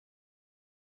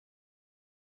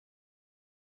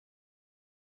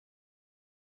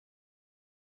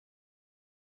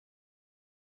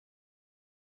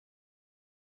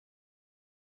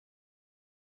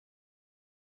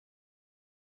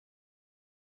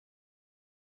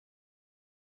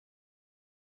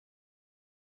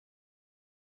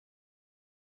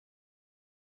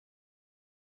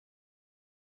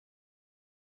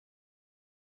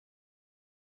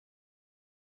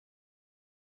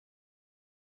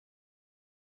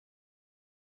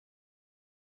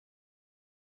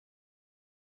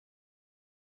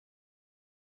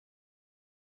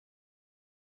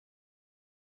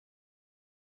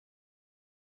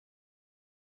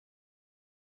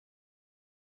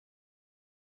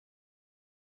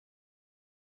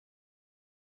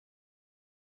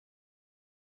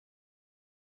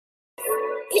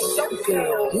It's your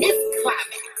girl, Miss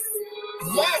Climax.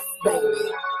 Yes,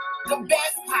 baby. The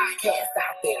best podcast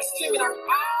out there, streaming on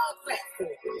all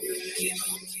platforms.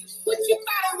 What you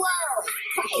thought it was?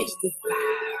 Catch this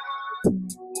vibe.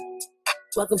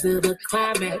 Welcome to the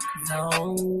Climax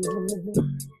Zone.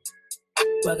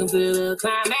 Welcome to the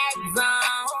Climax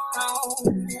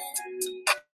Zone.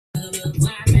 The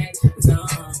Climax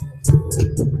Zone.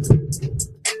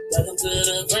 Welcome to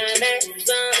the Climax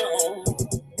Zone.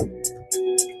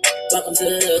 Welcome to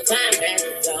the Climax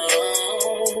Zone.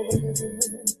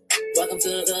 Welcome to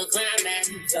the Climax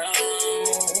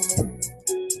Zone.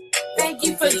 Thank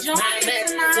you for joining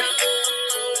tonight.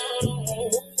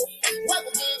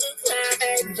 Welcome to the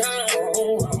Climax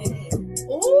Zone.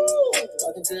 Ooh.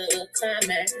 Welcome to the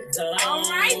Climax Zone. All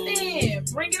right then.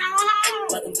 Bring it on home.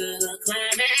 Welcome to the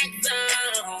Climax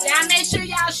Zone. Y'all make sure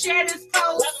y'all share this post.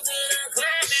 Welcome to the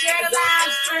Climax Share the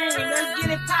live stream. Let's get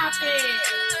it poppin'.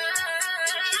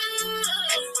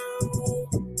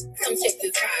 Come check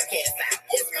this podcast out.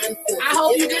 It's unfiltered. I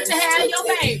hope you get to have your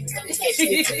baby. Come catch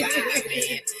this vibe,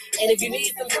 man. And if you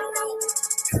need some promo,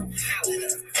 come holler at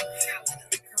us.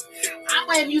 I'm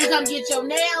waiting for you to come get your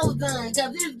nails done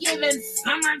because it's giving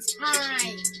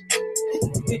summertime.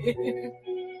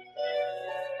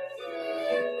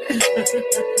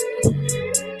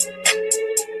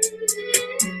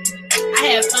 I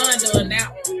had fun doing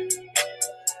that one.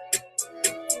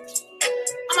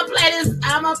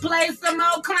 I'm gonna play some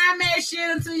more Climax shit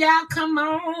until y'all come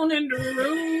on in the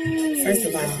room. First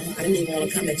of all, I didn't even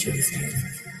want to come at you this time.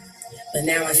 But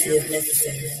now I see it's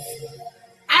necessary.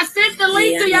 I sent the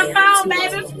link to your phone,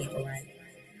 baby. Right.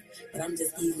 But I'm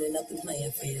just evening up the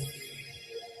playing field.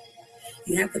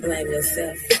 You have to blame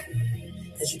yourself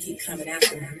because you keep coming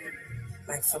after me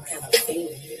like some kind of fiend.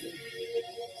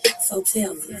 So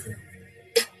tell me,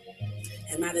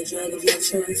 am I the drug of your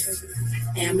choice?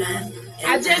 Am I?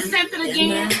 I just sent it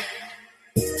again.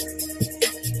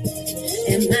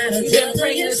 Am I the drug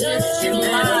of your choice? Am I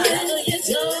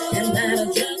the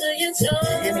drug of your choice?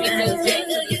 Am I the drug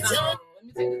of your choice?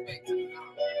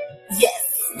 Yes.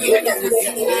 It's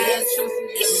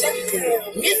your girl,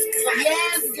 Miss Climax.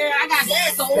 Yes, girl. I got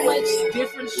so much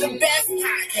different The shit. best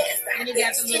podcast out And you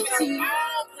got the little there. tea. On all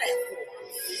platforms.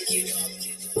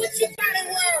 What you thought it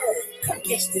was? Come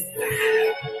catch this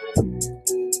vibe.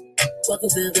 Welcome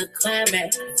to the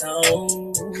Climax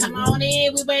Zone. Come on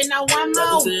in. We waiting on one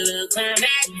Welcome more. to the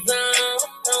Climax Zone.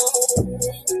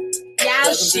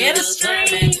 Y'all share the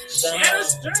stream. Share the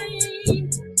stream.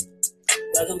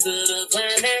 Welcome to the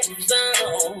Climax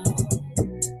Zone.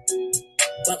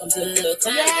 Welcome to the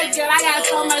Climax Yeah, girl. I got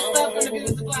so much stuff in the beauty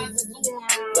supply store.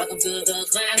 Welcome to the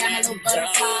I got my Climax little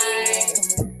butterfly.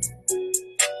 Zone.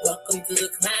 Welcome to the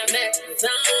Climax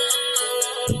Zone.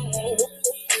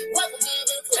 Welcome to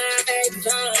the Climax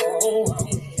Zone.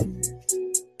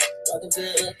 Welcome to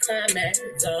the Climax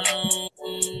Zone.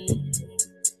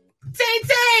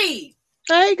 TT,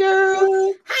 Hey,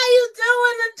 girl. how you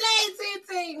doing today,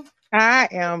 TT? I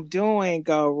am doing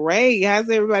great. How's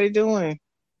everybody doing?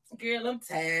 Girl, I'm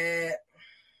tired.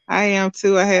 I am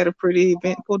too. I had a pretty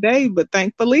eventful day, but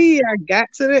thankfully I got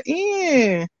to the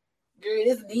end. Girl,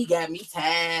 this knee got me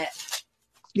tired.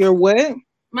 Your what?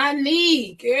 My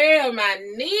knee, girl, my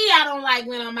knee. I don't like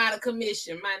when I'm out of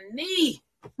commission. My knee.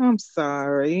 I'm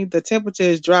sorry. The temperature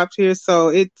has dropped here, so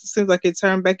it seems like it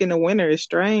turned back into winter. It's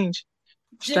strange.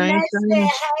 Janae said,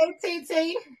 hey, TT.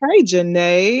 Hey,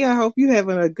 Janae. I hope you're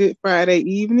having a good Friday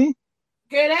evening.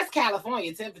 Girl, that's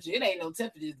California temperature. It ain't no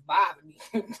temperature to bother me.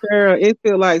 Girl, it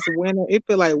feel like winter. It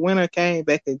feel like winter came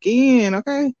back again,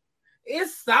 okay?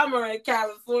 It's summer in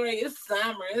California. It's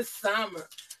summer.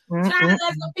 Mm-mm. Trying to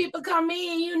let some people come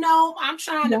in, you know. I'm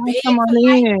trying to Y'all beg come for on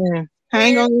life. in.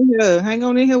 Hang on in here. Hang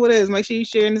on in here with us. Make sure you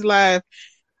sharing this live.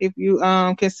 If you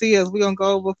can see us, we're gonna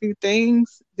go over a few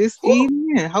things this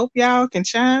evening and hope y'all can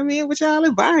chime in with y'all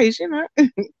advice, you know.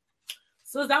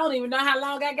 Sis, I don't even know how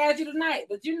long I got you tonight,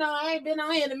 but you know I ain't been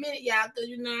on here in a minute, y'all, because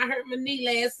you know I hurt my knee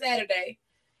last Saturday.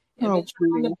 And Oh,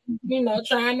 been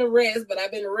trying to rest, but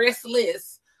I've been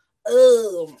restless.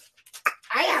 I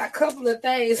got a couple of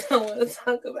things I want to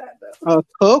talk about though. A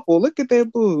couple. Look at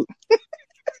that boot.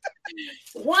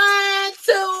 1,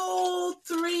 2,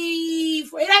 3,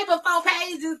 4. It ain't but 4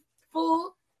 pages,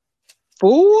 fool.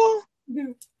 4?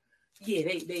 Yeah,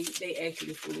 they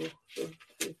actually full.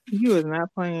 You is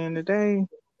not playing today.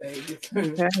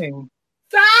 Okay.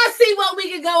 So I see what we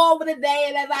can go over today,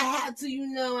 and if I have to, you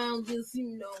know, I'll just,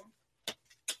 you know,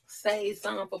 say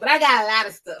something. But I got a lot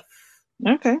of stuff.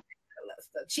 Okay.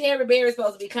 Cherry Berry's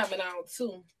supposed to be coming on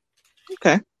too.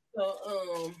 Okay.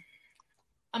 So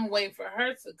I'm waiting for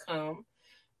her to come.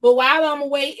 But while I'm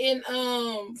waiting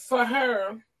for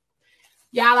her,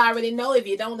 y'all already know. If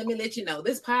you don't, let me let you know.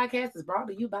 This podcast is brought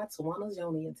to you by Tawana's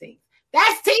Yoni and Teens.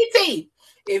 That's TT.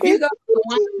 If you go to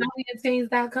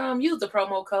TawanaYoniandTeens.com, use the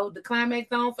promo code the Climax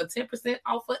Zone for 10%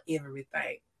 off of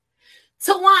everything.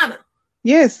 Tawana.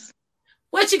 Yes.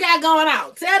 What you got going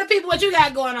on? Tell the people what you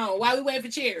got going on while we wait for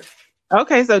Cheers.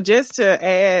 Okay, so just to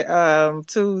add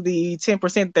to the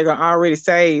 10% they're gonna already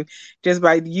save just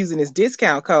by using this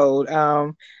discount code,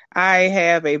 I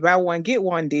have a buy one get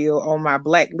one deal on my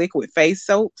black liquid face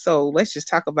soap. So let's just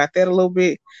talk about that a little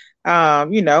bit.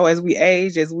 As we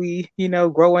age, as we,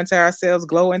 grow into ourselves,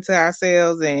 glow into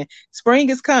ourselves, and spring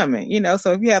is coming,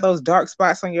 so if you have those dark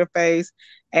spots on your face,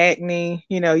 acne,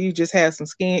 you just have some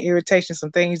skin irritation,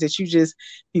 some things that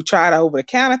you tried over the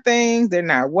counter things, they're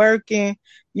not working.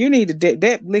 You need to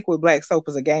that liquid black soap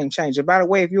is a game changer. By the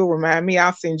way, if you'll remind me,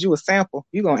 I'll send you a sample.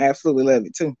 You're gonna absolutely love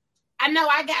it too. I know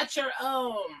I got your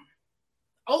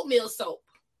oatmeal soap.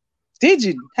 Did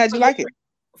you? How'd you like it?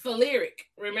 For Lyric,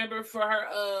 remember for her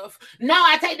no,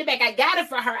 I take it back. I got it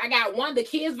for her. I got the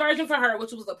kids version for her,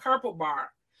 which was a purple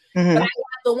bar. Mm-hmm. But I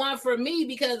got the one for me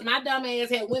because my dumb ass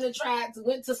had went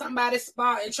to somebody's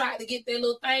spa and tried to get that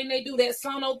little thing they do, that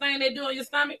sono thing they do on your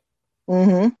stomach.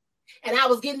 Mm-hmm. And I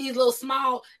was getting these little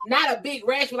small, not a big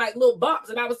rash, but like little bumps.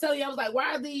 And I was telling you, I was like,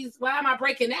 why am I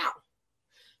breaking out?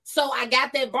 So I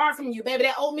got that bar from you, baby,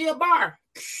 that oatmeal bar.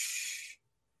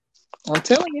 I'm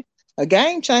telling you, a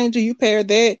game changer. You pair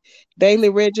that daily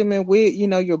regimen with,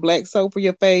 your black soap for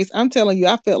your face. I'm telling you,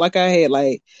 I felt like I had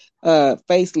like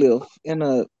facelift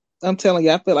I'm telling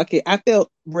you, I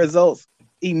felt results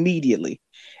immediately.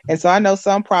 And so I know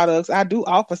some products, I do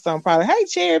offer some products. Hey,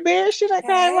 Cherry Bear, should I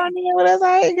come on in with us?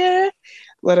 Hey, girl.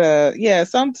 But yeah,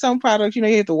 some products, you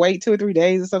have to wait 2 or 3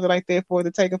 days or something like that for it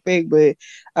to take effect. But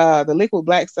the liquid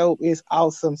black soap is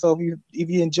awesome. So if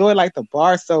you enjoy like the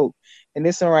bar soap, and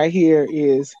this one right here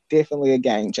is definitely a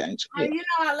game changer. Oh, yeah.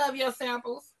 I love your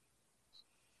samples.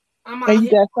 And you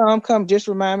got some, come just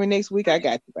remind me next week. I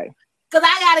got you, baby. Cause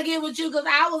I gotta get with you because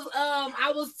I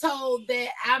was told that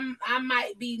I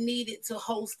might be needed to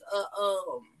host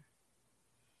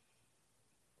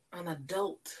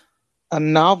a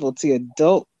novelty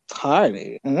adult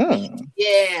party.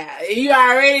 Yeah, you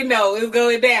already know it's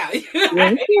going down.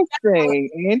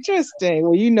 Interesting.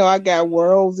 Well, I got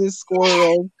worlds and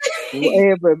squirrels,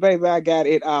 whatever, baby. I got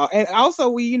it all. And also,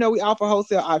 we offer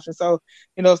wholesale options. So,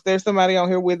 if there's somebody on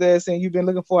here with us and you've been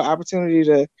looking for an opportunity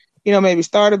to, maybe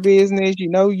start a business,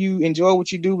 you enjoy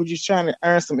what you do, but you're trying to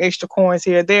earn some extra coins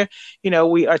here or there.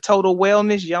 We are total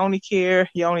wellness, Yoni care,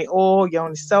 Yoni oil,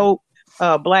 Yoni soap,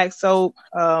 black soap,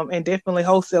 and definitely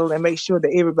wholesale and make sure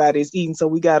that everybody is eating. So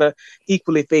we got a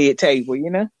equally fed table,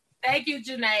 Thank you,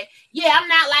 Janae. Yeah, I'm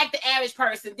not like the average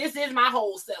person. This is my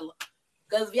wholesaler.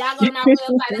 Because if y'all go to my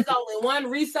website, there's only 1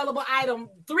 resellable item,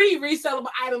 3 resellable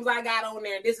items I got on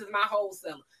there. This is my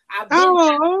wholesaler. I've been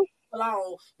people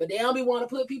on, but they don't be want to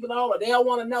put people on, or they don't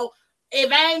want to know. If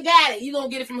I ain't got it, you gonna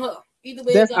get it from her. Either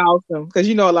way. That's awesome. Because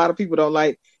a lot of people don't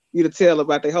like you to tell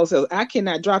about their wholesale. I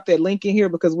cannot drop that link in here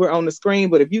because we're on the screen,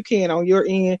 but if you can on your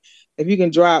end, if you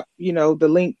can drop, the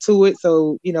link to it.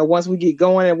 So, once we get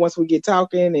going and once we get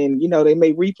talking and, they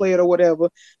may replay it or whatever,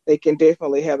 they can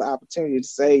definitely have the opportunity to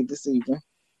save this evening.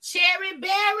 Cherry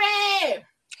Berry.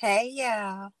 Hey,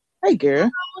 y'all. Hey, girl.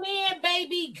 Come on in,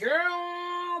 baby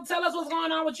girl. Tell us what's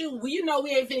going on with you. Well,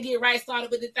 we ain't finna get right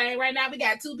started with the thing right now. We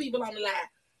got 2 people on the line.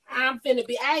 I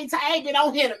ain't been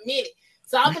on here in a minute.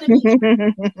 So I'm gonna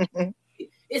be.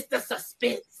 It's the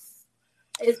suspense.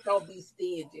 It's gonna be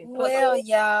stingy. Well,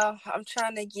 y'all, I'm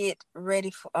trying to get ready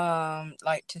for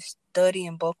to study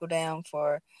and buckle down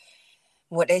for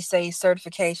what they say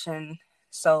certification.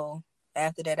 So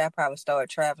after that, I probably start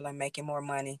traveling, making more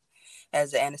money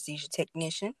as an anesthesia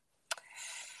technician.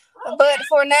 But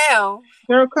for now,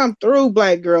 girl, come through,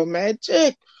 Black Girl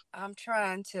Magic. I'm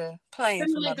trying to plan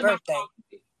for my birthday.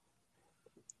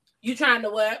 You trying to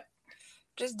what?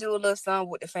 Just do a little something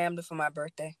with the family for my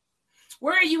birthday.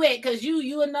 Where are you at? Because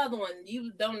you another one.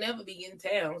 You don't never be in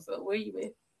town. So where you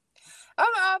at?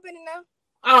 I'm in Albany now.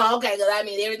 Oh, okay. Because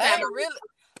every time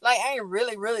I ain't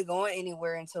really going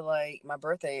anywhere until my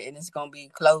birthday, and it's gonna be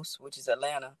close, which is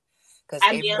Atlanta. Because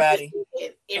everybody.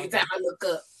 Every time I look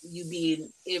up, you be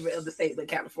in every other state but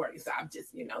California. So I'm just,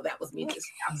 that was me just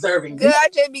observing. Good. I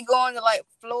just be going to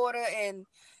Florida and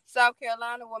South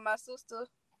Carolina with my sister.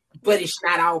 But it's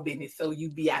not all business, so you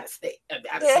be out of state.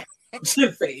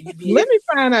 Just saying, let me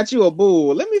find out you a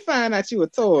bull. Let me find out you a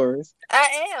Taurus.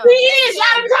 I am. He is.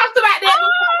 Y'all talked about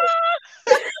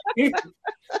that.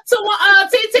 So,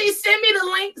 TT, send me the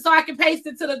link so I can paste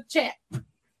it to the chat.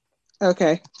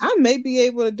 Okay, I may be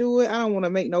able to do it. I don't want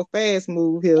to make no fast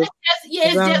move here.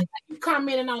 It's just like you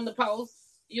commenting on the post.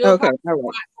 You'll Okay, probably all right.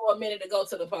 watch for a minute to go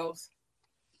to the post.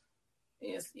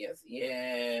 Yes.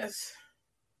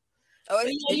 Oh,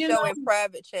 it's showing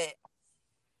private chat.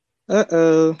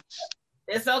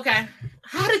 It's okay.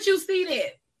 How did you see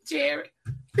that, Jerry?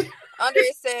 Under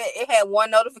it said it had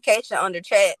one notification under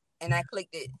chat, and I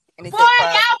clicked it. And it boy,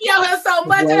 said y'all be on here so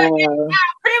much. Wow.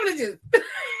 Privileges.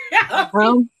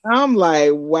 I'm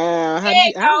like, wow. How do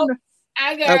you,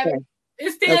 I got it.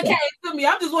 It still Okay. came to me.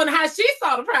 I'm just wondering how she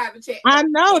saw the private chat. I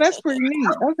know, that's pretty neat.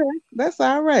 Okay, that's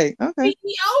all right. Okay.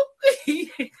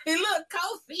 CEO. Look,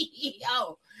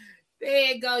 co-CEO.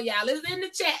 There you go, y'all. It's in the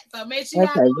chat. So make sure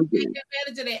y'all don't take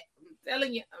advantage of that. I'm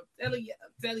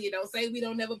telling you. Don't say we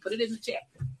don't never put it in the chat.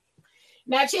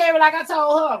 Now, Cherry, like I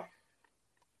told her.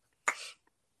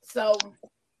 So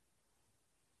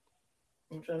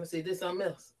I'm trying to see this something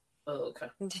else. Oh, okay.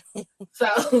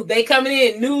 So they coming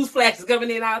in, news flashes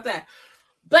coming in all the time.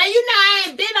 But you know, I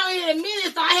ain't been on here in a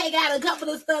minute, so I had got a couple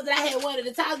of stuff that I had wanted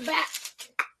to talk about.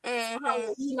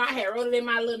 Mm-hmm. You know, I had wrote it in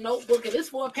my little notebook, and this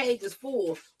 4 pages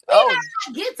full. Oh,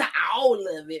 I get to all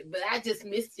of it, but I just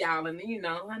missed y'all, and you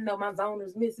know, I know my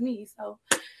zoners miss me, so.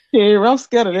 Yeah, I'm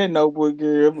scared of that notebook,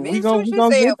 girl. But we gonna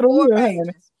get through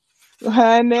it,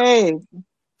 honey.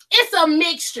 It's a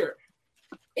mixture.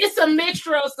 It's a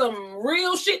mixture of some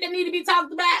real shit that need to be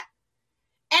talked about,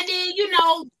 and then you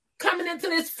know, coming into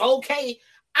this 4K,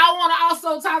 I want to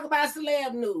also talk about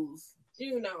celeb news.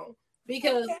 You know,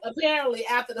 because apparently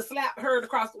after the slap heard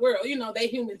across the world, you know, they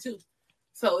human too.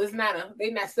 So it's not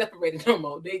they're not separated no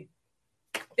more. They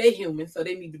human, so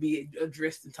they need to be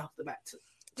addressed and talked about too.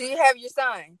 Do you have your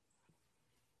sign?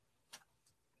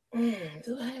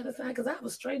 Do I have a sign? Because I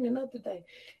was straightening up today.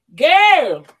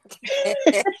 Girl!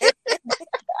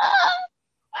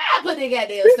 I put that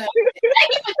goddamn sign.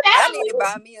 I need to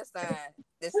buy me a sign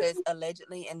that says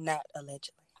allegedly and not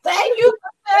allegedly. Thank you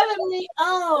for telling me.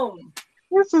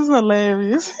 This is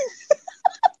hilarious.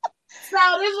 So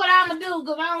this is what I'm gonna do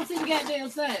because I don't see the goddamn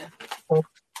sign.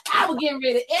 I was getting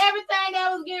ready. Everything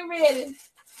I was getting ready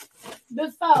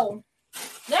before.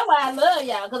 That's why I love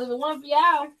y'all. Because if it wasn't for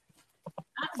y'all,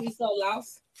 I'd be so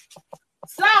lost.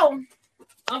 So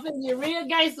I'm finna get real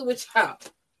gangster with y'all.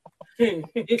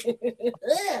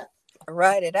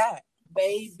 Write it out.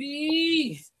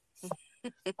 Baby.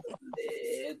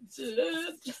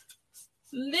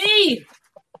 Leave.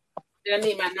 I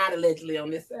need my not allegedly on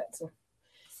this side too.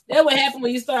 That's what happened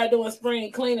when you start doing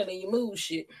spring cleaning and you move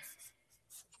shit.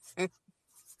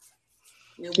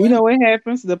 You know what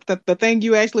happens? The thing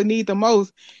you actually need the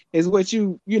most is what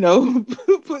you know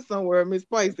put somewhere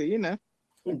misplaced it. You know,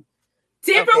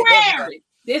 temporary. Okay,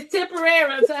 this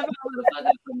temporary. I'm talking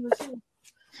about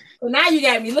well, now you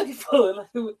got me looking for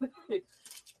it.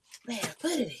 Man,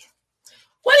 put it in.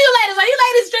 What are you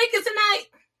ladies drinking tonight?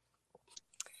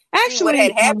 Actually, what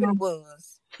had happened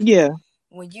was,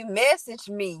 when you messaged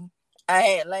me, I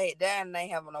had laid down and I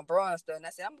ain't having no bra and stuff, and I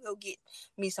said I'm gonna go get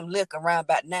me some liquor around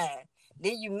about 9.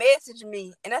 Then you messaged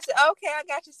me, and I said, "Okay, I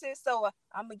got you, sis. So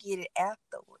I'm gonna get it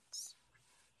afterwards."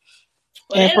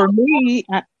 Well, and for me,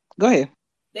 go ahead.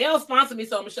 They don't sponsor me,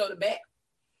 so I'm gonna show the back.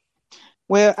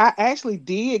 Well, I actually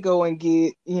did go and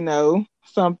get,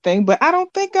 something, but I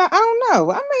don't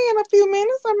know. I may in a few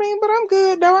minutes. But I'm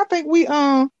good though. I think we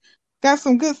got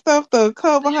some good stuff to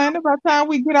cover, honey. By the time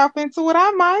we get off into it,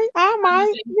 I might. I don't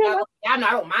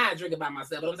mind drinking by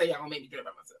myself, but I'm saying y'all gonna make me drink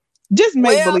by myself. Just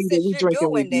make believe that we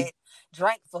drinking with you.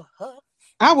 Drink for her.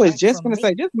 I was just gonna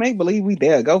say, just make believe we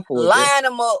there. Go for it. Line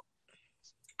them up.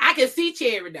 I can see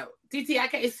Cherry though. TT, I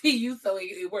can't see you, so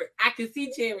it worked. I can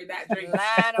see Cherry not drinking.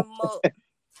 Line them up.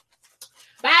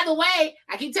 By the way,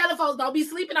 I keep telling folks don't be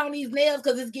sleeping on these nails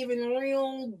because it's giving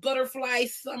real butterfly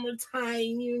summertime.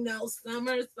 You know,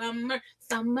 summertime.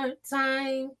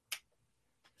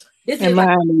 And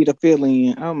remind me to fill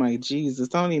in. Oh my Jesus!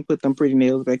 Don't even put them pretty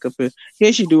nails back up here.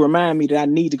 Yes, you do. Remind me that I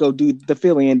need to go do the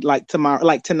fill in like tomorrow,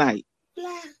 like tonight.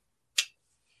 My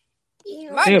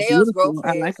nails grow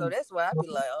fast, so that's why I be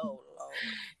like, oh Lord.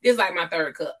 This is like my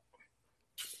 3rd cup.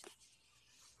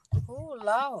 Oh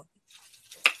Lord.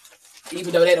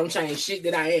 Even though they don't change shit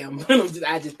that I am.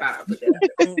 I just thought I'd put that out.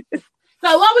 So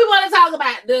what we want to talk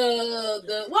about?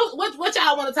 What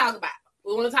y'all want to talk about?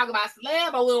 We want to talk about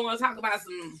celeb, or we want to talk about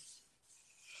some?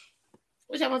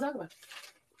 What y'all want to talk about?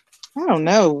 I don't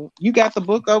know. You got the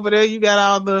book over there. You got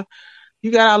all the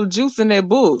juice in that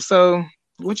book. So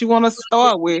what you want to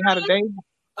start with? How today?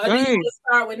 Or do you want to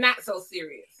start with not so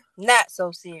serious? Not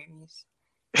so serious.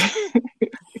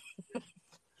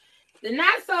 The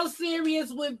not so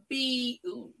serious would be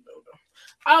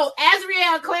Oh,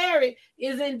 Azriel Clary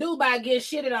is in Dubai getting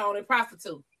shitted on and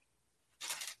prostitute.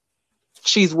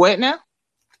 She's what now?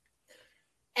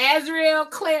 Azriel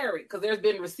Clary, because there's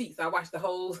been receipts. I watched the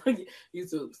whole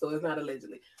YouTube, so it's not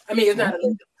allegedly. I mean, it's not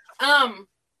allegedly.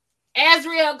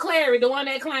 Azriel Clary, the one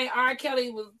that claimed R. Kelly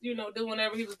was, doing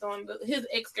whatever he was doing, his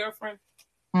ex-girlfriend.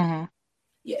 Mm-hmm.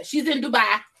 Yeah, she's in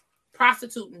Dubai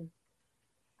prostituting.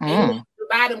 And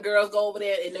Dubai, them girls go over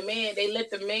there, and they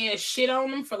let the man shit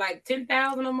on them for like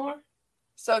 $10,000 or more.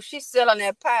 So she's selling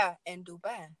that pie in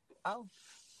Dubai. Oh,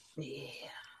 yeah,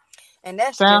 and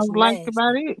that sounds like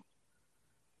about it.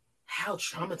 How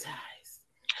traumatized.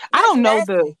 I don't know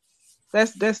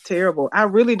that's terrible. I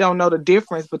really don't know the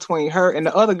difference between her and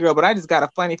the other girl, but I just got a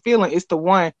funny feeling it's the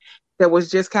one that was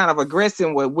just kind of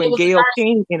aggressive when Gayle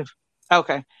King.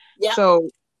 Okay. Yeah. So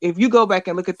if you go back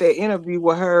and look at that interview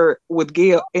with her with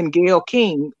Gayle and Gayle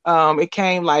King, it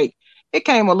came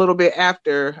a little bit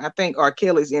after I think R.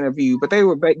 Kelly's interview, but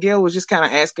Gayle was just kind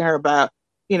of asking her about,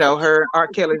 her R.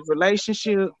 Kelly's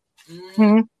relationship.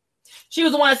 Mm-hmm. She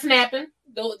was the one snapping.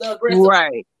 The aggressive.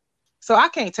 Right. So I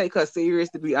can't take her serious,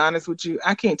 to be honest with you.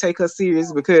 I can't take her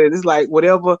serious because it's like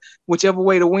whichever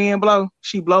way the wind blow,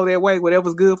 she blow that way,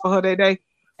 whatever's good for her that day.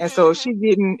 And so if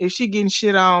she getting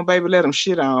shit on, baby, let them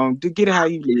shit on. Get it how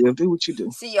you live. Do what you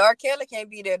do. See, R. Kelly can't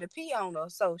be there to pee on her,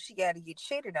 so she got to get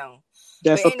shitted on.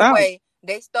 That's but anyway,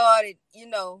 they started,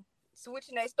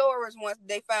 switching their stories once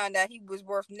they found out he was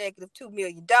worth negative $2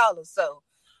 million. So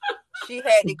she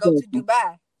had to go to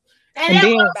Dubai. And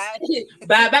then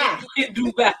bye-bye.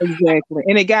 Dubai. Exactly.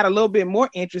 And it got a little bit more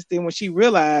interesting when she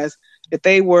realized that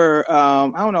they were, I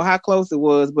don't know how close it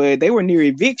was, but they were near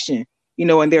eviction,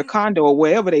 in their condo or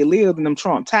wherever they lived in them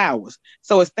Trump Towers.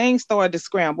 So as things started to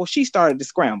scramble, she started to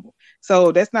scramble.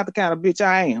 So that's not the kind of bitch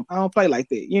I am. I don't play like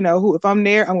that. If I'm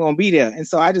there, I'm going to be there. And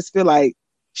so I just feel like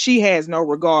she has no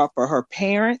regard for her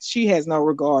parents. She has no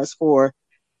regards for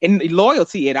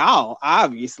loyalty at all,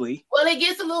 obviously. Well, it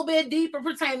gets a little bit deeper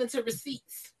pertaining to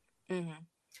receipts.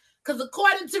 Because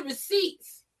according to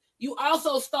receipts, you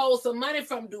also stole some money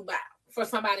from Dubai for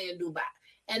somebody in Dubai.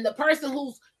 And the person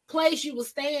whose place you was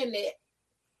staying at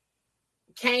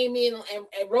came in and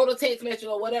wrote a text message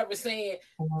or whatever saying,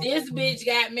 this bitch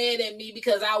got mad at me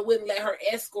because I wouldn't let her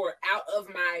escort out of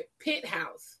my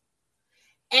penthouse.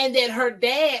 And then her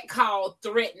dad called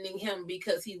threatening him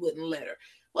because he wouldn't let her.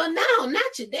 Well, no,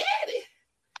 not your daddy.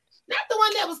 Not the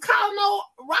one that was calling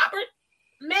Robert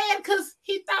mad because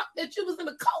he thought that you was in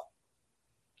a cult.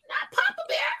 Not Papa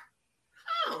Bear.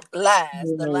 Oh.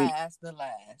 Lies, the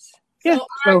lies. So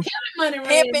R. Kelly money ran.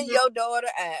 Pimping your daughter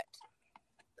out.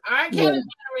 R. Kelly money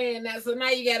ran now, so now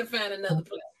you got to find another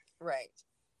place. Right.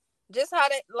 Just how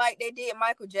they did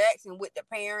Michael Jackson with the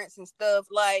parents and stuff.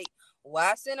 Like,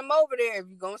 why send them over there if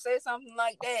you're going to say something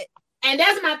like that? And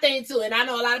that's my thing, too. And I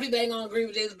know a lot of people ain't going to agree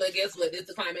with this, but guess what? This is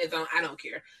the Climate Zone. I don't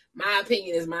care. My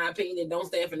opinion is my opinion. It don't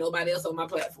stand for nobody else on my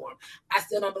platform. I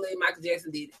still don't believe Michael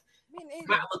Jackson did it.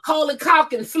 Macaulay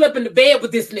Culkin flipping the bed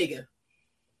with this nigga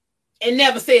and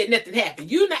never said nothing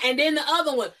happened. And then the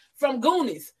other one from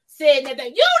Goonies said that you're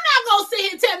not going to sit here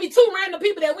and tell me two random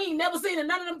people that we ain't never seen in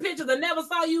none of them pictures and never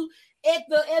saw you at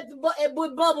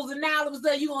Bubbles, and now all of a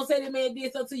sudden you going to say that man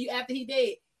did something to you after he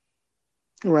dead.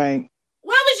 Right.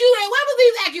 Where was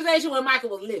these accusations when Michael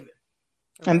was living?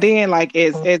 And then, like,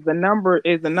 as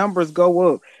the numbers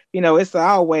go up, it's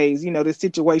always, this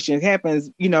situation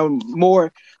happens,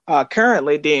 more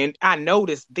currently than I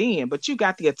noticed then. But you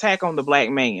got the attack on the black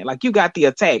man. Like, you got the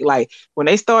attack. Like, when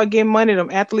they start getting money,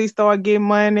 them athletes start getting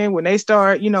money. When they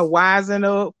start, wising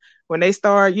up, when they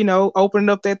start, opening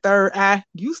up that third eye,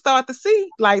 you start to see,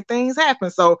 like, things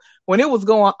happen. So when it was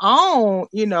going on,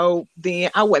 then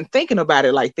I wasn't thinking about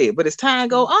it like that. But as time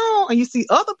go on and you see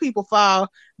other people fall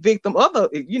victim,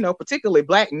 particularly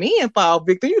black men fall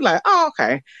victim, you're like, oh,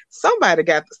 okay, somebody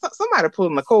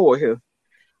pulling the cord here.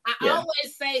 I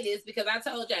always say this because I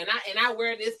told you, and I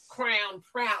wear this crown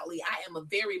proudly. I am a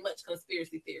very much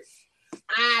conspiracy theorist.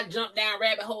 I jump down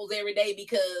rabbit holes every day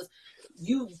because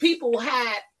people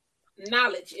hide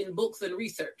knowledge in books and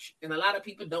research, and a lot of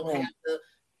people don't have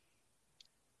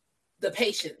the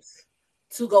patience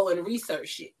to go and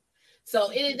research it. So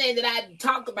anything that I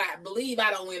talk about, believe I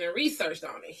don't win and research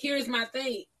on it. Here's my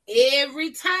thing.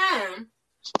 Every time,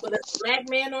 whether it's a black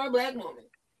man or a black woman,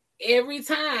 every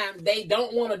time they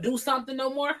don't want to do something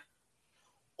no more,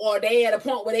 or they at a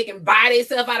point where they can buy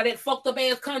themselves out of that fucked up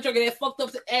ass country or that fucked up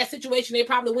ass situation they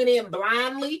probably went in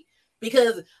blindly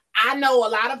because I know a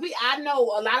lot of people. I know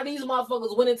a lot of these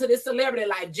motherfuckers went into this celebrity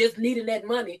life just needing that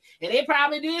money, and they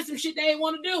probably did some shit they didn't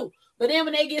want to do. But then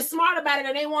when they get smart about it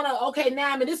and they want to, okay,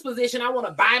 now I'm in this position, I want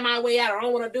to buy my way out, or I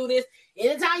don't want to do this.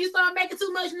 Anytime you start making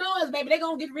too much noise, baby, they're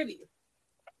gonna get rid of you.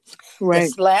 The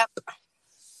slap.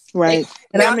 Right.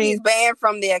 And now he's banned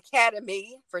from the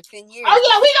academy for 10 years. Oh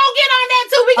yeah, we gonna get on that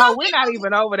too. We're not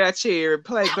even over that chair.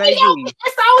 Play, baby. It's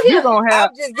on here.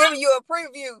 I'm just giving you a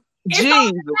preview.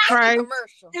 Jesus Christ!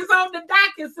 It's on the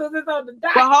docket, so it's on the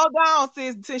docket. Well, hold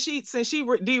on, since she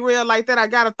derailed like that, I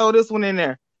gotta throw this one in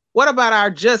there. What about our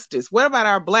justice? What about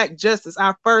our black justice?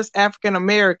 Our first African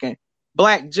American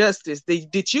black justice.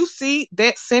 Did you see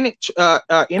that Senate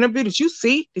interview? Did you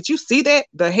see that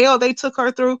the hell they took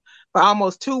her through for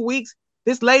almost 2 weeks?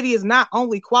 This lady is not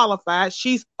only qualified,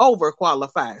 she's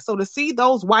overqualified. So to see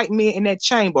those white men in that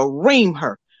chamber ream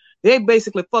her, they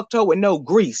basically fucked her with no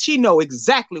grease. She know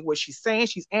exactly what she's saying.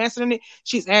 She's answering it.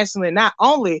 She's answering it. Not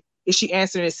only is she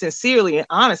answering it sincerely and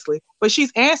honestly, but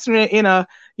she's answering it in a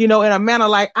manner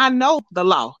like, I know the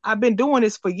law. I've been doing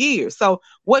this for years. So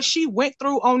what she went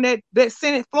through on that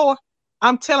Senate floor,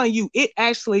 I'm telling you, it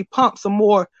actually pumped some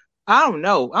more. I don't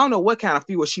know what kind of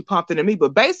fuel she pumped into me,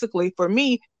 but basically for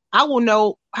me, I will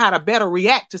know how to better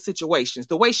react to situations.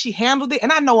 The way she handled it,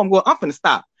 and I know I'm going to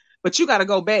stop. But you got to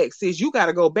go back, sis. You got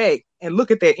to go back and look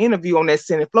at that interview on that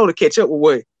Senate floor to catch up with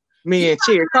what me and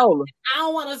Cherry Cola. I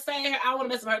don't want to say her. I want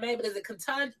to mess up her name, but is it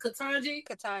Ketanji?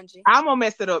 Ketanji. I'm going to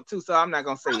mess it up too, so I'm not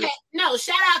going to say it. No,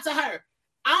 shout out to her.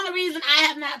 Only reason I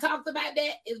have not talked about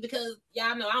that is because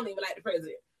y'all know I don't even like the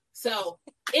president. So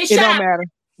it don't matter.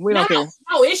 We don't care.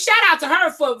 No, it's shout out to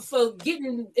her for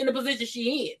getting in the position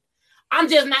she in. I'm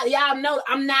just not, y'all know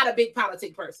I'm not a big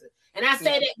politic person. And I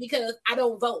say that because I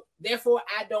don't vote. Therefore,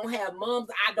 I don't have mums.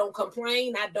 I don't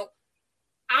complain.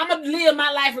 I'm going to live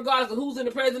my life regardless of who's in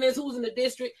the presidency, who's in the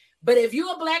district. But if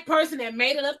you're a black person that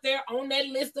made it up there on that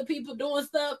list of people doing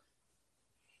stuff,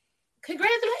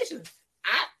 congratulations.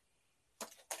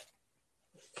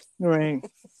 Right.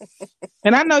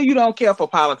 And I know you don't care for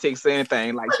politics or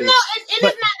anything like that. No, it's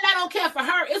not that I don't care for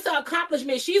her. It's an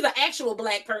accomplishment. She's an actual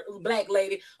black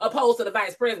lady opposed to the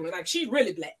vice president. Like, she's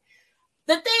really black.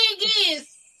 The thing is,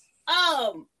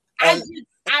 I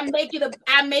make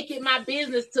it my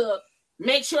business to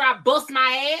make sure I bust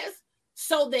my ass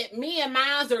so that me and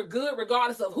mine are good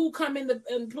regardless of who come in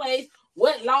place,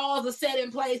 what laws are set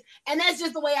in place. And that's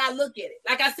just the way I look at it.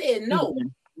 Like I said, no,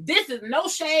 this is no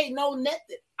shade, no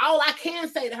nothing. All I can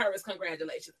say to her is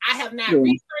congratulations. I have not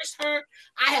researched her.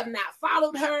 I have not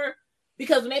followed her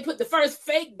because when they put the first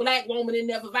fake black woman in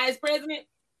there for vice president,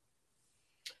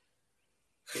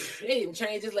 they didn't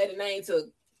change this lady's name to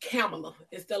Kamala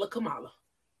instead of Kamala.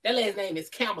 That lady's name is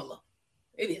Kamala.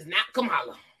 It is not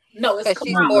Kamala. No, it's Kamala.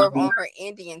 She's more on her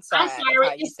Indian side. I'm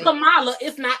sorry, it's Kamala.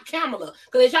 It's not Kamala.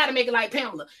 Because they try to make it like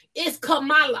Pamela. It's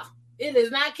Kamala. It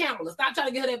is not Kamala. Stop trying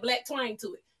to get her that black twang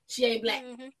to it. She ain't black.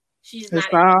 Mm-hmm. She's not.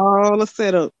 It's all a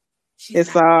setup.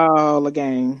 It's all a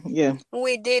game. Yeah.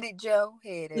 We did it, Joe.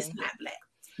 It's not black.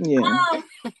 Yeah.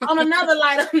 On another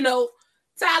lighter note,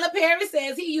 Tyler Perry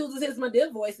says he uses his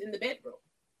Madea voice in the bedroom.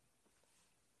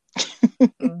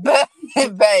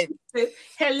 Baby.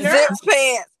 Hello. Zip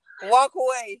pants. Walk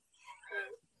away.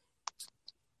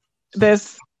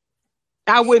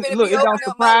 I wouldn't look. It don't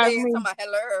surprise me.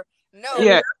 Hello. No.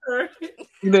 Yeah.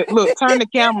 Look, turn the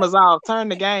cameras off. Turn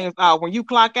the games off. When you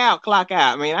clock out, clock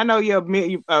out. I mean, I know you're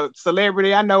a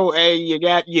celebrity. I know, hey,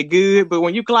 you're good. But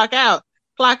when you clock out.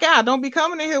 Don't be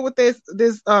coming in here with this. Man,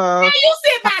 you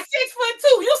sit about 6'2".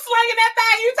 You slinging that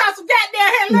thing. You talk some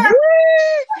goddamn hello.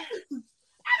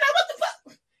 I know what the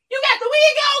fuck. You got the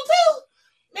wig on too.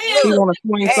 Man, you want to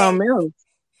swing something else?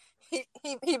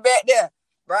 He back there,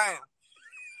 Brown.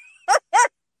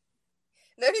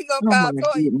 Now he gonna call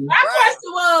Toya. My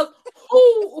question was,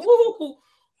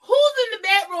 who's in the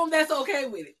bedroom that's okay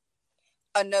with it?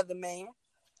 Another man.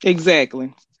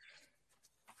 Exactly.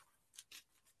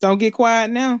 Don't get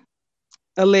quiet now.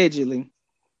 Allegedly.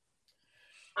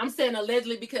 I'm saying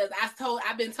allegedly because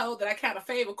I've been told that I kind of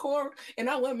favor Cora, and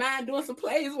I wouldn't mind doing some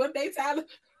plays one day, Tyler.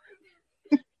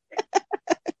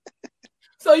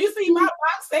 So you see my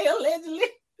box say allegedly.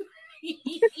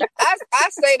 I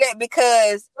say that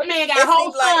because the man got a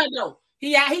whole son though.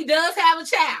 He does have a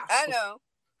child. I know.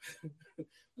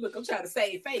 Look, I'm trying to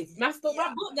save face. My book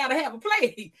gotta have a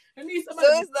play. I need somebody.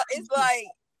 So it's like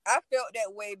I felt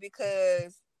that way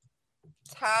because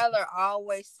Tyler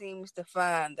always seems to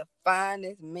find the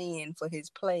finest men for his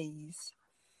plays.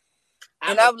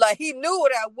 And I'm like, he knew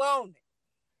what I wanted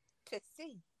to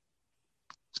see.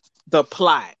 The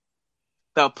plot.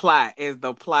 The plot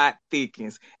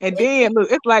thickens. And then, look,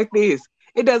 it's like this.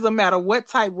 It doesn't matter what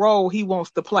type role he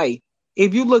wants to play.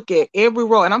 If you look at every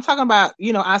role, and I'm talking about,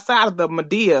 outside of the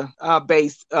Medea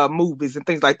based movies and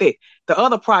things like that, the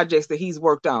other projects that he's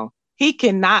worked on, he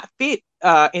cannot fit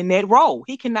in that role.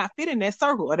 He cannot fit in that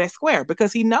circle or that square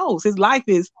because he knows his life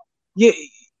is,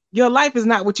 your life is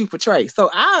not what you portray. So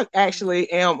I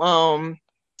actually am,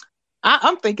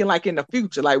 I'm thinking like in the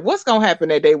future, like what's gonna happen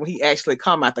that day when he actually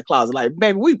come out the closet? Like,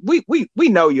 baby, we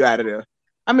know you out of there.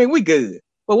 I mean, we good.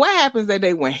 But what happens that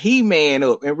day when he man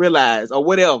up and realize or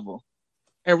whatever?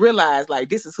 And realize like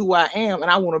this is who I am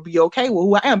and I want to be okay with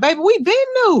who I am. Baby, we been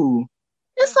new.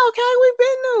 It's okay, we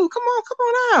been new. Come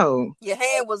on out. Your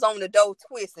hand was on the door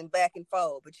twisting back and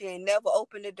forth, but you ain't never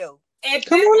opened the door. And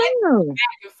Come on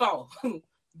back and forth.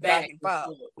 Back and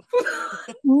forth.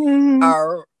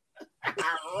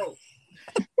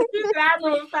 I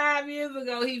remember 5 years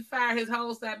ago he fired his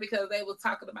whole staff because they was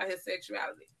talking about his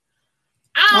sexuality.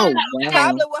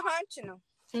 Probably was hunching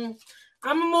him.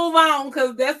 I'm gonna move on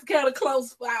because that's kind of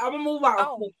close. I'm gonna move on.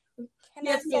 Oh, can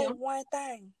I say one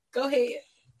thing? Go ahead.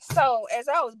 So, as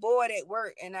I was bored at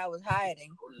work and I was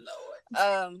hiding,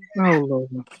 oh Lord,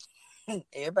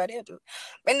 everybody else do it.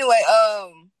 But anyway,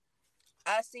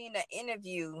 I seen an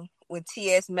interview with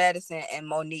T.S. Madison and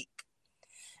Monique,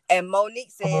 and Monique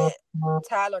said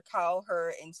Tyler called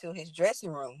her into his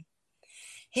dressing room.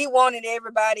 He wanted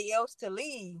everybody else to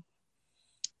leave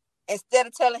instead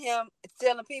of telling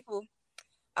people,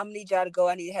 I'm gonna need y'all to go.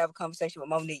 I need to have a conversation with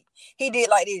Monique. He did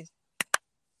like this.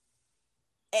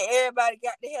 And everybody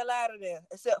got the hell out of there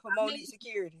except for Monique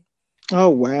security. Oh,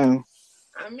 wow.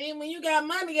 I mean, when you got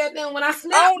money, goddamn, when I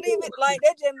snap. I don't even, like,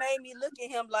 that just made me look at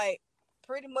him like,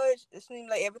 pretty much, it seemed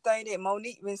like everything that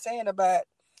Monique been saying about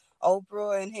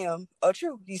Oprah and him are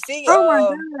true. You see,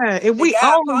 my God. If we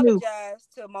all apologized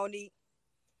to Monique.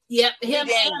 Yep, him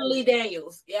and Lee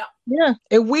Daniels. Yep. Yeah.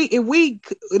 If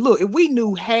we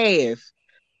knew half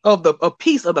of a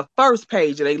piece of the first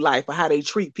page of their life of how they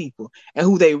treat people and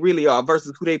who they really are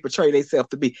versus who they portray themselves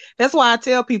to be. That's why I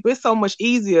tell people it's so much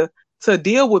easier to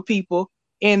deal with people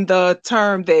in the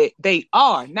term that they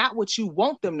are, not what you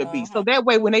want them to be. So that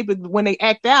way, when they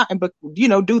act out and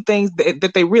do things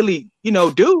that they really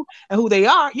do and who they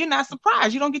are, you're not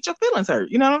surprised. You don't get your feelings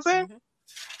hurt. You know what I'm saying?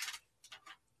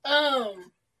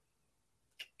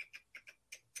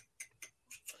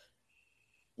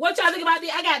 What y'all think about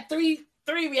this? I got three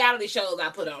reality shows I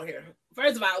put on here.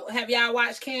 First of all, have y'all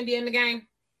watched Candy in the Game?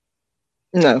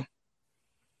 No.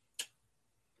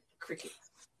 Cricket.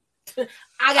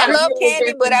 I love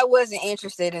Candy, but I wasn't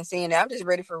interested in seeing it. I'm just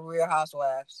ready for Real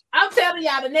Housewives. I'm telling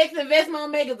y'all, the next investment I'll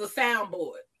make is a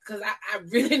soundboard because I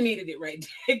really needed it right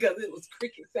there because it was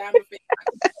cricket sound effects.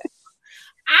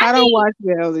 I don't watch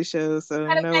reality shows, so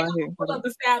no, I didn't put up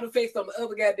the sound effects on the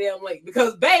other goddamn link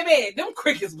because baby, them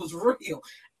crickets was real.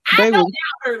 I know y'all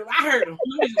heard them. I heard them.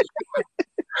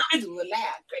 I just was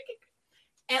loud cricket.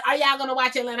 And are y'all gonna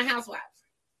watch Atlanta Housewives?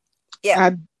 Yeah,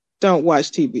 I don't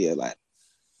watch TV a lot.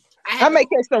 I may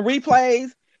catch some replays.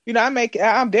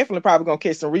 I'm definitely probably gonna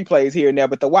catch some replays here and there,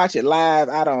 but to watch it live,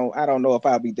 I don't know if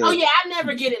I'll be there. Oh yeah, I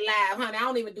never get it live, honey. I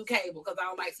don't even do cable because I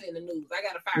don't like seeing the news. I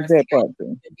got a fire stick and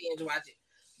binge watch it.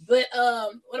 But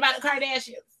what about the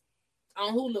Kardashians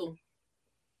on Hulu?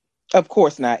 Of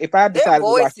course not. If I decided to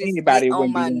watch anybody, it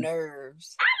wouldn't be on my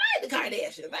nerves. I like the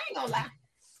Kardashians. I ain't gonna lie.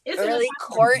 It's really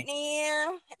Courtney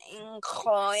and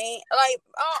Khloe. Like,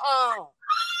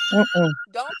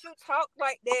 don't you talk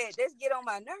like that. Let's get on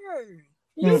my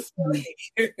nerves.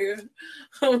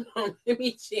 Hold on, let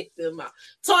me check them out.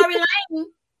 Tory Lane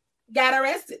got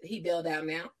arrested. He bailed out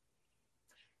now.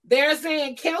 They're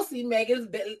saying Kelsey, Megan's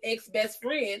ex-best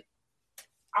friend,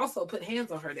 also put hands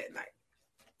on her that night.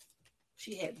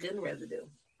 She had gun residue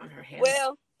on her hand.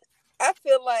 Well, I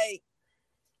feel like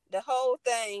the whole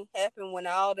thing happened when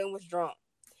all of them was drunk.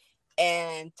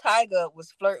 And Tyga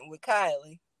was flirting with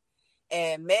Kylie.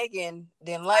 And Megan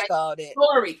didn't like all that.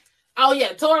 Tory. Oh,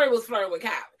 yeah. Tory was flirting with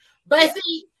Kylie. But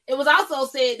see, it was also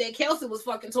said that Kelsey was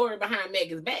fucking Tory behind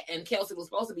Megan's back. And Kelsey was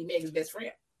supposed to be Megan's best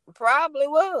friend. Probably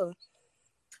was.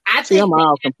 I'm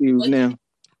all confused now.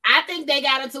 I think they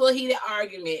got into a heated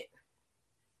argument.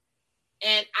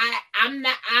 And I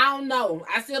don't know.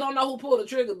 I still don't know who pulled the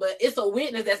trigger, but it's a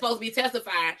witness that's supposed to be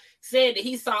testifying, said that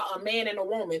he saw a man and a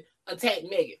woman attack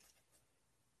Megan.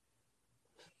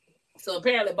 So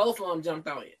apparently both of them jumped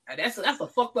on it. That's a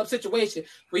fucked up situation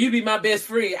for you to be my best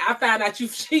friend. I found out you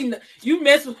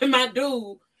mess with my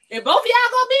dude, and both of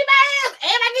y'all gonna be my ass,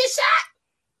 and I get shot.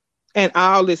 And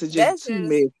all this is just too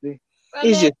messy.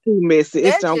 It's just too messy.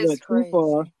 It's not going too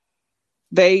far.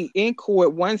 they in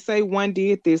court, one say one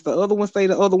did this, the other one say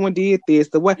the other one did this.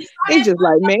 The one it's just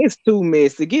like, man, it's too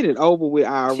messy. Get it over with She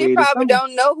already. probably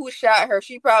don't know who shot her.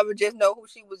 She probably just know who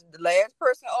she was the last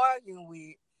person arguing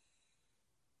with.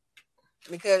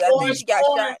 Because I think she got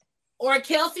shot. Or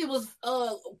Kelsey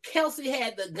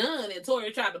had the gun and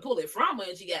Tori tried to pull it from her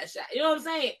and she got shot. You know what I'm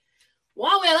saying?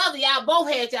 One way or the other, y'all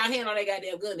both had y'all hand on that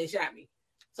goddamn gun and shot me.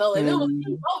 So if it was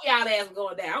both y'all ass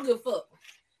going down, I don't give a fuck.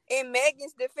 In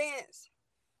Megan's defense,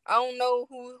 I don't know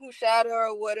who shot her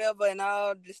or whatever and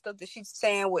all the stuff that she's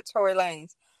saying with Tory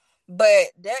Lanez. But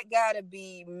that gotta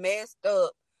be messed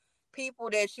up. People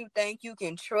that you think you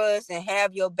can trust and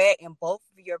have your back and both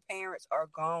of your parents are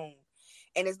gone.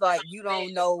 And it's like, you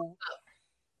don't know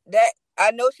that.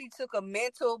 I know she took a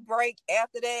mental break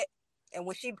after that. And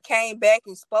when she came back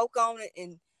and spoke on it,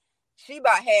 and she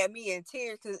about had me in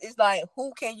tears because it's like,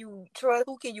 who can you trust?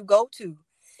 Who can you go to?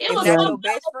 It was your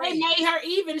best friend. They made her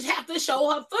even have to show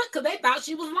her foot because they thought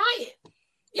she was lying.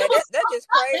 That's just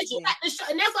crazy.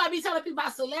 And that's why I be telling people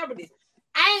about celebrities.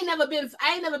 I ain't never been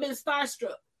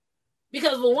starstruck.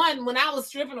 Because for one, when I was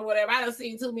stripping or whatever, I done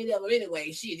seen too many of them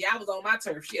anyway. Shit, y'all was on my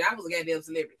turf. Shit, I was a goddamn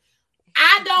celebrity.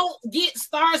 I don't get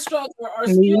starstruck or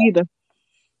me either.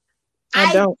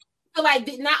 I don't feel like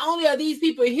not only are these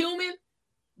people human,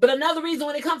 but another reason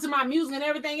when it comes to my music and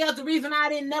everything else, the reason I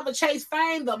didn't never chase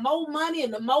fame, the more money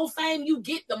and the more fame you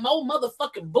get, the more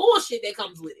motherfucking bullshit that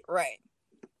comes with it. Right.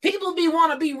 People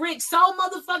want to be rich so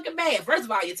motherfucking bad. First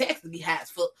of all, your taxes be high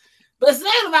as fuck. But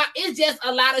second of all, it's just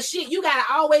a lot of shit. You got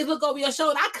to always look over your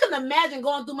shoulder. I couldn't imagine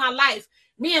going through my life.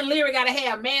 Me and Lyric got to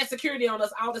have man security on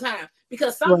us all the time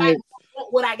because somebody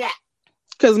want what I got.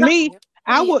 Because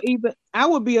I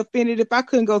would be offended if I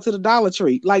couldn't go to the Dollar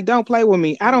Tree. Like, don't play with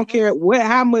me. I don't care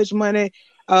how much money.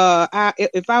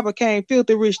 If I became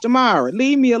filthy rich tomorrow,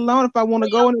 leave me alone if I want to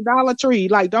go in the Dollar Tree.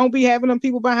 Like, don't be having them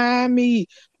people behind me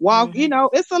walk. You know,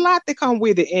 it's a lot that come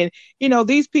with it. And you know,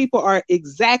 these people are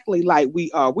exactly like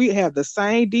we are. We have the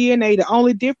same DNA. The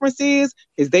only difference is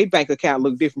their bank account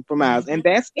look different from ours, and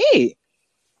that's it.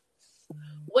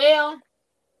 Well,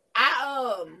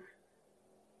 I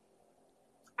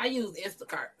use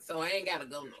Instacart, so I ain't gotta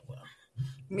go nowhere.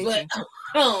 But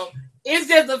it's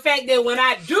just the fact that when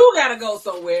I do gotta go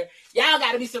somewhere, y'all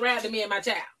gotta be surrounding me and my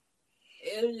child.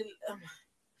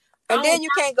 And then you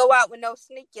can't go out with no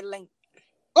sneaky link.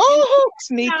 Oh,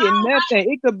 sneaky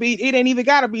nothing. It ain't even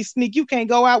gotta be sneak. You can't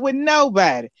go out with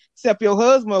nobody except your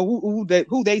husband,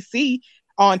 who they see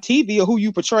on TV or who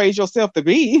you portrayed yourself to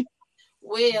be.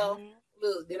 Well,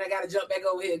 look, then I gotta jump back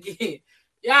over here again.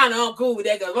 Y'all know I'm cool with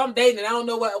that because if I'm dating, I don't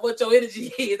know what your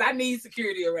energy is. I need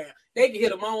security around. They can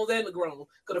hit the moans and the groans.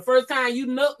 Because the first time you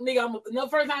nuck, nigga, the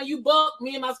first time you buck,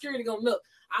 me and my security gonna nuck.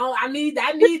 I need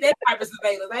that type of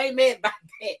surveillance. I ain't mad about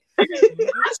that. I said,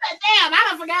 damn, I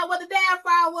done forgot what the damn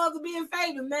file was of being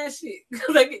famous, man, shit.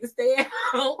 Because I get to stay at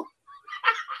home.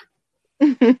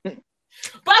 But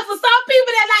for some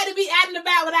people that like to be out and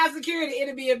about without security,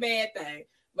 it'll be a bad thing.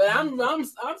 But I'm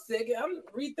sick. I'm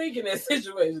rethinking that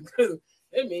situation because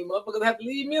it mean motherfuckers have to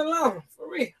leave me alone for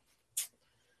real.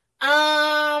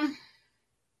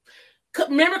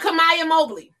 Remember Kamaya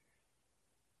Mobley?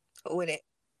 Who with it?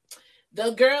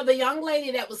 The young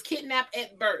lady that was kidnapped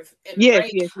at birth. And yes.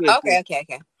 Okay.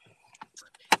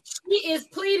 She is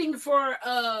pleading for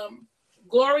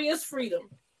glorious freedom.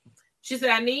 She said,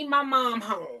 "I need my mom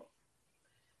home."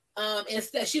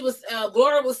 Instead,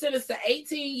 Gloria was sentenced to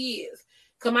 18 years.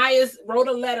 Kamaya wrote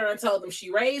a letter and told them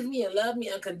she raised me and loved me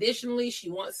unconditionally.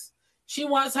 She wants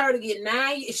her to get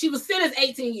 9 years. She was sentenced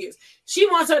 18 years. She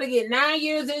wants her to get 9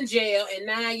 years in jail and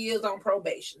 9 years on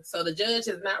probation. So the judge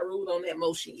has not ruled on that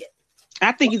motion yet.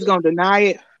 I think he's going to deny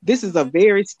it. This is a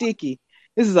very sticky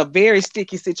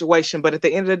situation. But at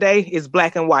the end of the day, it's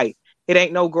black and white. It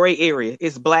ain't no gray area.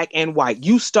 It's black and white.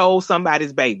 You stole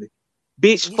somebody's baby.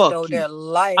 Bitch, fuck you. Their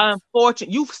life.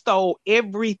 Unfortunately, you stole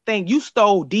everything. You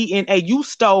stole DNA. You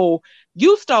stole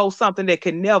something that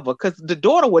could never, because the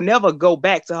daughter will never go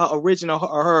back to her original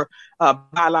or her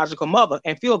biological mother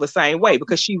and feel the same way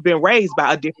because she's been raised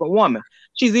by a different woman.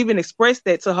 She's even expressed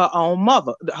that to her own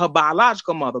mother, her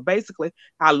biological mother. Basically,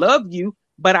 I love you,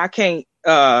 but I can't,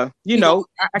 I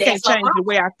can't change the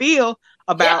way I feel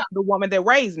about the woman that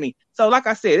raised me. So like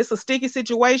I said, it's a sticky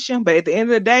situation, but at the end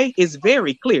of the day, it's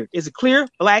very clear. It's clear,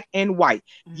 black and white.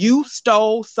 Mm-hmm. You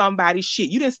stole somebody's shit.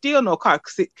 You didn't steal no car.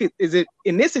 Is it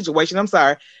in this situation? I'm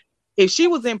sorry. If she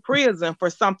was in prison for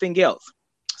something else.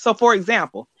 So for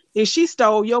example, if she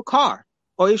stole your car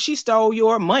or if she stole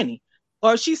your money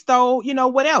or if she stole,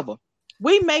 whatever,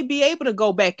 we may be able to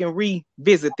go back and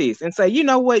revisit this and say, you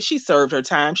know what? She served her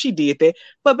time. She did that.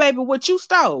 But baby, what you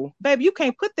stole, baby, you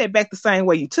can't put that back the same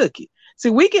way you took it. See,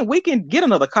 we can get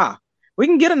another car. We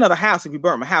can get another house if you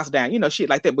burn my house down, shit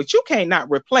like that. But you can't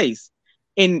not replace,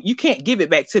 and you can't give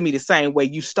it back to me the same way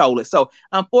you stole it. So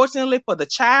unfortunately for the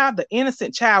child, the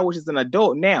innocent child, which is an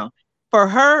adult now, for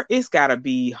her, it's gotta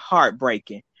be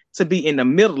heartbreaking to be in the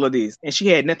middle of this, and she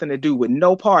had nothing to do with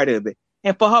no part of it.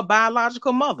 And for her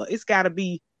biological mother, it's gotta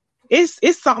be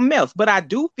it's something else. But I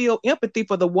do feel empathy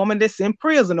for the woman that's in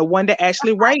prison, the one that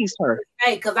actually raised her.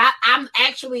 Hey, because I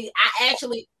actually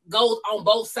go on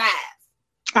both sides.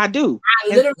 I do. I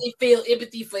literally feel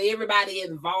empathy for everybody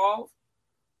involved.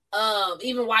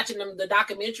 Even watching the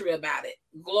documentary about it,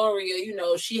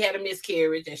 Gloria, she had a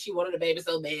miscarriage and she wanted a baby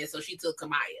so bad, so she took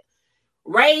Kamaya.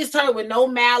 Raised her with no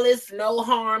malice, no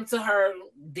harm to her,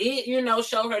 did,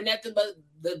 show her nothing but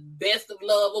the best of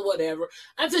love or whatever,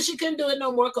 until she couldn't do it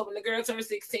no more. Because when the girl turned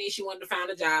 16, she wanted to find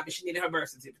a job and she needed her birth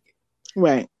certificate.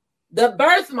 Right. The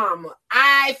birth mama,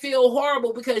 I feel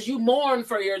horrible because you mourn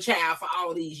for your child for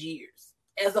all these years.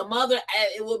 As a mother,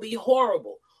 it will be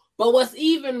horrible. But what's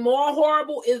even more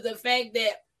horrible is the fact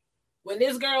that when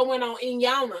this girl went on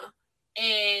Inyana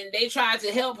and they tried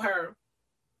to help her,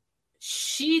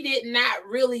 she did not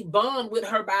really bond with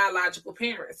her biological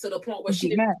parents to the point where she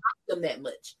didn't like them that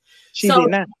much. She did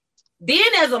not. Then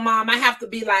as a mom, I have to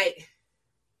be like,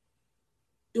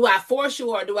 do I force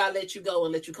you or do I let you go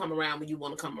and let you come around when you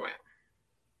want to come around?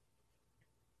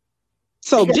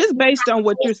 So because just based on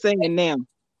what you're saying now,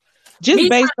 just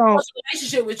based on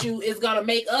relationship with you is going to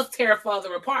make us tear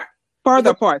further apart.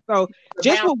 So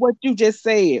just with what you just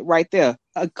said right there,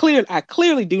 I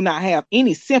clearly do not have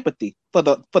any sympathy for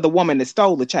the woman that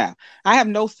stole the child. I have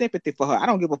no sympathy for her. I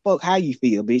don't give a fuck how you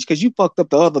feel, bitch, because you fucked up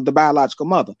the biological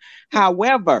mother.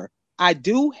 However, I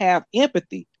do have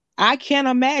empathy. I can't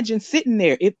imagine sitting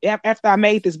there after I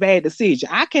made this bad decision.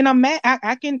 I can imagine.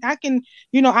 I can.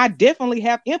 I definitely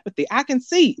have empathy. I can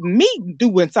see me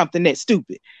doing something that's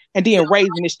stupid and then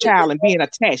raising this child and being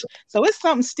attached. So it's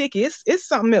something sticky. It's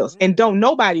something else, and don't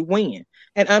nobody win.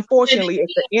 And unfortunately, at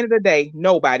the end of the day,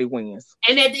 nobody wins.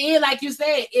 And at the end, like you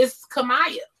said, it's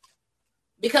Kamaya,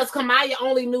 because Kamaya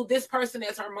only knew this person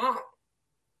as her mom,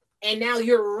 and now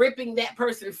you're ripping that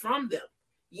person from them.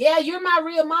 Yeah, you're my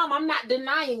real mom. I'm not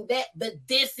denying that, but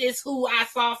this is who I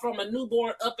saw from a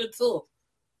newborn up until.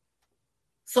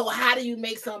 So how do you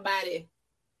make somebody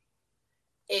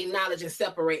acknowledge and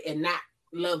separate and not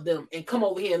love them and come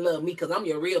over here and love me because I'm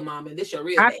your real mom and this your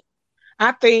real dad?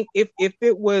 I think if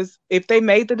they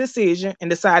made the decision and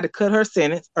decided to cut her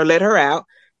sentence or let her out,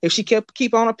 if she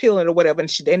keep on appealing or whatever,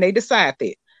 and they decide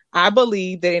that, I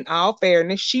believe that in all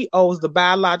fairness, she owes the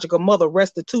biological mother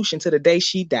restitution to the day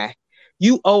she died.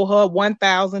 You owe her $1,000,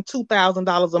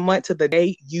 $2,000 a month to the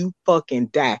day you fucking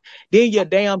die. Then your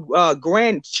damn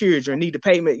grandchildren need to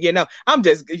pay me. I'm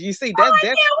just, you see,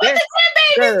 that's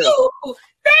girl.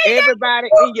 Everybody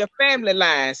in your family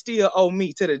line still owe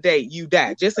me to the day you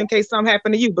die, just in case something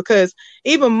happened to you, because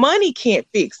even money can't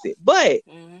fix it. But,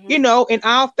 in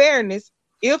all fairness,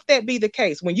 if that be the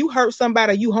case, when you hurt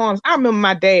somebody, you harm. I remember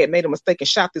my dad made a mistake and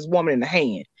shot this woman in the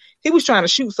hand. He was trying to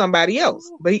shoot somebody else,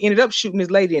 but he ended up shooting this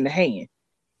lady in the hand.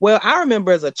 Well, I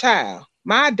remember as a child,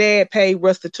 my dad paid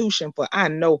restitution for,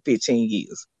 15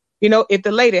 years. If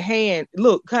the lady hand,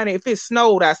 look, honey, if it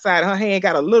snowed outside, her hand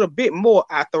got a little bit more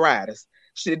arthritis,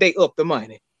 they up the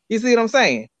money. You see what I'm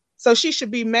saying? So she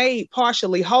should be made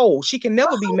partially whole. She can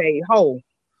never be made whole.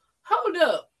 Hold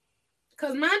up.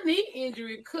 Because my knee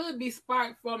injury could be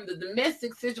sparked from the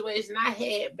domestic situation I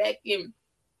had back in...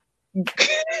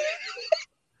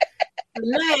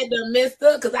 I had done messed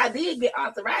up because I did get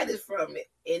arthritis from it.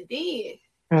 And then...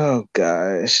 Oh,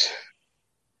 gosh.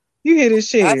 You hear this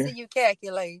shit? I see you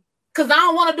calculate. Because I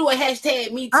don't want to do a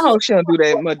hashtag me too. I don't shouldn't do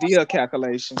that Medea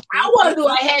calculation. I want to do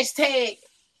a hashtag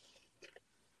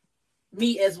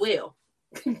me as well.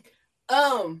 Hashtag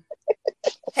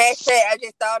I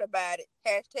just thought about it.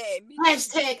 Hashtag me.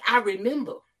 Hashtag I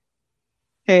remember.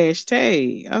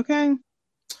 Hashtag, okay.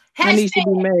 I need to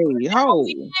be made whole.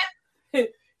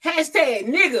 Hashtag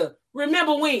nigga,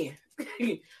 remember when?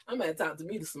 I'm gonna talk to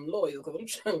me to some lawyers because I'm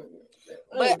trying.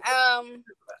 But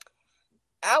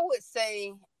I would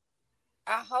say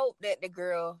I hope that the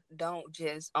girl don't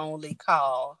just only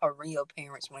call her real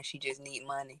parents when she just need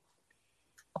money.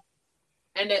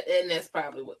 And that's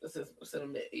probably what the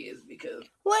settlement is, because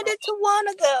where did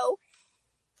Tawana go?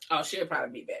 Oh, she'll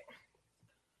probably be back.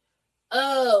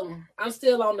 I'm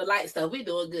still on the light stuff. We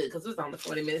doing good because it's on the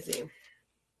 40 minutes in.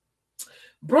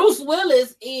 Bruce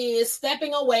Willis is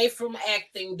stepping away from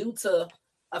acting due to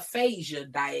aphasia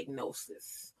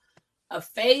diagnosis.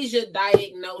 Aphasia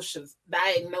diagnosis.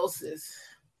 I'm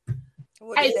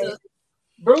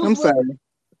sorry.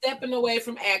 stepping away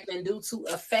from acting due to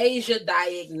aphasia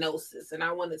diagnosis. And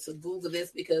I wanted to Google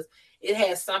this because it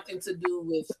has something to do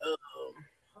with hold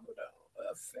on,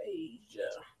 aphasia.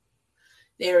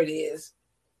 There it is.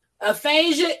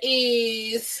 Aphasia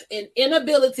is an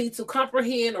inability to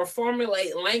comprehend or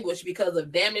formulate language because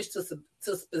of damage to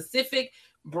specific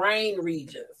brain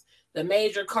regions. The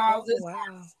major causes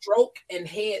are stroke and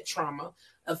head trauma.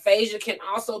 Aphasia can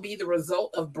also be the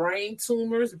result of brain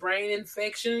tumors, brain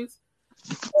infections.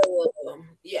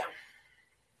 Yeah.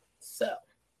 So,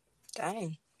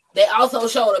 dang. They also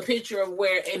showed a picture of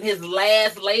where in his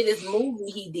latest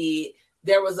movie he did,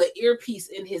 there was an earpiece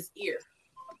in his ear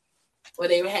where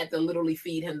they had to literally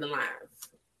feed him the lines.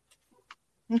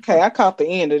 Okay, I caught the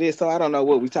end of this, so I don't know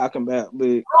what we're talking about. But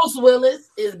Bruce Willis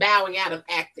is bowing out of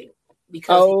acting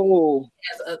because he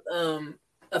has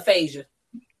aphasia.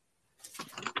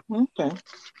 Okay.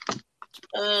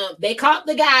 They caught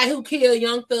the guy who killed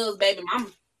Young Thug's baby mama.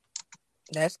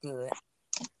 That's good.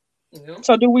 Yeah.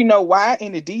 So do we know why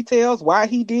in the details, why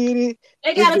he did it?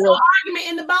 They got into an argument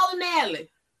in the bowling alley.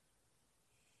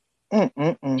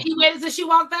 He waited till she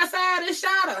walked outside and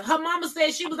shot her. Her mama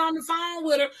said she was on the phone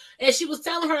with her and she was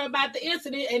telling her about the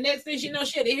incident, and next thing she knows,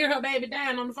 she had to hear her baby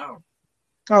dying on the phone.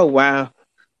 Oh wow.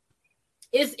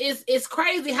 It's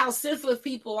crazy how sensitive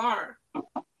people are.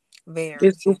 Very.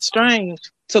 It's strange.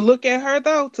 To look at her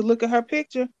though, to look at her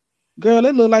picture, girl,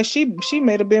 it looked like she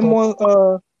may have been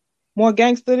more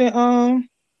gangster than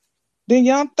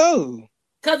Young Thug.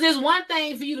 Cause it's one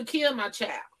thing for you to kill my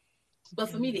child, but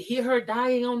for me to hear her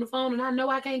dying on the phone and I know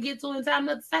I can't get to her in time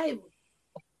to save her.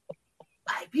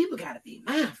 Like, people gotta be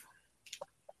mindful.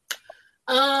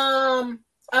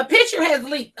 A picture has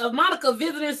leaked of Monica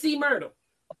visiting C. Murder.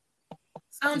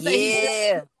 Some say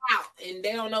he's out and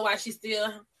they don't know why she's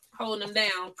still holding him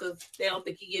down because they don't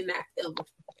think he getting out ever.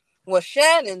 Well,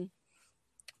 Shannon,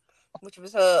 which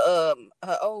was her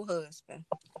old husband,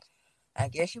 I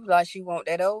guess she was like she want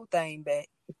that old thing back.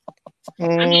 I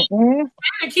mean, Shannon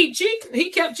keep cheating. He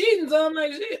kept cheating, so I'm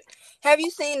like, shit. Have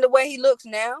you seen the way he looks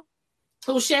now?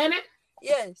 Who, Shannon?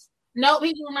 Yes. Nope,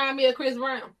 he remind me of Chris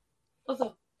Brown. What's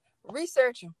up?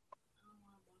 Research him.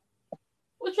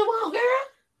 What you want, girl?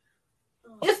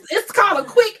 It's called a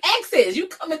quick access. You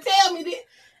come and tell me that.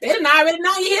 They didn't already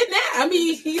know you hit now. I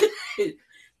mean, the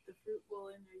fruit bowl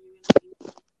in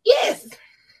there. Yes.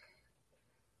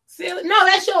 Silly. No,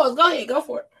 that's yours. Go ahead. Go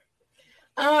for it.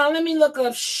 Let me look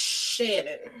up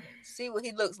Shannon. See what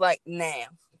he looks like now.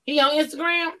 He on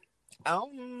Instagram? I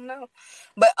don't know.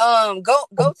 But go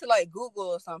to like Google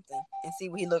or something and see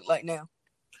what he look like now.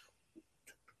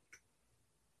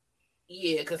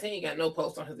 Yeah, because he ain't got no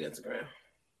post on his Instagram.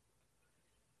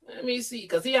 Let me see,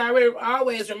 because he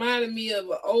always reminded me of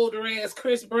an older ass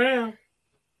Chris Brown.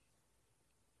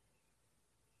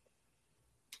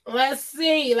 Let's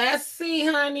see,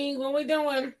 honey, what we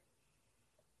doing?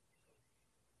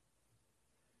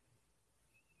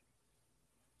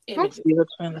 I'm still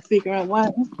trying to figure out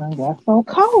why this thing got so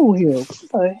cold here. What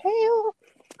the hell?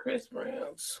 Chris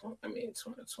Brown,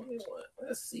 2021.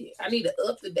 Let's see. I need an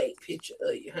up-to-date picture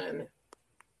of you, honey.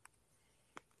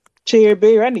 Cherry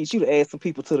Berry, I need you to add some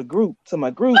people to my group.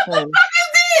 What the fuck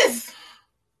is this?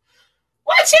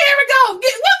 Where Cherry go? What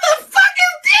the fuck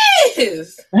is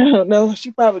this? I don't know.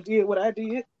 She probably did what I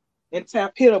did and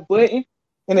hit a button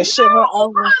and it shut her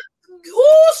off.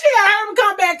 Ooh, she got her to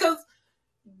come back because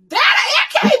that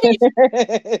can't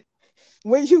be.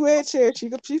 Where you at, Cherry? She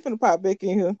finna pop back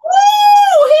in here. Ooh,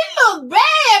 he look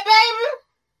bad,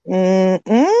 baby.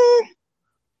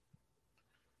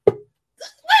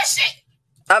 What shit?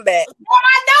 I'm back. Well,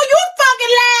 I know you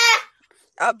fucking lie.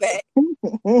 I'm back.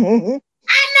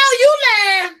 I know you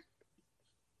lie.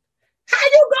 How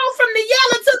you go from the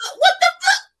yellow to the what the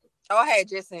fuck? Oh, I had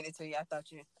just sent it to you. I thought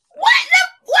you.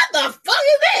 What the fuck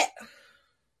is that?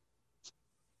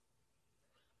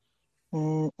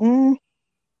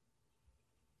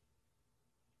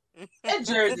 That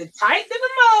jersey tight to the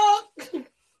mug.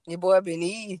 Your boy been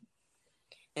eating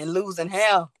and losing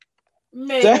hell.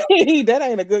 Man, that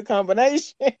ain't a good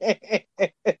combination.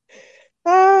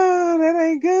 Oh, that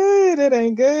ain't good. That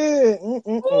ain't good.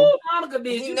 Ooh, Monica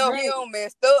did you know bad. He on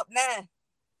messed up now.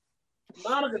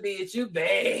 Monica did you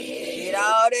bad. Did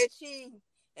all that cheese.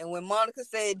 And when Monica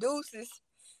said deuces,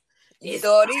 you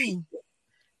thought eating.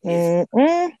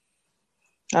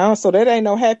 Oh, so that ain't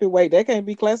no happy weight. That can't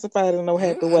be classified as no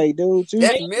happy weight, dude.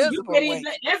 That's miserable weight.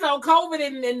 That's on COVID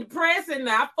and the press, and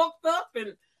I fucked up,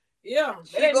 and yeah.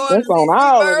 That's on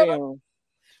all of them.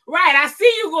 Right, I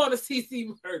see you going to CC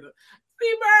Murder.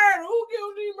 C Murder, who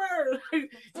killed C Murder?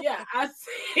 Yeah, I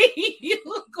see you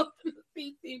going to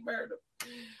CC Murder.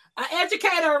 An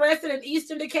educator arrested in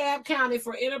Eastern DeKalb County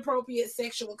for inappropriate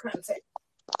sexual contact.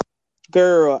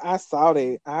 Girl, I saw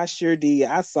that. I sure did.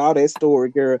 I saw that story,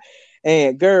 girl.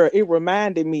 And girl, it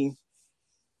reminded me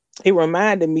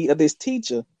of this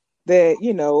teacher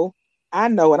that, I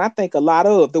know and I think a lot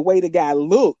of the way the guy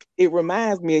looked, it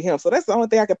reminds me of him. So that's the only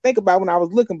thing I could think about when I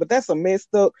was looking, but that's a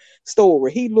messed up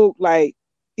story. He looked like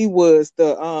he was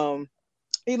such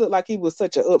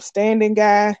an upstanding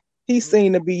guy. He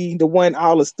seemed to be the one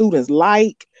all the students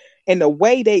like. And the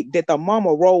way that the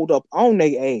mama rolled up on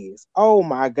their ass. Oh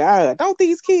my God. Don't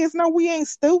these kids know we ain't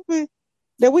stupid?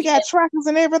 That we got trackers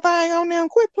and everything on them?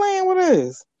 Quit playing with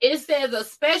us. It says a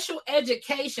special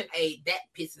education aide. That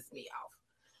pisses me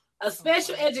off. A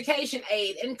special education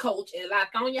aide and coach at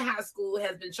Lithonia High School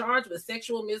has been charged with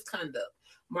sexual misconduct.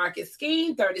 Marcus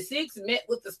Skeen, 36, met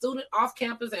with the student off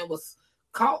campus and was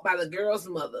caught by the girl's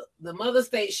mother. The mother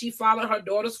states she followed her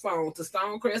daughter's phone to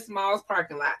Stonecrest Mall's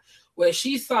parking lot, where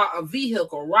she saw a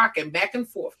vehicle rocking back and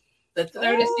forth. The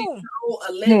 36-year-old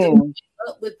allegedly met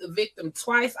up with the victim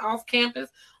twice off campus,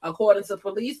 according to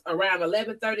police, around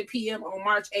 11:30 p.m. on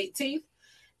March 18th.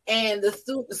 And the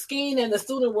Skeen and the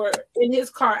student were in his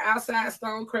car outside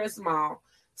Stonecrest Mall.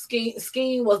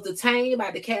 Skeen was detained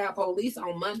by DeKalb police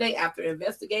on Monday after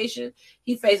investigation.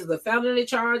 He faces a felony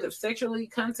charge of sexually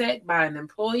contact by an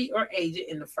employee or agent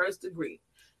in the first degree.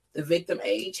 The victim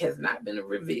age has not been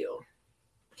revealed.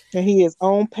 And he is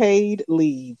on paid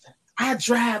leave. I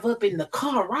drive up in the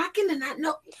car rocking and I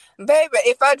know. Baby,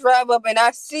 if I drive up and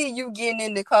I see you getting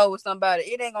in the car with somebody,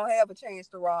 it ain't going to have a chance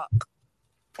to rock.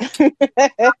 I'm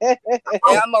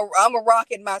a rock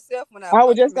it myself when I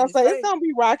was just gonna say it's gonna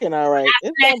be rocking, all right.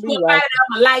 It's gonna be rocking.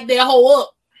 I'm gonna light that hoe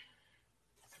up.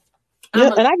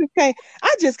 Yeah, and I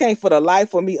just can't for the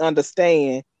life of me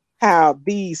understand how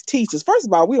these teachers. First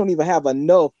of all, we don't even have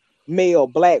enough male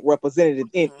black representatives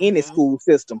in any school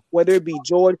system, whether it be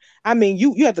Georgia. I mean,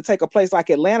 you have to take a place like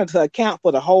Atlanta to account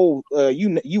for the whole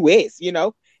U.S.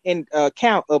 And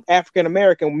count of African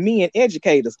American men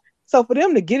educators. So for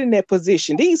them to get in that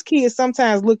position, these kids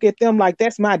sometimes look at them like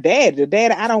that's my dad, the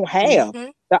dad I don't have,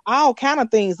 the all kind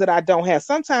of things that I don't have.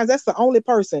 Sometimes that's the only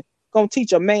person gonna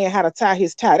teach a man how to tie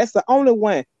his tie. That's the only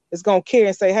one that's gonna care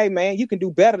and say, hey man, you can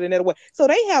do better than that way. So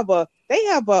they have a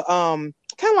kind of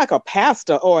like a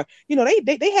pastor, or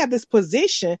they have this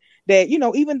position that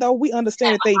even though we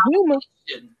understand that they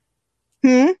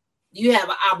human, you have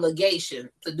an obligation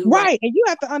to do right, and you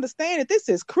have to understand that this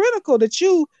is critical that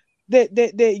you.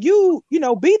 That you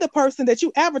be the person that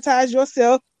you advertise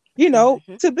yourself,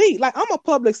 to be. Like, I'm a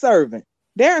public servant.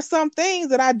 There are some things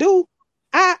that I do.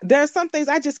 There are some things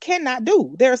I just cannot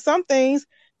do. There are some things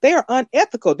they are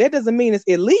unethical. That doesn't mean it's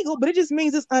illegal, but it just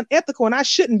means it's unethical and I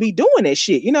shouldn't be doing that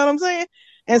shit. You know what I'm saying?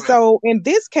 And so in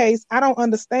this case, I don't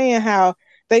understand how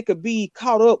they could be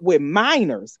caught up with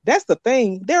minors. That's the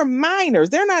thing. They're minors.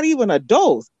 They're not even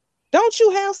adults. Don't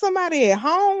you have somebody at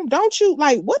home? Don't you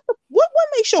what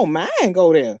makes your mind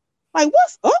go there? Like,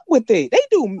 what's up with it?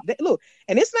 Look,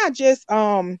 and it's not just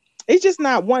it's just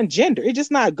not one gender. It's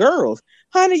just not girls,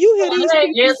 honey. You hear these? It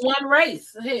ain't just one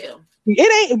race. Hell,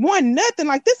 it ain't one nothing.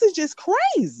 Like, this is just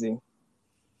crazy.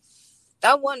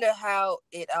 I wonder how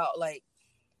it all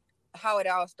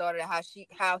started.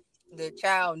 How the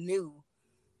child knew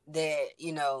that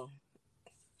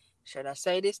should I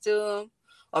say this to him?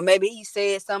 Or maybe he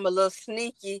said something a little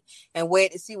sneaky and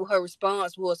waited to see what her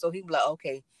response was. So he was like,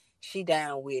 okay, she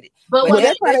down with it. But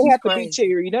that's why they have to be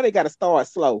cheery. They got to start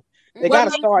slow. They got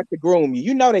to start to groom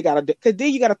you. They got to, because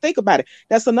then you got to think about it.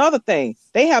 That's another thing.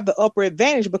 They have the upper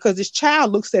advantage because this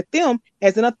child looks at them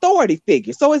as an authority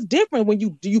figure. So it's different when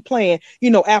you playing,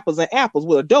 apples and apples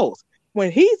with adults. When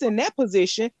he's in that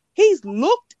position, he's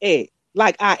looked at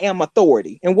like I am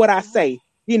authority. And what I say,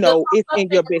 it's in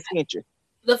your best interest.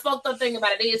 The fucked up thing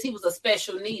about it is he was a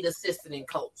special need assistant and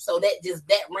coach. So that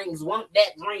rings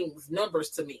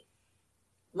numbers to me.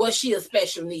 Was she a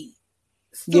special need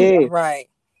student? Yeah,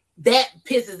 right. That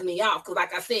pisses me off because,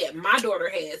 like I said, my daughter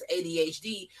has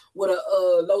ADHD with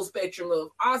a low spectrum of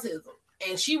autism,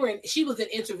 and she was in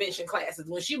intervention classes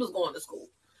when she was going to school.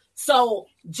 So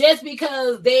just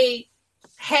because they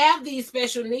have these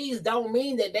special needs don't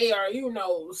mean that they are,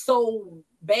 so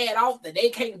bad off that they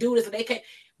can't do this and they can't.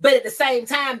 But at the same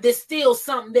time, there's still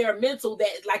something there mental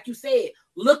that, like you said,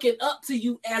 looking up to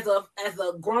you as a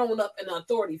grown up and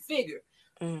authority figure.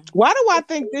 Why do I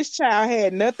think this child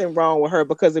had nothing wrong with her?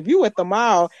 Because if you at the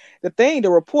mall, the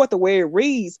report the way it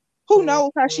reads, who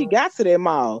knows how she got to that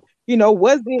mall?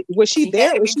 Was she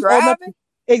there? Was she driving?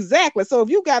 Exactly. So if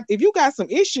you got some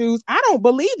issues, I don't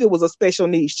believe it was a special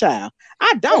needs child.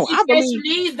 I don't. Special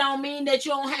needs don't mean that you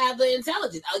don't have the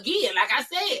intelligence. Again, like I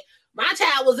said, My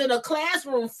child was in a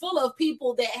classroom full of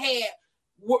people that had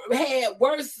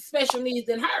worse special needs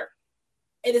than her.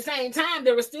 At the same time,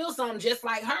 there was still some just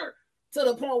like her, to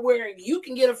the point where you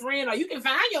can get a friend or you can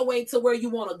find your way to where you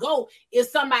want to go if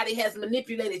somebody has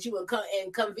manipulated you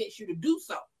and convinced you to do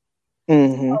so.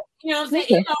 Mm-hmm. So, you know what I'm saying?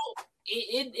 Okay.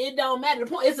 It don't matter.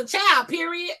 The point, it's a child,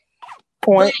 period.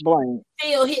 Point blank.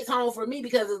 Still hits home for me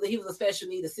because he was a special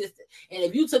need assistant. And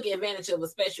if you took advantage of a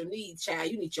special needs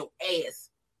child, you need your ass.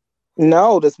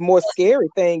 No, the more scary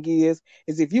thing is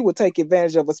if you would take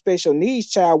advantage of a special needs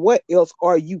child, what else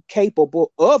are you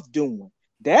capable of doing?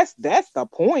 That's the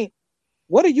point.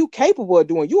 What are you capable of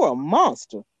doing? You're a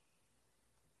monster.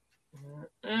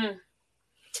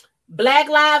 Black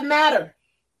Lives Matter.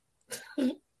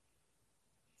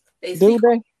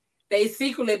 They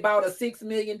secretly bought a $6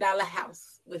 million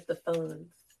house with the funds.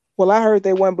 Well, I heard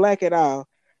they weren't black at all.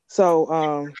 So,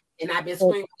 and I've been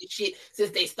screaming this shit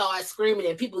since they started screaming,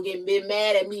 and people getting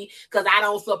mad at me because I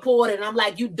don't support it. And I'm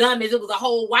like, you dummies. It was a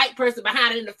whole white person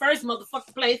behind it in the first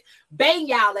motherfucking place. Bang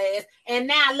y'all ass. And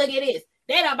now look at this.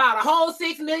 They done bought a whole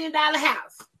 $6 million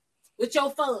house with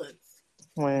your funds.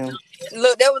 Wow.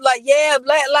 Look, they was like, yeah,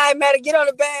 Black Lives Matter, get on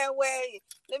the bandwagon.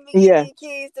 Let me get these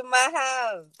keys to my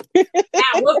house.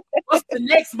 Now, what's the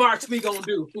next march we gonna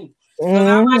do?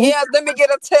 Yeah, let me get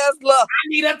a Tesla. I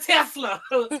need a Tesla.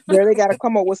 Yeah, they got to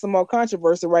come up with some more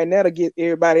controversy right now to get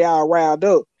everybody all riled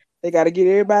up. They got to get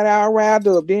everybody all riled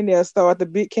up. Then they'll start the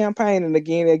big campaigning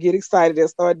again. They'll get excited. They'll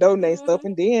start donating stuff.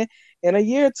 And then in a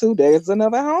year or two, there's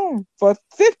another home for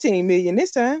 $15 million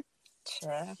this time.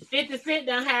 50 Cent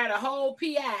done hired a whole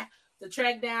PI to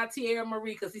track down Tierra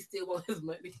Marie because he still wants his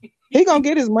money. He gonna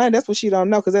get his money. That's what she don't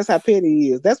know, because that's how petty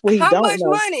he is. That's what he don't know. How much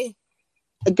money?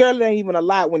 A girl ain't even a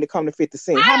lot when it comes to 50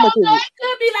 Cent. How much is it? It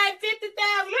could be like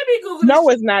 50,000. Let me Google. No,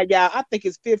 it's not, y'all. I think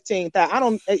it's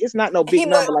 15,000. It's not no big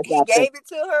number like that. He gave it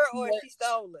to her, or she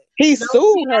stole it? He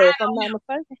sued her, if I'm not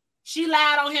mistaken. She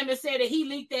lied on him and said that he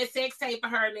leaked that sex tape for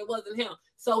her and it wasn't him.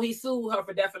 So he sued her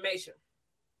for defamation.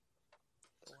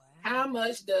 Wow. How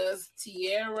much does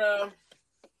Tierra?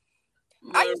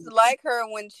 I used to like her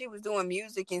when she was doing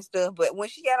music and stuff, but when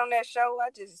she got on that show, I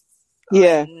just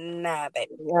nah,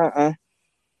 baby.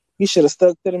 You should have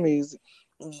stuck to the music.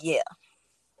 Yeah.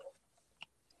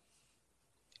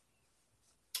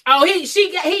 Oh,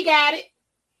 he got it.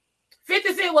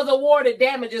 50 Cent was awarded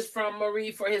damages from Marie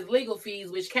for his legal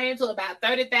fees, which came to about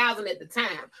 $30,000 at the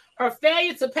time. Her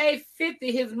failure to pay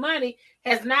 50 his money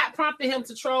has not prompted him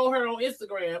to troll her on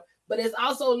Instagram, but it's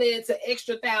also led to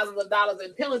extra thousands of dollars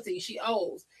in penalties she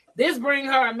owes. This brings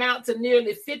her amount to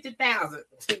nearly $50,000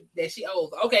 that she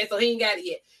owes. Okay, so he ain't got it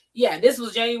yet. Yeah, this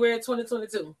was January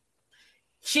 2022.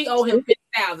 She owe him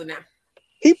 $50,000 now.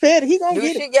 He paid it. He gonna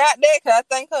get it. She got that? Cause I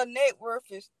think her net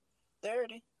worth is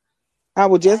 30. I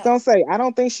was just gonna say, I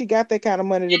don't think she got that kind of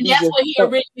money. And that's what he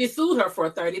originally sued her for,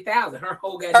 $30,000. Her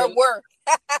whole goddamn worth.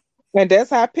 And that's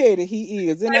how petty he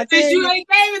is. And I think you ain't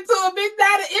gave it to a big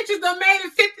dollar interest that made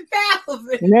it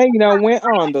 $50,000. Now you know went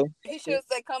under. He should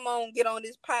say, "Come on, get on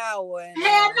this power." And,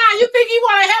 hell no, you think he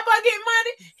want to help her get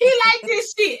money? He like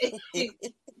this shit.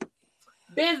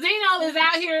 Benzino is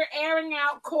out here airing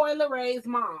out Coi Leroux's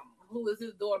mom, who is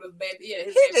his daughter's baby. Yeah,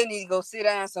 he just need to go sit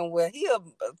down somewhere. He a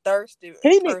thirsty.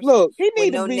 He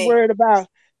need to be worried about.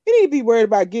 He need to be worried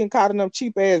about getting caught in them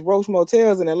cheap ass Roach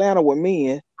motels in Atlanta with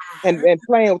men and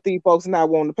playing with these folks and not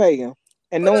wanting to pay him.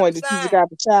 And knowing that you got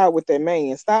the child with that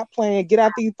man. Stop playing. Get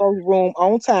out these folks' room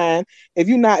on time. If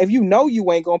you know you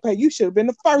ain't gonna pay, you should have been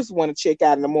the first one to check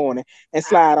out in the morning and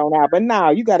slide on out. But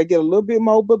now you got to get a little bit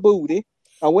more booty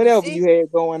or whatever you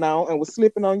had going on and was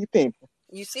slipping on your pimping.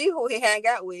 You see who he hang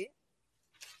out with?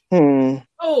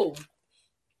 Oh,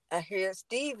 I hear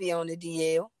Stevie on the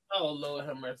DL. Oh Lord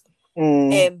have mercy.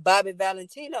 And Bobby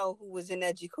Valentino, who was in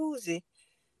that jacuzzi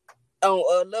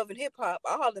on Love and Hip Hop,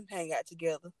 all of them hang out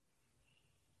together.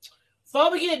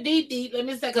 Before we get deep, let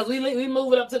me say, because we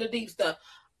move it up to the deep stuff.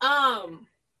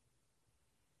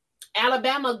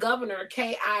 Alabama Governor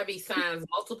Kay Ivey signs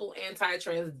multiple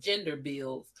anti-transgender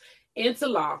bills into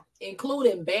law,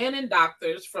 including banning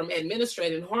doctors from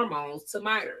administering hormones to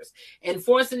minors and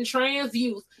forcing trans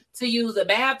youth to use a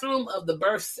bathroom of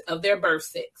their birth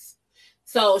sex.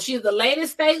 So she's the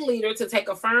latest state leader to take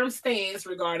a firm stance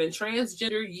regarding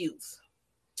transgender youth.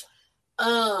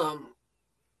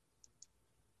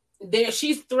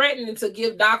 She's threatening to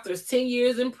give doctors 10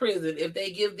 years in prison if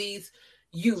they give these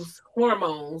youth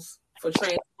hormones for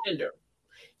transgender.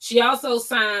 She also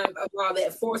signed a law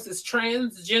that forces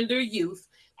transgender youth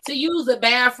to use the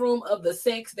bathroom of the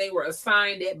sex they were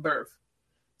assigned at birth.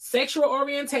 Sexual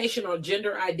orientation or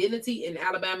gender identity in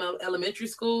Alabama elementary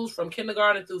schools from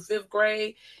kindergarten through 5th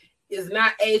grade is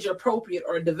not age appropriate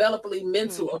or developmentally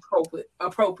mental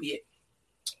appropriate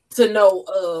to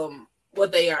know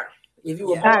what they are. If you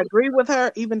were I agree with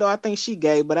her, even though I think she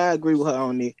gay, but I agree with her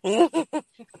on it.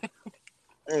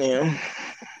 Yeah.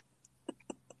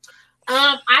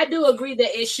 I do agree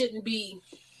that it shouldn't be.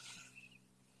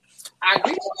 I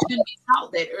agree that it shouldn't be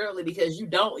taught that early because you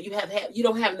don't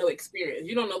have no experience.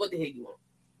 You don't know what the heck you want.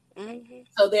 Mm-hmm.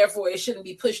 So therefore, it shouldn't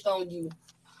be pushed on you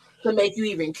to make you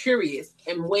even curious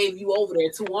and wave you over there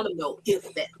to want to know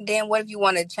if that. Then what if you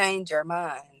want to change your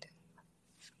mind?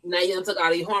 Now you done took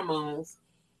all these hormones.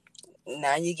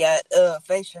 Now you got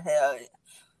facial hair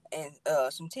and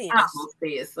some titties. I almost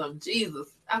said something.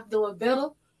 Jesus, I'm doing better.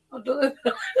 I'm doing.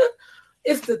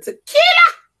 It's the tequila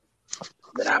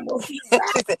that I almost.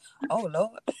 Oh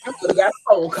Lord! I could have got a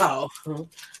phone call.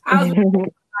 I was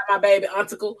my baby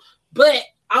uncle, but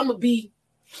I'm gonna be.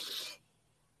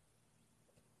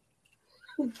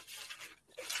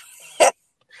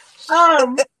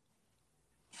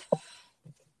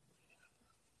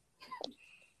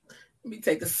 Let me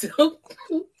take a sip.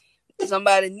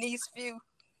 Somebody needs few.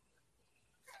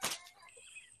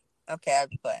 Okay, I'll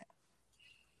be quiet.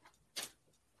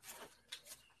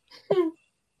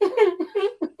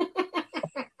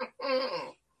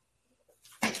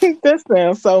 That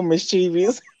sounds so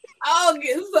mischievous. I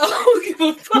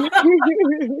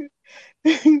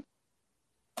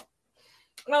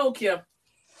don't care.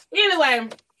 Anyway,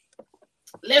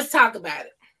 let's talk about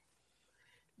it.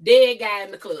 Dead guy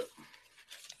in the club.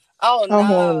 Oh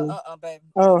no, baby.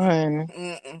 Oh honey.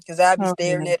 Because I'll be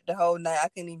staring at it the whole night. I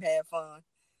couldn't even have fun.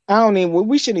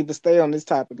 We shouldn't even stay on this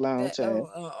topic long, child.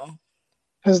 Oh,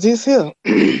 Cause this here.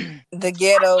 The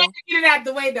ghetto. I had to get it out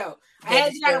the way though. I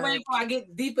had to wait before I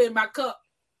get deeper in my cup.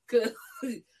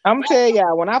 I'm telling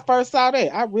y'all, when I first saw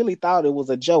that, I really thought it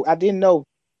was a joke. I didn't know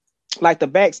like the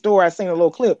backstory. I seen a little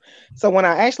clip. So when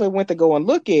I actually went to go and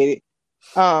look at it,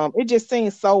 it just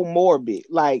seems so morbid.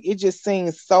 Like it just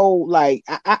seems so like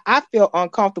I felt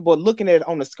uncomfortable looking at it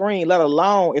on the screen, let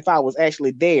alone if I was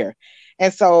actually there.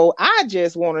 And so I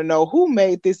just want to know who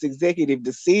made this executive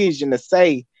decision to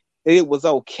say that it was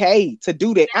okay to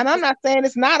do that. And I'm not saying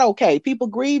it's not okay. People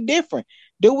grieve different.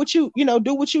 Do what you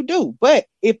do. But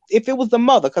if it was the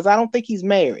mother, because I don't think he's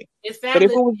married. His family,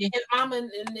 his mama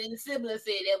and siblings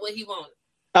said that's what he wanted.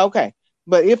 Okay.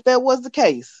 But if that was the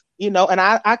case, and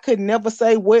I could never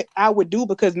say what I would do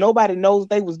because nobody knows what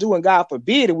they was doing. God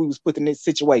forbid if we was put in this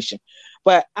situation.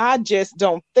 But I just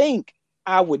don't think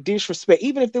I would disrespect,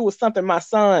 even if it was something my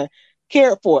son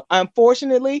cared for.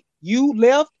 Unfortunately, you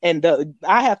left and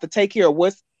I have to take care of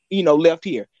what's, left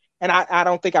here. And I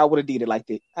don't think I would have did it like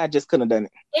that. I just couldn't have done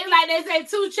it. It's like they say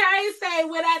 2 Chainz say,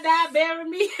 when I die, bury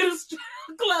me in a strip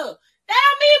club. That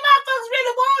don't mean motherfuckers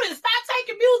really want it. Stop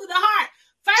taking music to heart.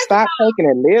 Stop taking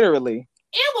it literally.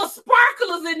 It was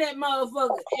sparklers in that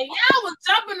motherfucker. And y'all was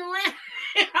jumping around.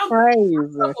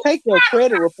 Crazy. Take your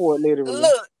credit report literally.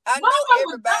 Look, I know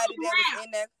everybody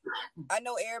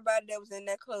that was in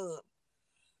that club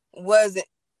wasn't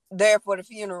there for the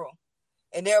funeral.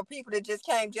 And there are people that just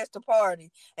came just to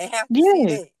party and have to see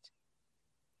that.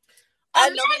 I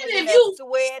know if you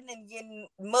sweating and getting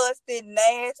musty,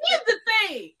 nasty. Here's the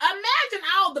thing. Imagine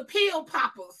all the pill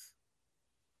poppers.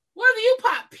 Whether you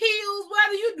pop pills,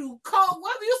 whether you do coke,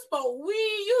 whether you smoke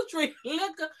weed, you drink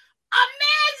liquor.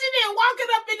 Imagine it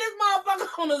walking up in this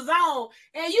motherfucker on the zone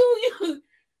and you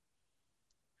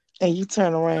and you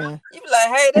turn around. You be like,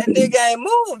 hey, that nigga ain't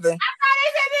moving. I thought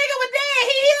they said nigga was dead.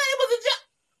 It was a joke.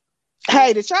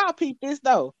 Hey, did y'all peep this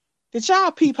though? Did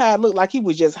y'all peep how it looked like he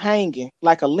was just hanging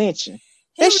like a lynching?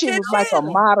 That shit was like a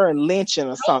modern lynching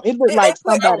or something. It looked like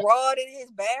somebody put a rod in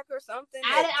his back or something.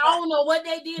 I don't know what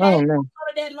they did. I don't know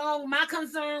that long. My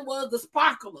concern was the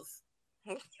sparklers.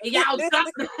 And y'all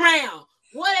jumping around.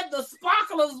 What if the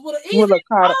sparklers would have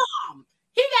caught him?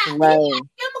 He got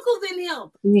chemicals in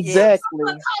him. Exactly.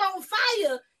 Caught on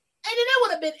fire, and then it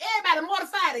would have been everybody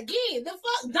mortified again. The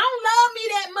fuck, don't love me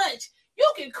that much. You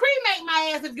can cremate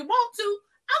my ass if you want to.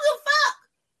 I don't give a fuck.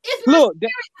 It's my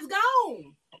spirit is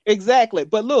gone. Exactly.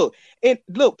 But look,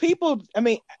 people, I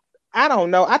mean, I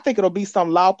don't know. I think it'll be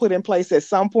some law put in place at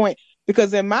some point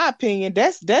because in my opinion,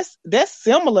 that's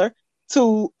similar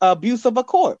to abuse of a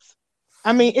corpse.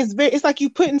 I mean, it's like you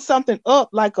putting something up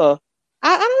like I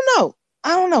don't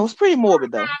know. It's pretty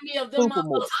morbid though. Super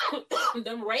morbid.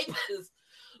 Them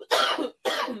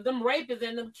rapists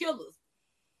and them killers.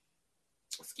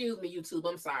 Excuse me, YouTube.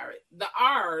 I'm sorry. The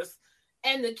R's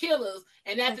and the killers,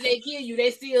 and after they kill you, they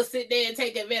still sit there and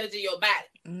take advantage of your body.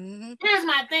 Mm-hmm. Here's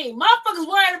my thing. Motherfuckers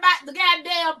worried about the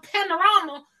goddamn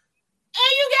panorama,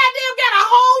 and you goddamn got a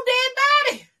whole dead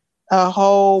body. A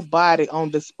whole body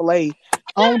on display.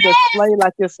 on display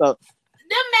like it's a.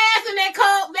 Them masks in that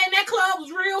club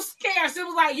was real scarce. It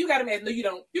was like, you got a mask. No, you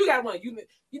don't. You got one. The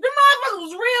motherfucker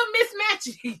was real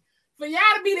mismatchy for y'all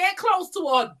to be that close to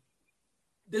a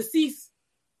deceased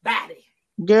body.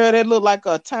 Girl, that looked like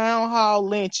a town hall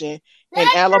lynching in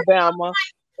Alabama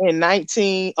in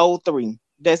 1903.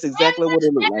 That's exactly what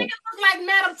it looked like. It looked like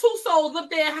Madame Tussauds up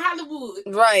there in Hollywood.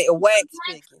 Right, a wax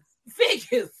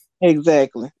figures.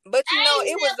 Exactly. But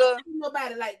it was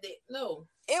nobody like that. No.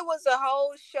 It was a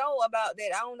whole show about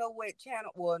that. I don't know what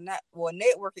channel,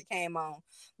 network it came on,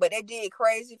 but they did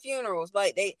crazy funerals.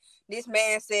 Like this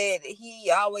man said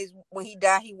he always, when he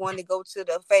died, he wanted to go to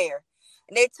the fair,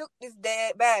 and they took this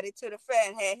dead body to the fair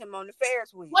and had him on the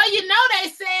Ferris wheel. Well, they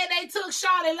said they took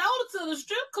Shawty Loader to the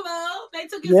strip club. They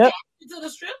took his to the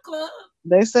strip club.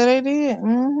 They said they did.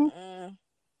 Mm-hmm.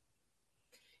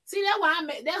 See, that's why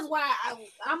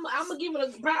I'm gonna give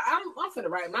it I'm finna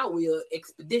write my will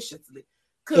expeditiously.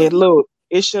 And look,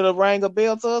 it should have rang a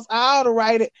bell to us all to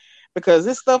write it, because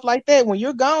it's stuff like that. When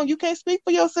you're gone, you can't speak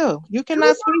for yourself. You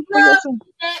cannot speak for yourself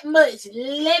that much.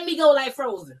 Let me go like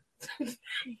Frozen.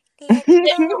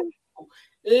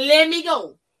 Let me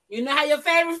go. You know how your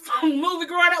favorite movie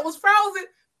growing up was Frozen?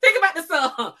 Think about the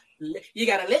song. You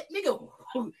gotta let me go.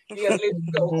 You gotta let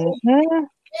me go. Mm-hmm.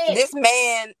 This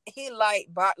man, he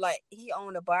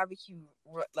owned a barbecue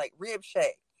rib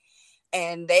shack.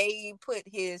 And they put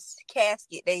his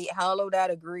casket, they hollowed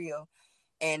out a grill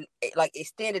and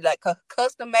extended a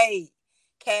custom made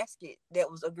casket that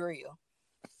was a grill.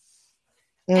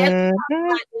 Mm-hmm.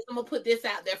 I'm gonna put this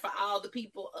out there for all the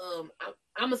people.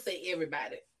 I'm gonna say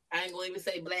everybody. I ain't gonna even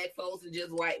say black folks and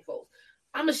just white folks.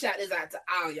 I'm gonna shout this out to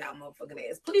all y'all motherfucking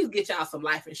ass. Please get y'all some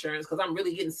life insurance, because I'm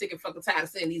really getting sick and fucking tired of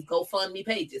seeing these GoFundMe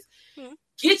pages. Mm-hmm.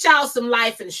 Get y'all some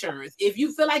life insurance. If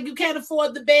you feel like you can't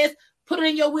afford the best, put it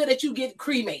in your will that you get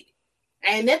cremated.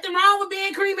 Ain't nothing wrong with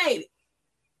being cremated.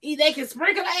 They can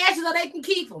sprinkle the ashes or they can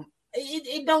keep them.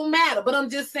 It don't matter. But I'm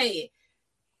just saying,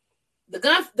 the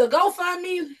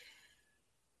GoFundMe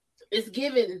is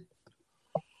giving.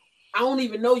 I don't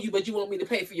even know you, but you want me to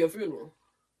pay for your funeral.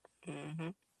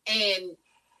 Mm-hmm. And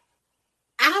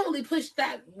I only pushed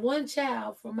that one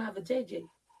child from my JJ.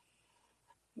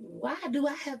 Why do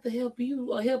I have to help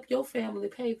you or help your family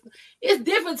pay for? It's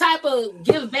different type of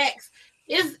give backs.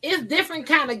 It's different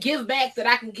kind of give backs that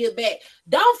I can give back.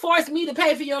 Don't force me to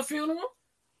pay for your funeral.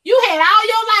 You had all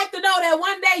your life to know that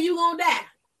one day you gonna die.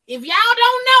 If y'all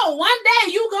don't know, one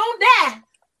day you gonna die.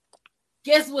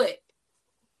 Guess what?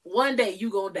 One day you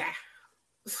gonna die.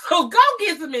 So go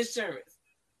get some insurance.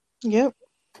 Yep.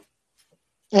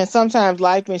 And sometimes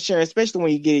life insurance, especially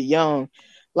when you get it young,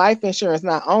 life insurance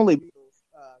not only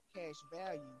cash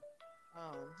value.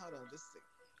 Hold on, just a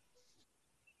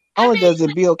second. Only does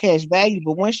it build cash value,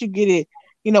 but once you get it,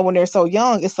 when they're so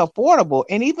young, it's affordable.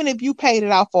 And even if you paid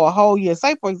it out for a whole year,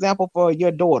 say for example for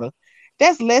your daughter,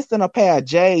 that's less than a pair of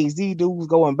J's these dudes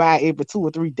go and buy every 2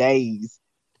 or 3 days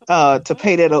to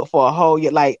pay that up for a whole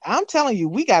year. Like, I'm telling you,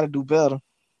 we got to do better.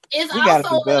 We got to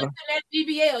do better. That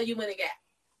BBL you went and got.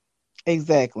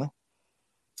 Exactly.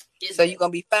 So you're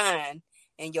gonna be fine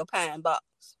in your pine box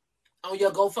on your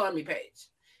GoFundMe page.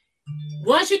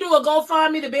 Once you do a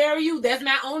GoFundMe to bury you, that's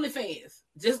not OnlyFans.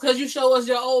 Just because you show us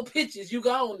your old pictures, you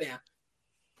gone now.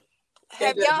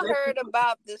 Have y'all heard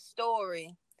about the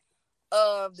story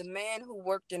of the man who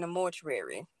worked in a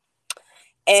mortuary?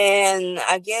 And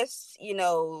I guess,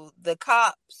 the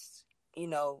cops,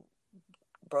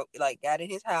 got in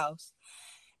his house,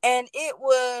 and it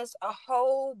was a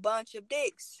whole bunch of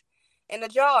dicks in a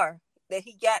jar that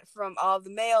he got from all the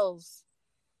males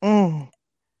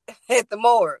at the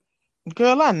morgue.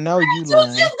 Girl, I know you lying. Just go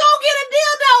get a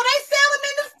dildo. They sell them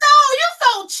in the store. You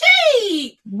so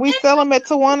cheap. We sell them at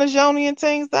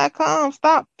TawanaJoniandThings.com.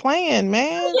 Stop playing,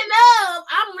 man.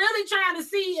 I'm really trying to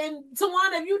see, and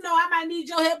Tawana, if you know, I might need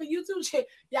your help in YouTube.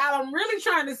 Y'all, I'm really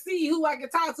trying to see who I can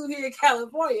talk to here in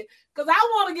California, because I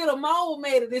want to get a mold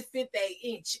made of this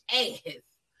 58-inch ass.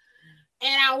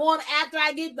 And I want, after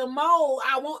I get the mold,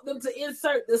 I want them to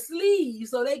insert the sleeve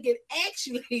so they can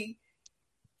actually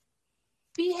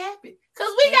be happy.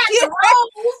 Because we got the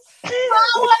rolls. So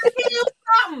I want to give you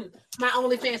something. My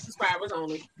OnlyFans subscribers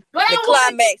only. But the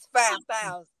Climax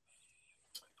 5,000.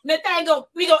 That thing go,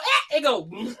 we go, it go. Oh,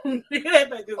 what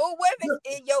if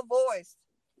it's in your voice?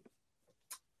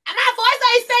 And my voice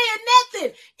ain't saying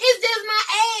nothing. It's just my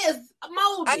ass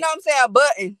molded. I know I'm saying a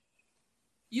button.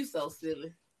 You so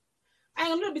silly. I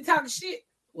ain't gonna be talking shit.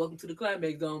 Welcome to the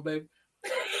Climax Zone, baby.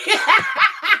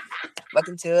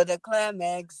 Welcome to the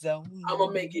Climax Zone. I'm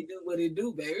gonna make it do what it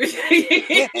do, baby.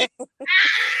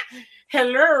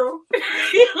 Hello.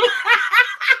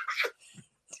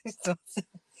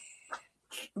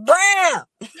 Brown.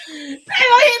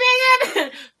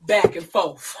 Back and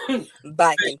forth.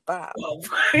 Back and forth.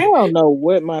 I don't know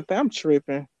what I'm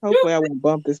tripping. Hopefully I won't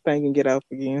bump this thing and get off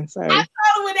again. Sorry. I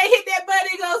know when they hit that button,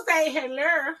 they gonna say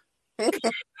hello.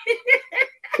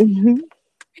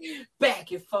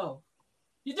 Back and forth.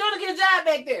 You're doing a good job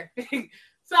back there.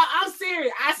 So I'm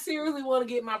serious. I seriously want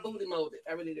to get my booty molded.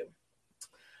 I really do.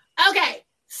 Okay,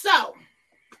 so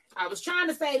I was trying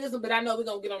to say this, but I know we're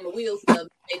gonna get on the wheel stuff.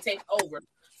 They take over.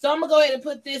 So I'm gonna go ahead and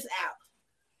put this out.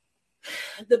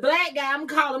 The black guy, I'm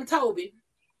gonna call him Toby.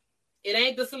 It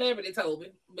ain't the celebrity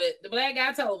Toby, but the black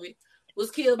guy Toby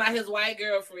was killed by his white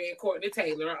girlfriend, Courtney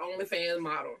Taylor, her OnlyFans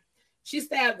model. She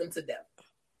stabbed him to death.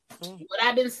 What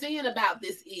I've been seeing about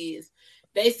this is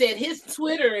they said his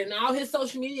Twitter and all his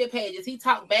social media pages, he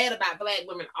talked bad about black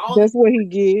women. That's what he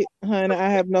get, honey. I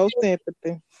have no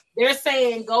sympathy. They're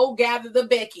saying go gather the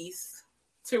Beckys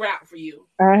to route for you.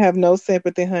 I have no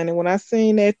sympathy, honey. When I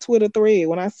seen that Twitter thread,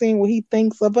 when I seen what he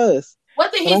thinks of us.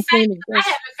 What did he say? I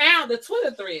haven't found the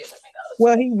Twitter thread.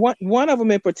 Well, one of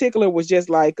them in particular was just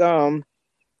like, I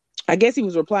guess he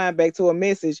was replying back to a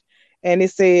message, and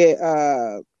it said,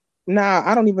 "Nah,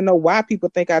 I don't even know why people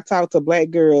think I talk to black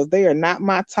girls. They are not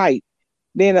my type."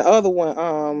 Then the other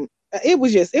one, it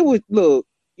was look.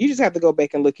 You just have to go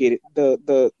back and look at it.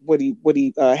 The what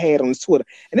he had on his Twitter,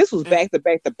 and this was back to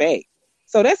back to back.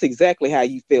 So that's exactly how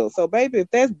you feel. So, baby,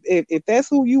 if that's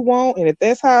who you want, and if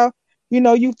that's how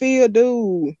you feel,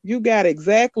 dude, you got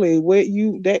exactly what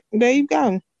there you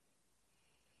go.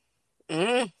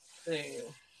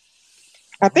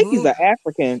 I think he's an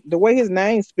African. The way his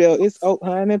name spelled, it's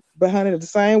honey, but honey, the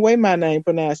same way my name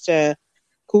pronounced, child.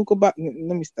 Let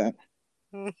me stop.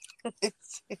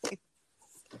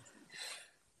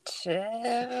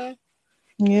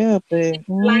 Yeah, but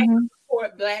like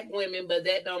support black women, but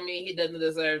that don't mean he doesn't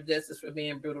deserve justice for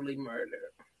being brutally murdered.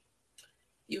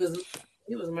 He was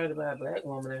murdered by a black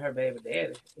woman and her baby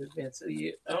daddy. It's been 2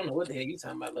 years. I don't know what the hell you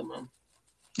talking about, little mama.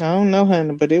 I don't know,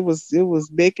 honey, but it was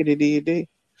Becky that did that.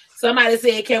 Somebody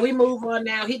said, "Can we move on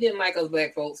now?" He didn't like us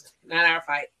black folks. Not our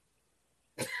fight.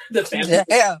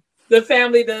 The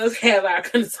family does have our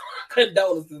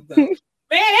condolences, though.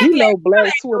 Man,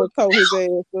 Black Twitter told his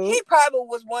ass up. He probably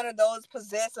was one of those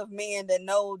possessive men that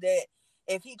know that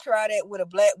if he tried that with a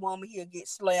black woman, he'll get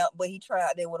slapped. But he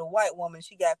tried that with a white woman,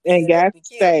 she got stabbed.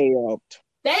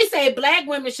 They say black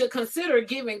women should consider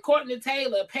giving Courtney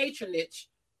Taylor patronage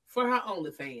for her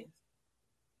OnlyFans.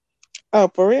 Oh,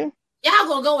 for real? Y'all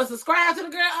gonna go and subscribe to the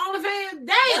girl OnlyFans?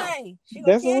 Damn.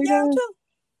 That's what we do.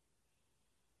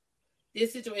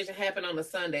 This situation happened on a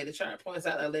Sunday. The chart points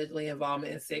out allegedly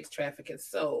involvement in sex trafficking.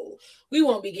 So we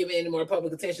won't be giving any more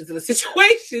public attention to the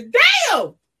situation.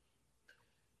 Damn.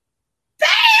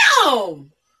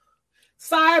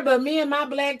 Sorry, but me and my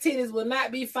black titties will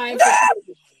not be fighting.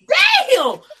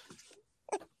 Damn.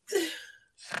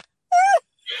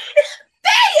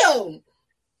 Damn.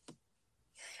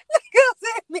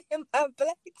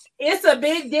 It's a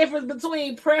big difference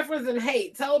between preference and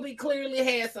hate. Toby clearly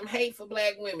has some hate for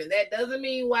black women. That doesn't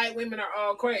mean white women are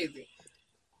all crazy.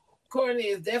 Courtney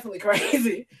is definitely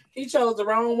crazy. He chose the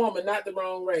wrong woman, not the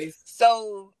wrong race.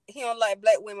 So he don't like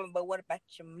black women, but what about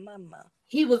your mama?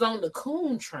 He was on the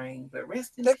coon train, but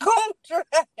rest in the coon train.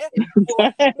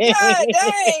 God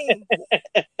dang.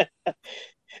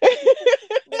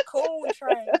 The coon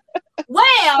train.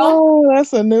 Well,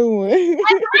 that's a new one. At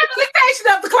the representation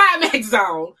of the climax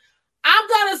zone, I'm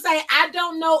gonna say I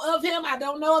don't know of him. I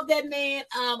don't know of that man.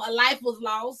 A life was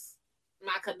lost.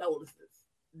 My condolences.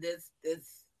 This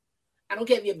I don't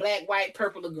care if you're black, white,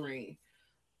 purple, or green.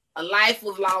 A life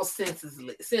was lost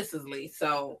senselessly.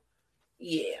 So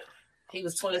yeah, he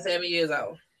was 27 years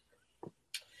old.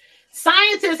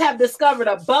 Scientists have discovered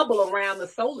a bubble around the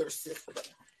solar system.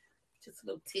 Just a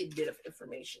little tidbit of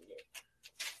information there.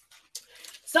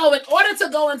 So in order to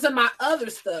go into my other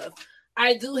stuff,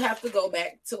 I do have to go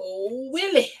back to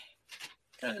Willie.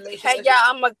 Hey, y'all,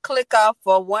 I'm going to click off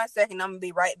for 1 second. I'm going to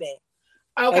be right back.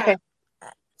 Okay.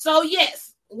 So,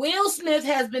 yes, Will Smith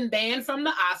has been banned from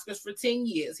the Oscars for 10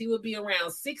 years. He will be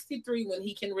around 63 when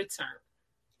he can return.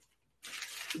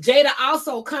 Jada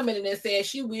also commented and said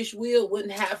she wished Will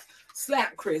wouldn't have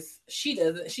slapped Chris. She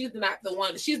doesn't. She's not the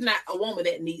one. She's not a woman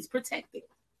that needs protecting.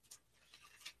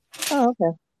 Oh,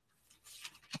 okay.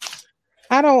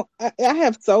 I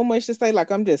have so much to say.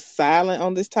 Like, I'm just silent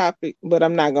on this topic, but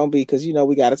I'm not gonna be because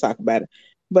we got to talk about it.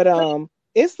 But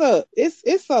it's a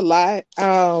lot.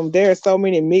 There are so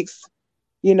many mixed,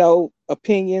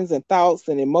 opinions and thoughts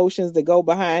and emotions that go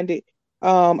behind it.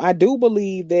 I do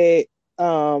believe that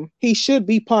he should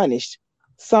be punished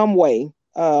some way.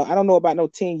 I don't know about no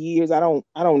 10 years. I don't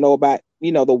know about,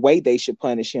 the way they should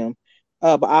punish him.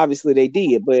 But obviously they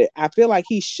did. But I feel like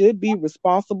he should be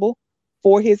responsible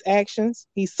for his actions.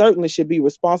 He certainly should be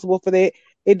responsible for that.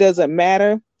 It doesn't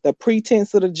matter the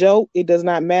pretense of the joke. It does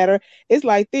not matter. It's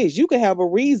like this. You can have a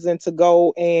reason to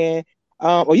go and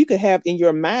or you could have in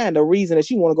your mind a reason that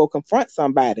you want to go confront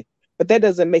somebody. But that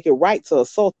doesn't make it right to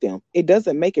assault them. It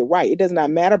doesn't make it right. It does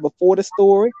not matter before the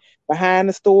story, behind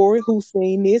the story, who's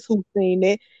seen this, who's seen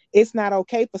that. It's not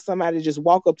okay for somebody to just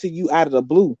walk up to you out of the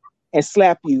blue and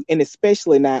slap you, and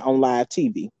especially not on live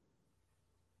TV.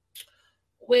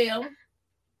 Well,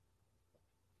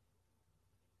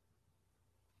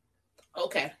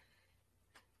 okay.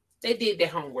 They did their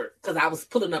homework because I was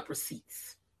pulling up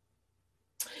receipts.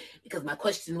 Because my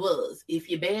question was, if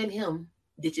you ban him,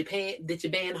 did you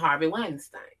ban Harvey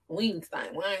Weinstein?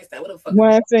 Weinstein, what the fuck?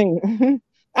 Weinstein.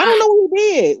 I don't know what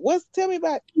he did. Tell me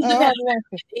about Harvey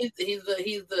Weinstein. He's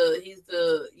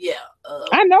the yeah.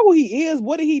 I know who he is.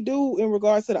 What did he do in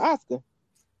regards to the Oscar?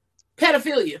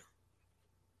 Pedophilia,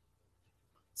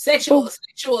 sexual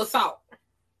assault.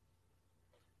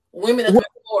 Women are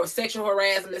for sexual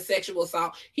harassment and sexual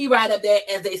assault. He right up there,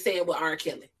 as they said, with R.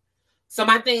 Kelly. So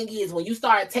my thing is, when you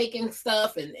start taking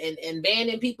stuff and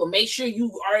banning people, make sure you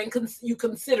are you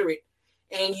consider it,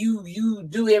 and you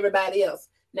do everybody else.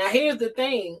 Now here's the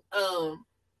thing: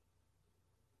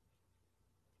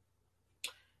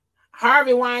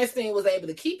 Harvey Weinstein was able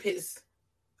to keep his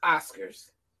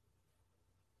Oscars,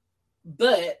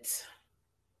 but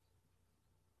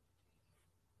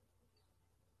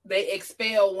they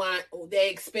expelled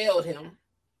him.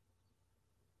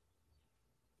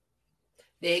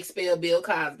 They expelled Bill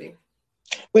Cosby.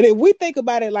 But if we think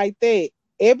about it like that,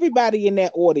 everybody in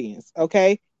that audience,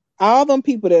 okay, all them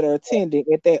people that are attending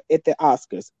at the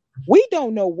Oscars, we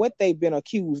don't know what they've been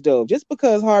accused of. Just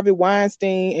because Harvey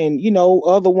Weinstein and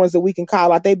other ones that we can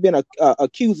call out, they've been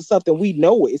accused of something, we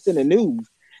know it. It's in the news.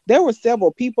 There were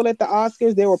several people at the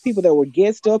Oscars. There were people that were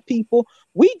guest of people.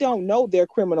 We don't know their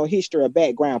criminal history or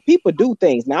background. People do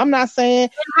things. Now, I'm not saying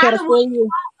Hollywood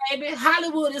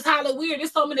is Hollywood.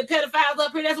 There's so many pedophiles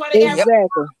up here. That's why they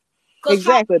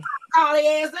exactly. Call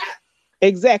their ass out.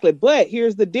 Exactly. But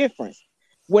here's the difference.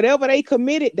 Whatever they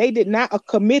committed, they did not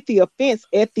commit the offense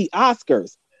at the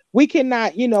Oscars. We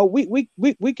cannot,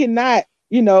 we cannot,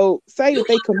 say that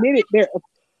they committed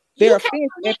their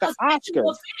offense at the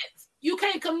Oscars. You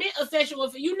can't commit a sexual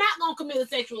offense. You're not going to commit a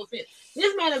sexual offense.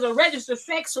 This man is a registered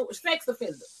sex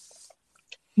offender.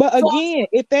 But again,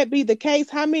 if that be the case,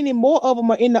 how many more of them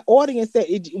are in the audience that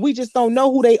we just don't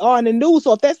know who they are in the news?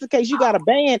 So if that's the case, you got to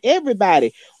ban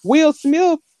everybody. Will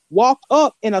Smith walked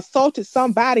up and assaulted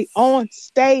somebody on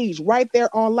stage right there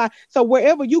online. So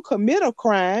wherever you commit a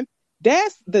crime,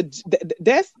 that's the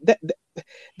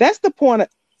point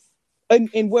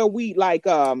in where we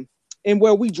and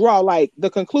where we draw like the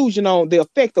conclusion on the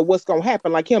effect of what's going to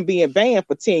happen, like him being banned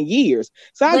for 10 years.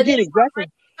 So I get exactly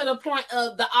to the point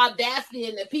of the audacity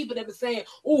and the people that were saying,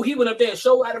 "Oh, he went up there and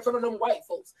showed out in front of them white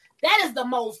folks." That is the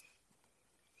most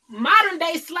modern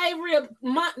day slavery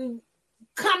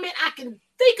comment I can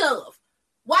think of.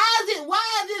 Why is it?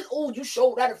 Oh, you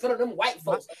showed out in front of them white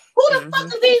folks. Who the fuck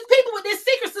is these people with this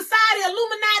secret society,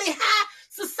 Illuminati, high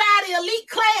society, elite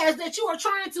class that you are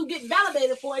trying to get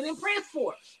validated for and impressed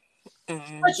for?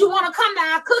 But you want to come to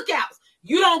our cookouts.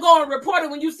 You don't go and report it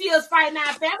when you see us fighting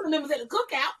our family members at the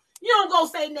cookout. You don't go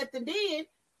say nothing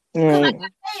then. Like I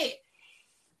said,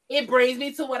 it brings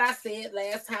me to what I said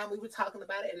last time we were talking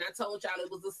about it, and I told y'all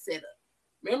it was a setup.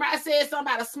 Remember I said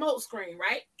something about a smoke screen,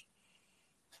 right?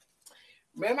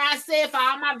 Remember I said, for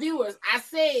all my viewers, I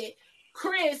said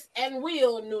Chris and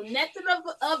Will knew nothing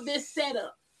of this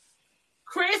setup.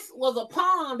 Chris was a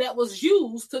pawn that was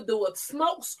used to do a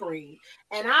smoke screen.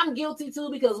 And I'm guilty too,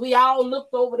 because we all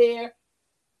looked over there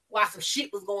while some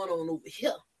shit was going on over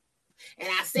here. And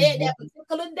I said that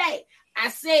particular day, I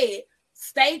said,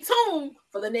 stay tuned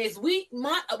for the next week,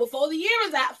 month, or before the year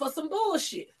is out for some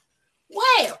bullshit.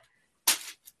 Well,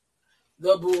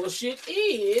 the bullshit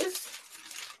is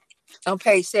on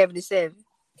page 77.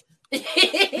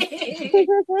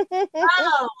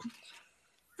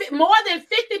 More than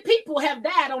 50 people have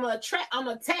died on an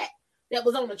attack that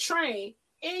was on a train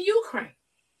in Ukraine.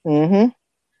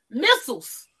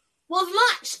 Missiles was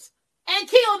launched and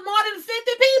killed more than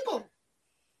 50 people.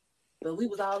 But we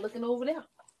was all looking over there.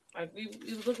 Like we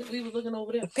was looking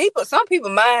over there. Some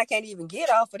people mind can't even get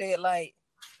off of that. Like,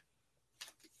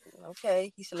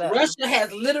 okay, he's allowed. Russia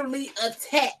has literally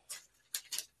attacked.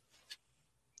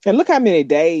 And look how many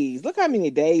days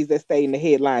that stay in the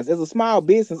headlines. As a small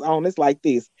business owner, it's like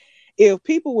this. If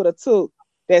people would have took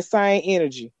that same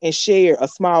energy and share a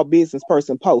small business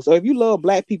person post, or if you love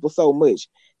Black people so much,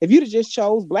 if you'd have just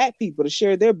chose Black people to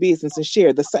share their business and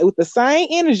share with the same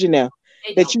energy now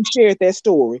that you shared that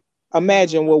story,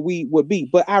 imagine what we would be.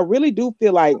 But I really do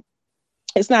feel like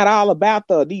it's not all about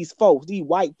these folks, these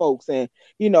white folks, and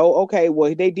okay,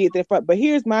 well, they did that. But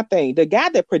here's my thing: the guy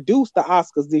that produced the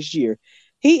Oscars this year,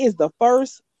 he is the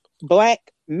first Black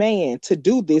man to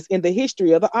do this in the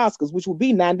history of the Oscars, which will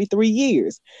be 93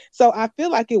 years. So I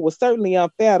feel like it was certainly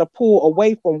unfair to pull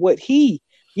away from what he,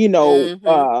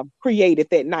 created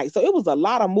that night. So it was a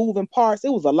lot of moving parts.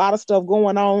 It was a lot of stuff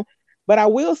going on. But I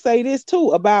will say this too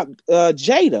about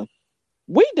Jada.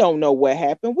 We don't know what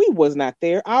happened. We was not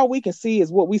there. All we can see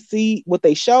is what we see, what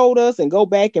they showed us, and go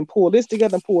back and pull this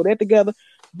together and pull that together.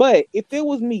 But if it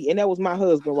was me and that was my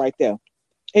husband right there,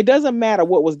 it doesn't matter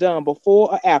what was done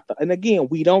before or after. And again,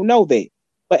 we don't know that.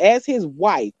 But as his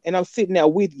wife, and I'm sitting there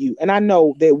with you, and I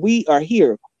know that we are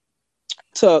here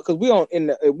because we're in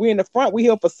the front. We're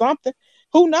here for something.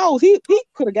 Who knows? He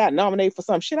could have got nominated for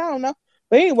some shit. I don't know.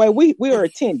 But anyway, we are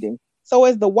attending. So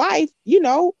as the wife,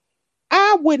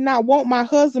 I would not want my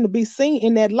husband to be seen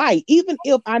in that light, even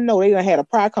if I know they done had a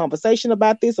prior conversation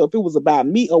about this, or if it was about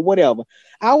me or whatever.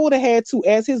 I would have had to,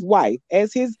 as his wife,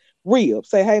 as his rib,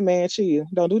 say, hey, man, chill.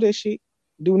 Don't do that shit.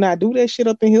 Do not do that shit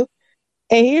up in here.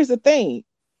 And here's the thing.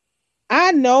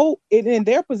 I know in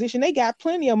their position, they got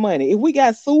plenty of money. If we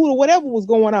got sued or whatever was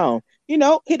going on,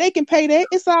 they can pay that.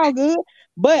 It's all good.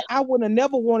 But I would have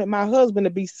never wanted my husband to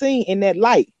be seen in that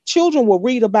light. Children will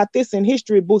read about this in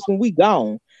history books when we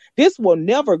gone. This will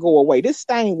never go away. This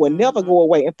stain will never go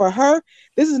away. And for her,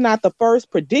 this is not the first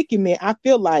predicament. I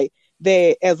feel like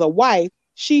that as a wife,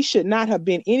 she should not have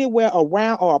been anywhere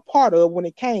around or a part of when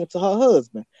it came to her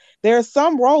husband. There are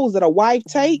some roles that a wife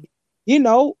take,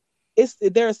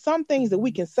 there are some things that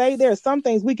we can say. There are some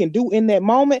things we can do in that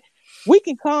moment. We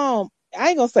can calm. I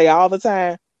ain't going to say all the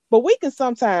time, but we can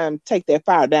sometimes take that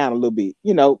fire down a little bit.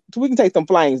 We can take some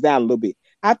flames down a little bit.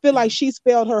 I feel like she's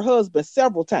failed her husband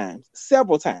several times.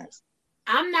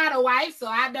 I'm not a wife, so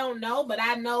I don't know, but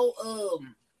I know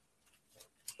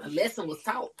a lesson was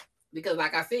taught because,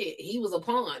 like I said, he was a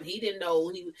pawn. He didn't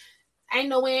know ain't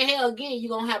no way in hell again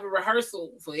you're gonna have a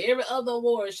rehearsal for every other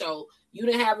award show. You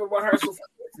didn't have a rehearsal for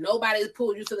this. Nobody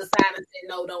pulled you to the side and said,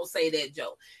 no, don't say that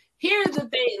joke. Here's the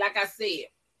thing, like I said,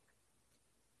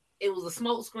 it was a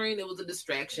smoke screen, it was a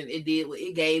distraction. It did what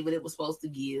it gave what it was supposed to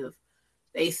give.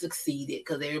 They succeeded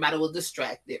because everybody was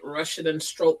distracted. Russia done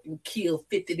stroked and killed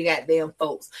 50 goddamn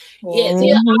folks. Yes,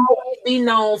 he'll always be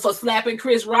known for slapping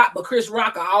Chris Rock, but Chris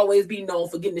Rock will always be known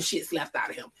for getting the shit slapped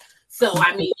out of him. So,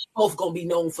 I mean, both going to be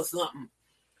known for something.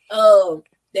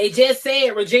 They just said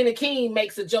Regina King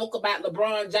makes a joke about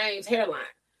LeBron James' hairline.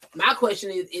 My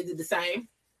question is it the same?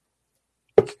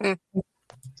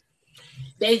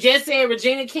 They just said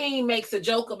Regina King makes a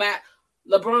joke about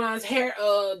LeBron's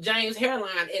James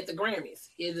hairline at the Grammys.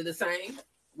 Is it the same?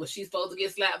 Was she supposed to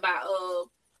get slapped by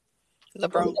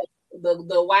LeBron,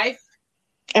 the wife?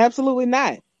 Absolutely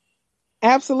not.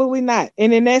 Absolutely not.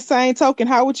 And in that same token,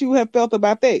 how would you have felt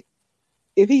about that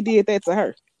if he did that to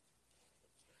her?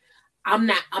 I'm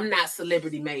not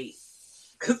celebrity made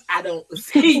because I don't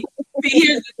see.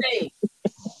 Here's the thing: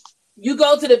 you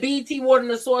go to the BET Award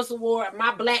and the Source Award.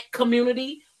 My Black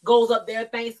community goes up there,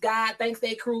 thanks God, thanks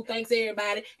their crew, thanks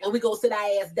everybody, and we go sit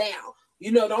our ass down.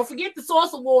 Don't forget the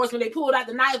Source Awards when they pulled out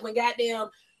the knife when goddamn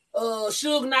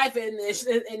Suge Knife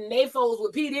and they folks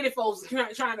with P. Diddy folks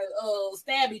trying to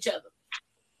stab each other.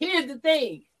 Here's the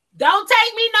thing. Don't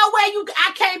take me nowhere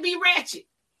I can't be ratchet.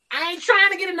 I ain't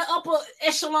trying to get in the upper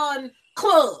echelon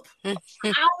club. I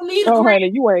don't need a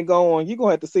honey, you ain't going. You're going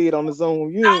to have to see it on the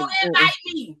Zoom. Don't invite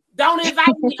me. Don't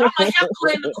invite me. I'm a heckler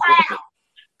in the crowd.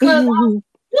 Because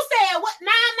you said what?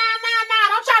 Nah.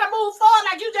 Don't try to move forward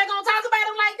like you just gonna talk about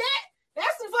him like that.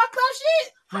 That's some fucked up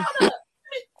shit. Hold up.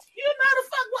 You know the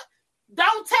fuck what?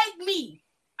 Don't take me.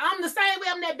 I'm the same way.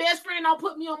 I'm that best friend. Don't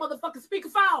put me on motherfucking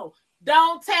speakerphone.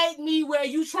 Don't take me where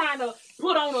you trying to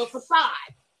put on a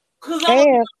facade.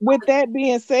 And with that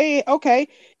being said, okay,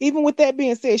 even with that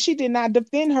being said, she did not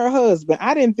defend her husband.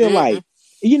 I didn't feel like,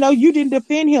 you didn't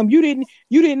defend him. You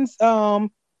didn't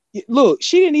look,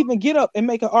 she didn't even get up and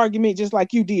make an argument just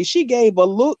like you did. She gave a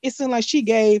look. It seemed like she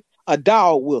gave a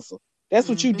dog whistle. That's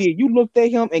what you did. You looked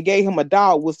at him and gave him a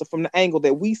dog whistle from the angle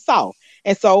that we saw.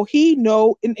 And so he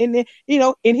know, in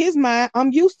his mind,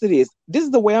 I'm used to this. This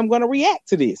is the way I'm going to react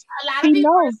to this. A lot of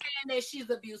people are saying that she's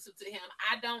abusive to him.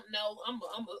 I don't know. I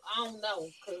don't know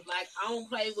because I don't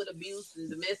play with abuse and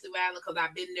domestic violence because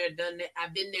I've been there, done that.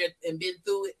 I've been there and been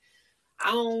through it.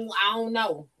 I don't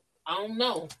know.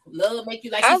 Love make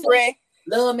you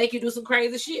love make you do some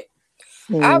crazy shit.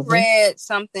 I read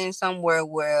something somewhere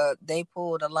where they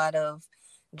pulled a lot of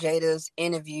Jada's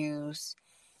interviews,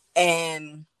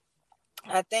 and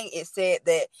I think it said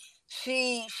that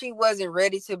she wasn't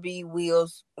ready to be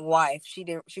Will's wife.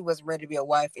 She wasn't ready to be a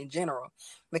wife in general,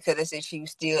 because they said she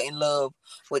was still in love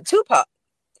with Tupac.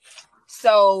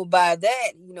 So by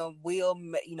that, Will,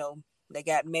 they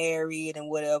got married and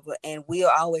whatever, and Will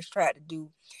always tried to do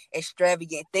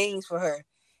extravagant things for her,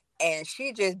 and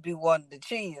she just be wanting to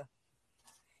chill.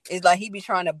 It's like he be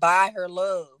trying to buy her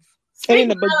love. And in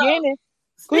the beginning,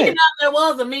 speaking of, there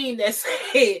was a meme that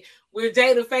said with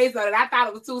Jada face on it. I thought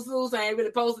it was too soon, so I ain't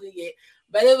really posted it yet.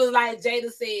 But it was like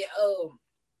Jada said,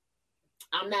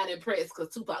 I'm not impressed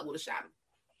because Tupac would have shot him.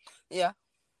 Yeah.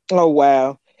 Oh,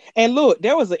 wow. And look,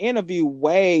 there was an interview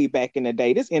way back in the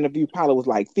day. This interview probably was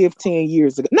like 15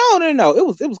 years ago. No.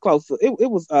 It was close to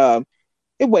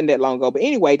it wasn't that long ago. But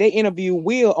anyway, they interviewed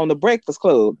Will on the Breakfast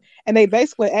Club, and they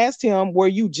basically asked him, were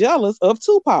you jealous of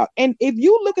Tupac? And if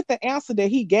you look at the answer that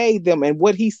he gave them and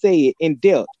what he said in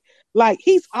depth, like,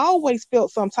 he's always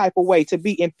felt some type of way to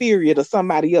be inferior to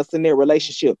somebody else in their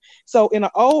relationship. So in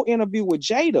an old interview with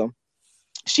Jada,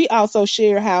 she also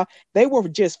shared how they were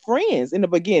just friends in the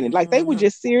beginning. Like, they were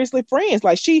just seriously friends.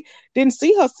 Like, she didn't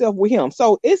see herself with him.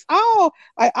 So it's all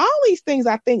like, all these things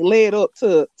I think led up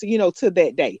to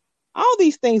that day. All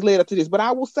these things led up to this. But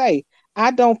I will say,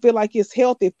 I don't feel like it's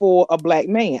healthy for a black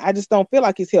man. I just don't feel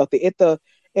like it's healthy at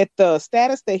the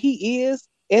status that he is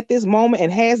at this moment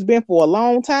and has been for a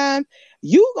long time.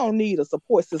 You gonna need a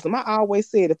support system. I always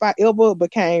said, if I ever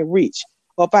became rich,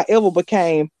 or if I ever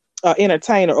became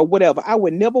entertainer or whatever, I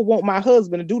would never want my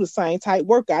husband to do the same type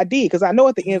work I did, because I know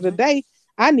at the end of the day,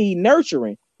 I need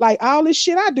nurturing. Like, all this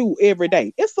shit I do every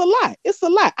day, it's a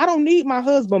lot. I don't need my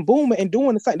husband booming and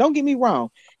doing the same. Don't get me wrong,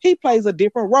 he plays a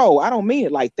different role. I don't mean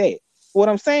it like that. What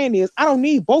I'm saying is, I don't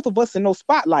need both of us in no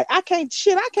spotlight. I can't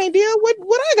deal with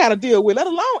what I gotta deal with, let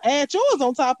alone add yours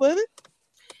on top of it.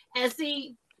 And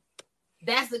see,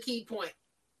 that's the key point.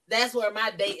 That's where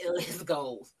my dating list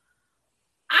goes.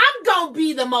 I'm gonna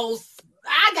be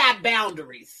I got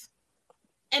boundaries.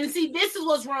 And see, this is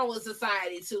what's wrong with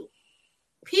society too.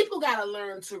 People gotta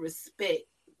learn to respect.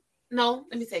 No,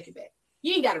 let me take it back.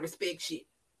 You ain't gotta respect shit.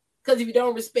 Because if you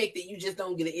don't respect it, you just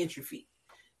don't get an entry fee.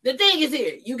 The thing is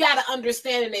here, you gotta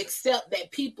understand and accept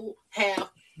that people have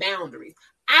boundaries.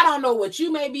 I don't know what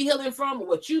you may be healing from or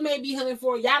what you may be healing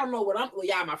for. Y'all don't know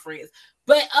y'all my friends.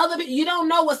 But you don't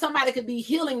know what somebody could be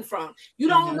healing from. You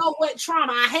don't know what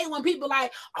trauma. I hate when people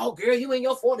like, oh girl, you in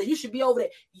your 40s, you should be over there.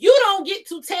 You don't get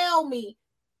to tell me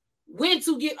when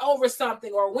to get over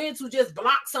something or when to just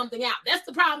block something out. That's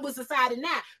the problem with society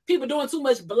now. People doing too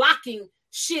much blocking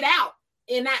shit out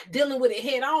and not dealing with it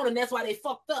head on, and that's why they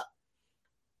fucked up.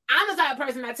 I'm the type of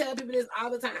person, I tell people this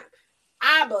all the time.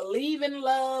 I believe in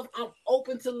love. I'm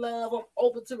open to love. I'm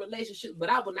open to relationships, but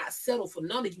I will not settle for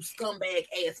none of you scumbag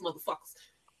ass motherfuckers.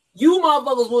 You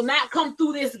motherfuckers will not come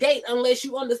through this gate unless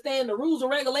you understand the rules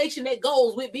and regulation that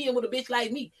goes with being with a bitch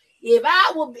like me. If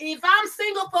I'm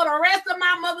single for the rest of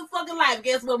my motherfucking life,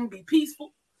 guess what? I'm gonna be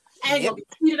peaceful. I ain't gonna be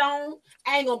cheated on.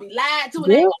 I ain't gonna be lied to,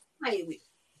 and I ain't gonna play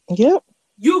with. Yep.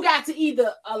 You got to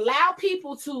either allow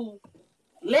people to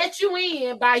let you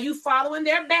in by you following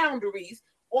their boundaries,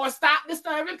 or stop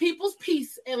disturbing people's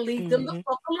peace and leave them the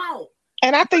fuck alone.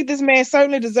 And I think this man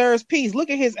certainly deserves peace. Look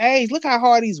at his age. Look how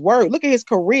hard he's worked. Look at his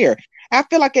career. I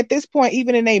feel like at this point,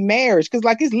 even in a marriage, because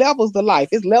like it's levels to life.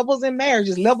 It's levels in marriage.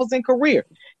 It's levels in career.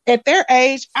 At their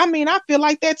age, I mean, I feel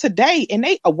like that today, and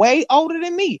they are way older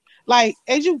than me. Like,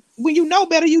 when you know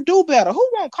better, you do better. Who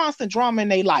want constant drama in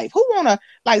their life? Who want to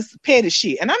like petty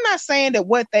shit? And I'm not saying that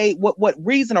what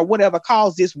reason or whatever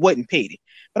caused this wasn't petty.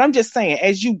 But I'm just saying,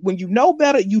 when you know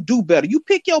better, you do better. You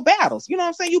pick your battles. You know what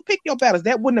I'm saying? You pick your battles.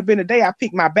 That wouldn't have been the day I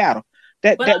picked my battle.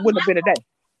 That wouldn't have been a day.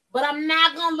 But I'm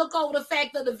not gonna look over the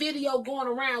fact of the video going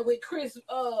around with Chris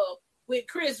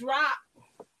Rock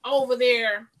over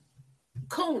there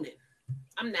cooning.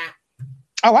 I'm not.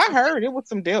 Oh, I heard it was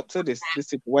some depth to this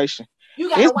situation. You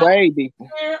got it's way deep.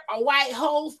 A white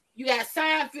host. You got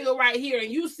Seinfeld right here,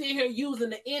 and you sit here using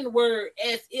the N-word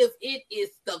as if it is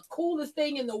the coolest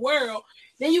thing in the world.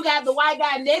 Then you got the white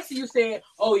guy next to you saying,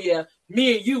 "Oh yeah,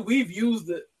 me and you, we've used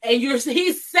it," and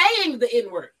he's saying the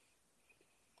N-word.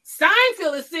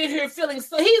 Seinfeld is sitting here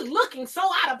he's looking so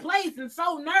out of place and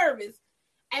so nervous.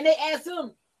 And they asked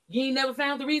him, "You ain't never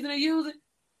found the reason to use it?"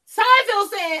 Seinfeld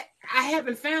said, I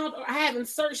haven't found or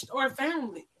searched or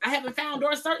found it. I haven't found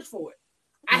or searched for it.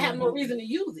 I have no reason to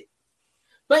use it.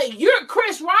 But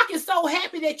Chris Rock is so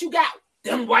happy that you got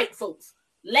them white folks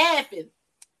laughing.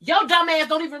 Your dumb ass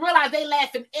don't even realize they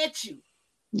laughing at you.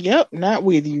 Yep, not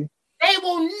with you. They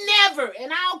will never,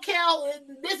 and I don't care,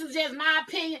 this is just my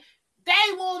opinion,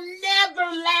 they will never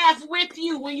laugh with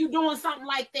you when you're doing something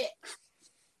like that.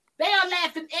 They are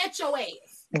laughing at your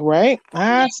ass. Right.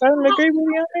 I certainly agree with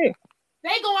you on that.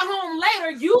 They going home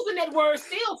later using that word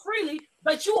still freely,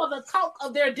 but you are the talk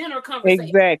of their dinner conversation.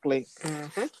 Exactly.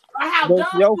 Or how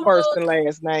that's your first and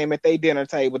last name at their dinner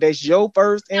table. That's your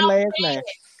first and last name.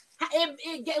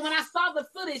 When I saw the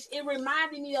footage, it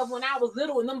reminded me of when I was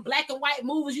little and them black and white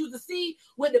movies you used to see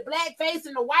with the black face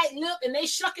and the white lip and they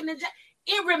shucking the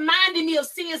it reminded me of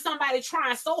seeing somebody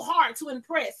trying so hard to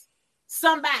impress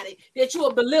somebody that you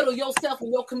will belittle yourself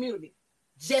and your community.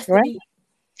 Just right.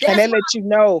 And that lets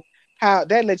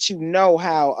you know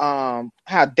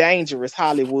how dangerous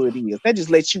Hollywood is. That just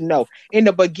lets you know. In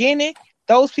the beginning,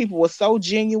 those people were so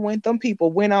genuine. Them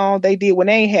people went on, they did when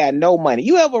they ain't had no money.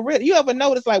 You ever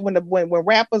notice like when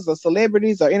rappers or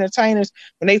celebrities or entertainers,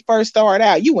 when they first start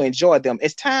out, you enjoy them.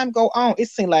 As time go on, it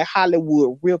seems like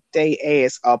Hollywood ripped their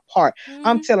ass apart. Mm-hmm.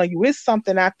 I'm telling you, it's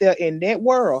something out there in that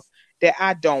world that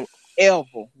I don't ever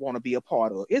want to be a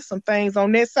part of. It's some things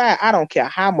on that side. I don't care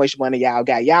how much money y'all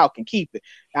got. Y'all can keep it.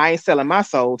 I ain't selling my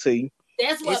soul to you.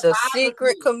 It's a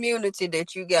secret community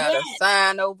that you gotta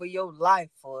sign over your life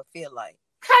for. I feel like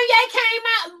Kanye came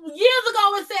out years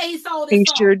ago and said he sold his song.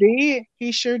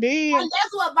 He sure did. And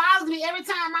that's what bothers me every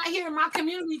time I hear my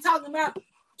community talking about.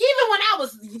 Even when I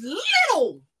was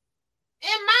little,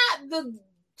 and the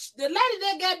lady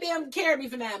that goddamn carried me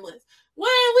for 9 months. When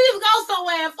we go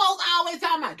somewhere and folks always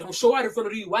talking about don't show out in front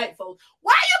of these white folks.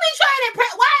 Why you be trying to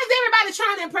impress? Why is everybody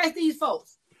trying to impress these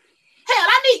folks? Hell,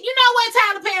 you know what,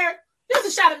 Tyler Perry? This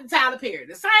is a shout out to Tyler Perry.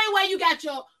 The same way you got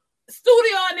your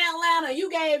studio in Atlanta, you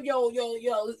gave your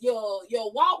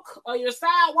walk or your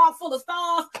sidewalk full of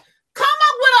stars. Come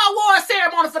up with an award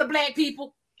ceremony for the black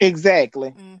people.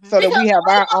 Exactly. Mm-hmm. So that we have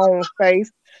our own space.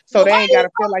 So they ain't gotta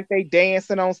feel like they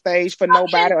dancing on stage for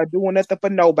nobody or doing nothing for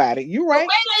nobody. You right? The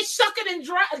way they shucking and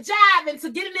jiving to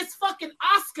get in this fucking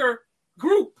Oscar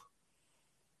group.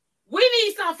 We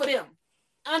need something for them.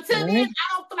 Until then,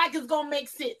 I don't feel like it's gonna make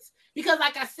sense. Because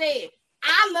like I said,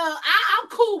 I'm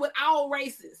cool with all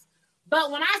races. But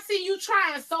when I see you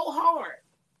trying so hard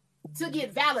to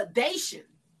get validation,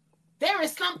 there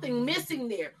is something missing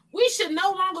there. We should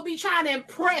no longer be trying to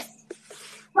impress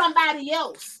somebody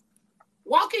else.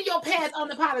 Walk in your path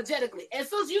unapologetically. And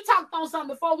since you talked on something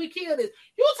before we kill this,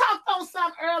 you talked on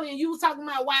something earlier. You was talking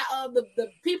about why the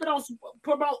people don't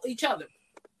promote each other.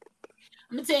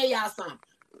 I'm gonna tell y'all something.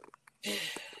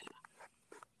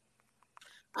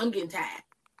 I'm getting tired.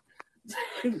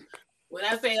 When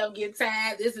I say I'm getting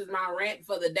tired, this is my rant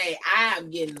for the day. I am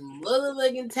getting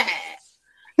motherfucking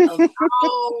tired of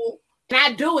all. And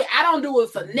I do it. I don't do it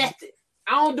for nothing.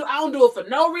 I don't do it for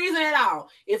no reason at all.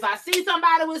 If I see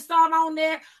somebody with something on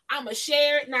there, I'ma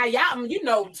share it. Now, y'all, you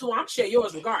know too, I'm share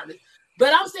yours regardless.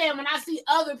 But I'm saying when I see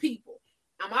other people,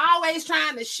 I'm always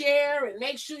trying to share and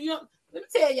make sure you. Let me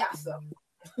tell y'all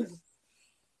something.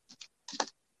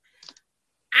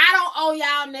 I don't owe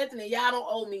y'all nothing, and y'all don't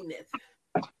owe me nothing.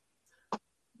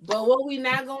 But what we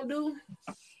not gonna do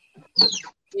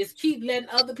is keep letting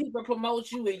other people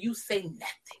promote you, and you say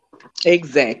nothing.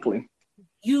 Exactly.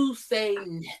 You say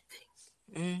nothing.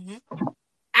 Mm-hmm.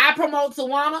 I promote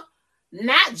Tawana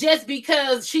not just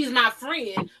because she's my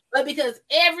friend, but because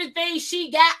everything she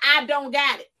got, I don't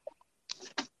got it.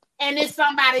 And there's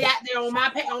somebody out there on my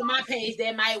page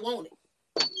that might want it.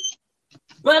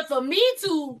 But for me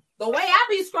to, the way I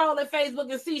be scrolling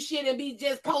Facebook and see shit and be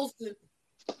just posting,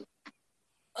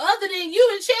 other than you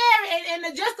and Cherry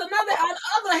and just another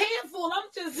handful, I'm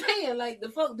just saying, like, the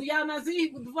fuck, do y'all not see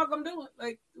what the fuck I'm doing?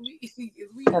 Like,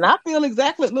 and I feel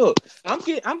exactly. Look, I'm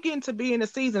getting to be in the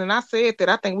season, and I said that.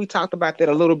 I think we talked about that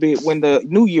a little bit when the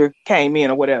new year came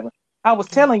in or whatever. I was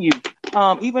telling you,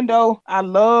 even though I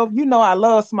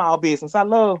love small business, I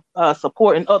love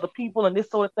supporting other people and this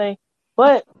sort of thing.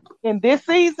 But in this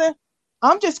season,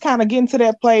 I'm just kind of getting to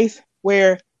that place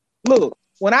where, look,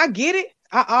 when I get it,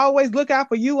 I always look out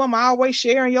for you. I'm always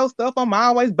sharing your stuff. I'm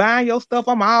always buying your stuff.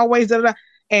 I'm always and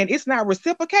it's not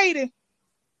reciprocated.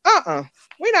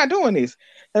 We're not doing this.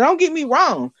 And don't get me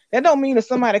wrong. That don't mean if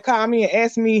somebody call me and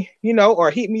ask me, or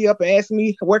hit me up and ask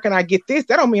me, where can I get this?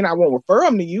 That don't mean I won't refer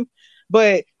them to you.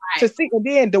 But to see, and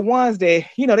then the ones that,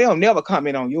 they don't never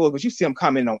comment on yours, but you see them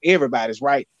commenting on everybody's,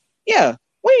 right? Yeah,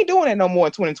 we ain't doing that no more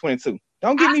in 2022.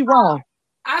 Don't get me wrong.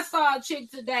 I saw a chick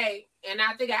today, and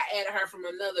I think I added her from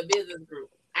another business group.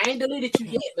 I ain't deleted you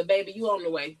yet, but baby, you on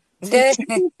the way. But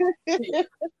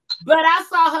I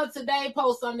saw her today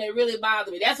post something that really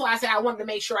bothered me. That's why I said I wanted to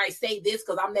make sure I say this,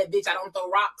 because I'm that bitch. I don't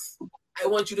throw rocks. I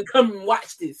want you to come and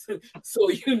watch this so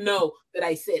you know that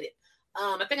I said it.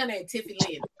 I think her name Tiffany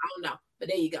Lynn. I don't know, but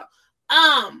there you go.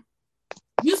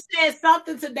 You said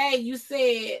something today. You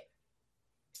said,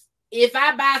 if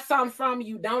I buy something from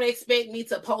you, don't expect me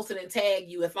to post it and tag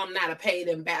you if I'm not a paid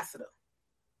ambassador.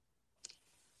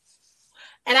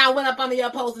 And I went up under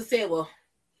your post and said, well,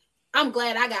 I'm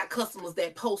glad I got customers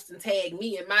that post and tag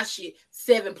me and my shit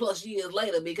 7+ years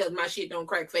later because my shit don't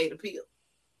crack, fade, or peel.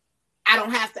 I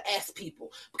don't have to ask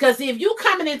people. Because if you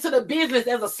coming into the business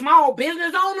as a small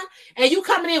business owner and you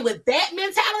coming in with that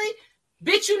mentality,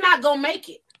 bitch, you're not going to make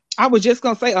it. I was just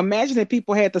going to say, imagine if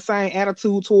people had the same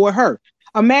attitude toward her.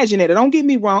 Imagine it. Don't get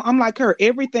me wrong. I'm like her.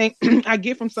 Everything I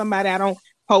get from somebody, I don't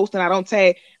post and I don't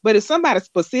tag. But if somebody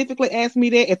specifically asks me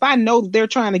that, if I know that they're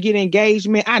trying to get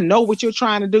engagement, I know what you're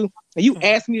trying to do, and you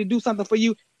ask me to do something for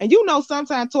you, and you know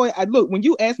sometimes, Toy, look, when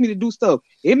you ask me to do stuff,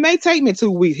 it may take me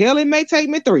 2 weeks. Hell, it may take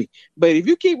me 3. But if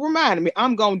you keep reminding me,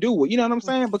 I'm going to do it. You know what I'm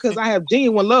saying? Because I have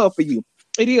genuine love for you.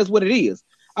 It is what it is.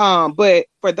 But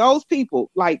for those people,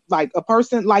 like a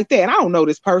person like that, and I don't know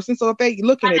this person, so if they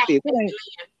looking at this,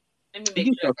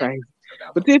 you so crazy.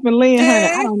 But Tiffany Lynn, honey,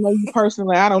 I don't know you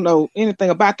personally. I don't know anything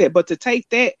about that. But to take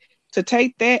that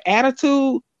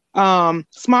attitude,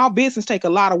 small business take a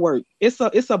lot of work. It's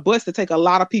a bus to take a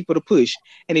lot of people to push.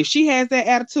 And if she has that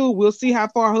attitude, we'll see how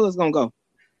far hers gonna go.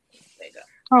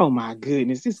 Oh my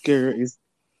goodness, this girl is.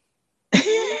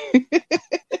 Okay,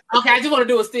 I just want to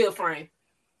do a still frame.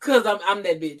 Cause I'm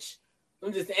that bitch.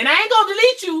 I'm just saying. And I ain't gonna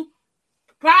delete you.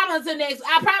 Probably until next.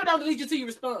 I probably don't delete you till you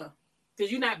respond. Cause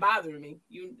you're not bothering me.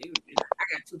 I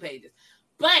got 2 pages.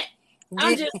 But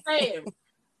I'm just saying.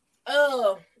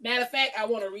 Matter of fact, I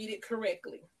want to read it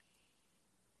correctly.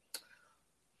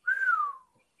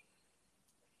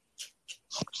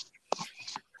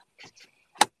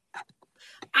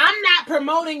 I'm not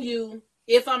promoting you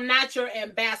if I'm not your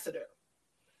ambassador.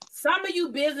 Some of you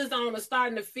business owners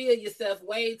starting to feel yourself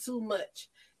way too much.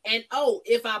 And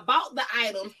if I bought the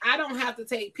items, I don't have to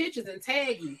take pictures and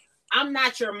tag you. I'm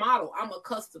not your model. I'm a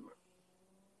customer.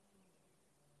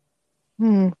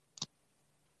 But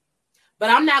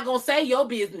I'm not going to say your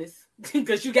business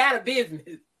because you got a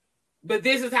business. But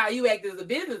this is how you act as a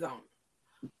business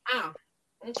owner.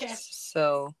 Okay.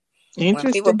 So when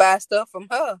people buy stuff from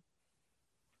her,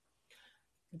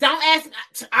 don't ask.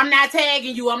 I'm not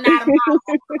tagging you. I'm not a model.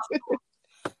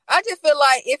 I just feel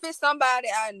like if it's somebody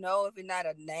I know, if it's not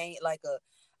a name like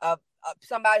a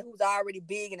somebody who's already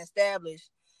big and established,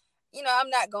 I'm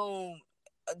not gonna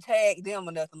tag them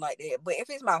or nothing like that. But if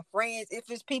it's my friends, if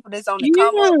it's people that's on the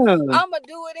come up, I'm gonna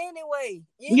do it anyway.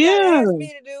 You ain't gotta ask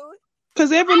me to do it.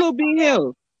 Cause every little bit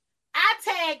helps. I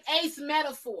tagged Ace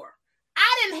Metaphor.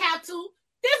 I didn't have to.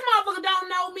 This motherfucker don't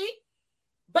know me.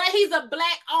 But he's a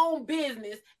Black-owned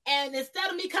business. And instead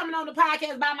of me coming on the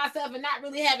podcast by myself and not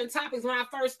really having topics when I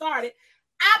first started,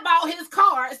 I bought his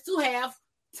cards to have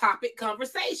topic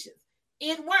conversations.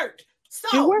 It worked. So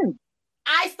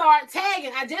I start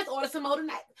tagging. I just ordered some more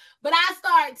tonight. But I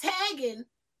start tagging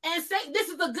and say this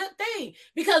is a good thing.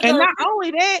 Because and not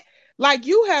only that, like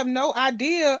you have no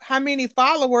idea how many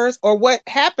followers or what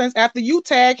happens after you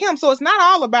tag him. So it's not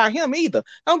all about him either.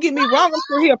 Don't get me wrong. I'm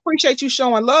sure he appreciate you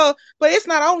showing love, but it's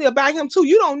not only about him too.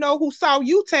 You don't know who saw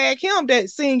you tag him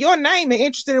that seeing your name and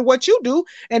interested in what you do.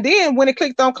 And then when it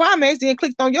clicked on Climax, then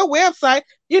clicked on your website,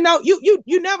 you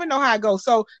never know how it goes.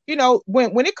 So,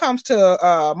 when it comes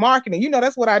to marketing,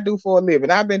 that's what I do for a living.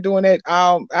 I've been doing it.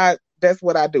 That's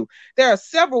what I do. There are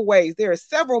several ways. There are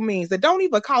several means that don't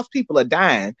even cost people a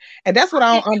dime. And that's what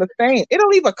I don't understand. It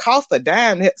don't even cost a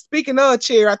dime. Speaking of,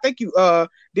 Chair, I think you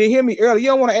did hear me earlier. You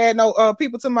don't want to add no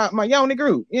people to my Yoni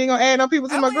group. You ain't going to add no people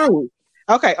to my group.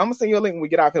 Okay, I'm going to send you a link when we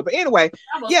get off here. But anyway,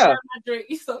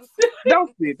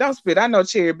 don't spit. I know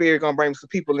Cherry Berry going to bring some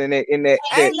people in that.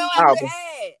 I didn't know I could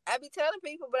add. I be telling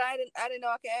people, but I didn't know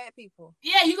I could add people.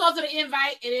 Yeah, you go to the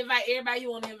invite and invite everybody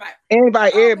you want to invite.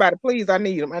 Everybody, please. I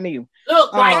need them.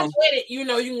 Look, while you with it, you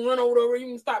can run over there. You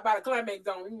can stop by the Climax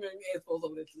zone. You can ask folks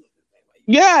over there too.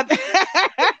 Yeah. That's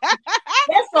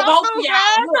for both of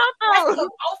y'all. That's for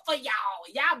both of y'all.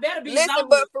 Y'all better be. Listen,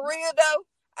 but for real though,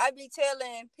 I be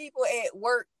telling people at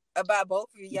work about both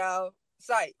of y'all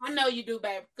sites. I know you do,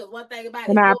 babe. Because one thing about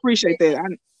and I appreciate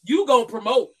that. You gonna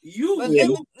promote you. But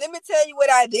let me tell you what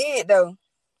I did though.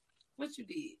 What you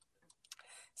did?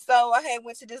 So I had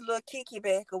went to this little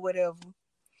kickback or whatever.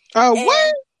 Oh,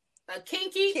 what? A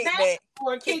kinky kickback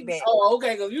or kickback? Oh,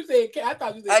 okay. Because you said I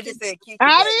thought you said. I just said kickback.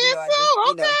 I didn't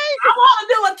know. Okay. I want to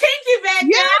do a kinky back.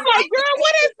 Yeah, girl,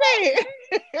 what is that?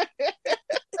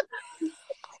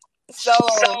 So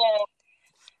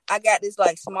I got this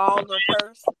like small little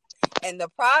purse, and the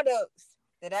products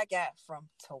that I got from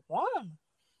Tawana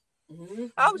Mm-hmm.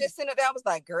 I was just sitting up there. I was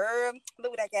like, girl,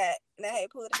 look what I got. And I had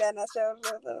put it down. I showed them.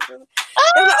 They was like,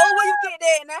 oh, where you get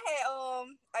that? And I had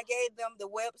I gave them the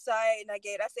website, and I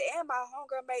said, and my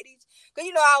homegirl made these. Cause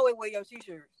you know I always wear your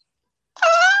t-shirts.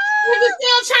 You can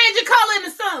still change your color in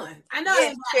the sun. I know.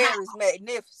 Yes, Cherry's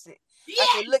magnificent. Yeah. I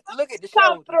said, look at the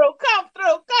Come shoulder.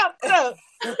 through.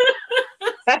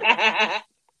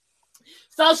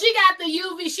 So she got the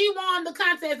UV. She won the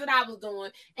contest that I was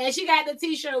doing, and she got the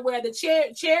T-shirt where the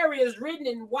cherry is written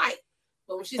in white,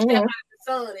 but when she stepped out of the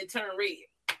sun, it turned red.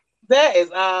 That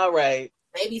is all right.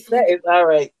 They be That is all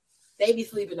right. They be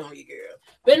sleeping on you, girl.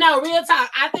 But no, real talk.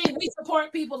 I think we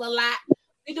support people a lot.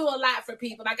 We do a lot for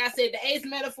people. Like I said, the Ace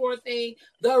Metaphor thing.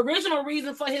 The original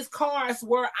reason for his cars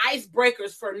were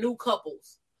icebreakers for new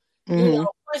couples. Mm-hmm. You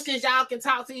know, questions y'all can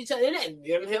talk to each other. And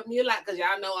that helped me a lot because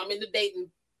y'all know I'm in the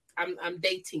dating. I'm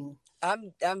dating.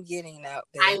 I'm getting out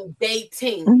there. I'm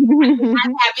dating. I don't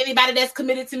have anybody that's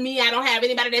committed to me. I don't have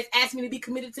anybody that's asked me to be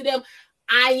committed to them.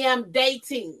 I am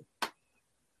dating.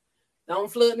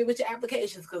 Don't flood me with your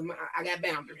applications because I got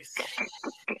boundaries.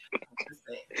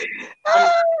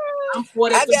 I'm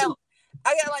 42.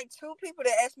 I got like 2 people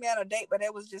that asked me on a date, but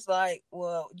it was just like,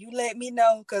 well, you let me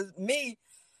know because me,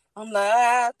 I'm like,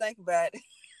 I'll think about it.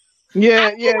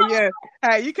 Yeah.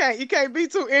 Hey, you can't be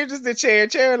too interested,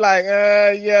 Cherry. Like,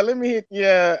 let me hit.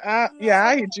 I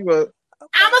hit you up.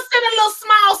 Okay. I'm gonna send a little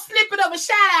small snippet of a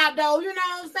shout out though. You know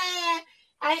what I'm saying?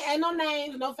 I ain't no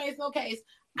names, no face, no case.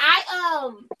 I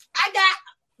got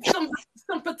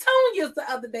some petunias the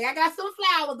other day. I got some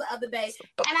flowers the other day,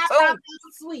 and I thought that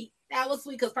was sweet. That was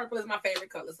sweet because purple is my favorite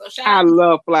color. So shout out. I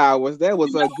love flowers. That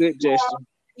was a good gesture.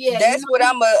 Yeah, that's what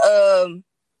I'm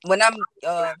when I'm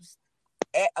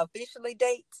at officially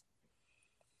dates.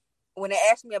 When they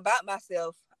ask me about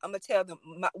myself, I'm gonna tell them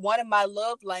one of my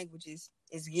love languages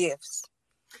is gifts.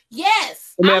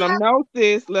 Yes. Let them know,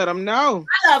 sis. Let them know.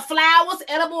 I love flowers,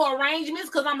 edible arrangements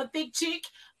because I'm a thick chick.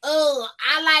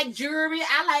 I like jewelry.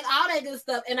 I like all that good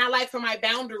stuff. And I like for my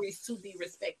boundaries to be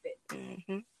respected.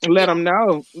 Mm-hmm. Let them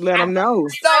know. Let them know.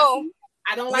 So,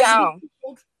 I don't like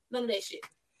none of that shit.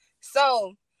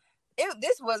 So,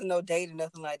 this wasn't no date or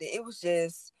nothing like that. It was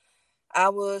just, I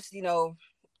was,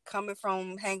 coming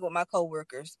from hanging with my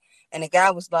coworkers. And the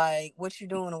guy was like, what you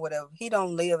doing or whatever. He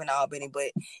don't live in Albany,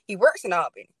 but he works in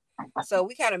Albany. So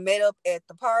we kind of met up at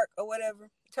the park or whatever,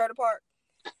 Turtle Park.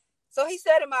 So he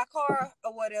sat in my car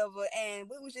or whatever, and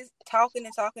we was just talking.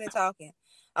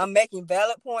 I'm making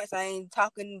valid points. I ain't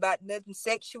talking about nothing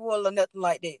sexual or nothing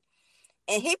like that.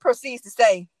 And he proceeds to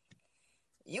say,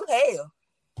 you hell.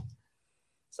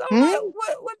 So I'm like,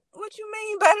 what you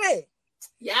mean by that?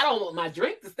 Yeah, I don't want my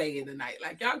drink to stay in tonight.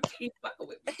 Like, y'all keep fucking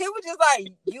with me. He was just like,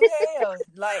 you hell.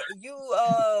 Like, you,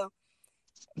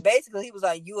 basically, he was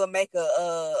like, you will make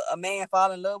a man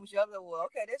fall in love with you. I was like, well,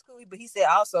 okay, that's cool. But he said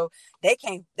also, they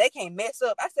can't mess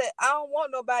up. I said, I don't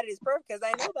want nobody that's perfect because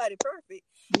ain't nobody perfect.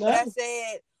 No. But I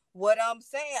said, what I'm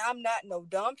saying, I'm not no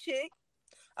dumb chick.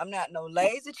 I'm not no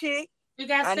lazy chick. You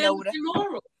got I know what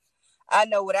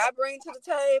I bring to the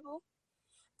table.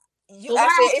 I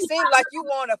said, it seems like you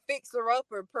want a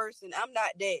fixer-upper person. I'm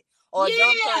not that. Or a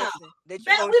dumb person that you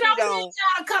gonna cheat on,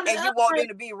 and you want them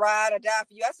to be ride or die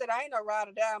for you. I said, I ain't no ride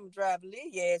or die. I'm gonna drive and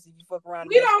leave your ass if you fuck around.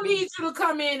 We don't need you to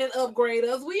come in and upgrade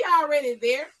us. We already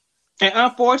there. And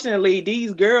unfortunately,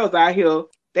 these girls out here,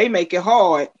 they make it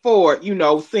hard for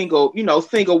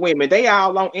single women. They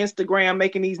all on Instagram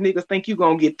making these niggas think you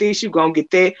gonna get this, you gonna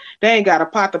get that. They ain't got a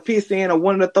pot to piss in or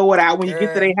wanting to throw it out when you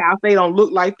get to their house. They don't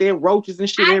look like they're roaches and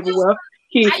shit everywhere.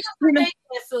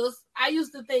 I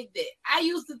used to think that.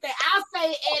 I'll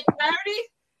say at 30,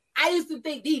 I used to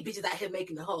think these bitches out here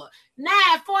making it hard. Now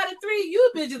at 43,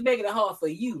 you bitches making it hard for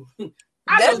you.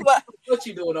 That's what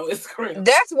you doing on Instagram.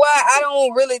 That's why I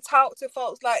don't really talk to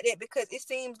folks like that, because it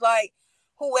seems like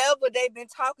whoever they've been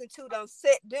talking to done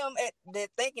set them at they're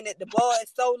thinking that the bar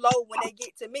is so low when they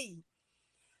get to me.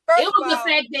 It was the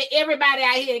fact that everybody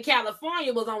out here in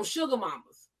California was on sugar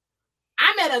mamas.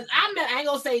 I met I ain't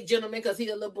gonna say gentleman because he's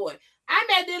a little boy. I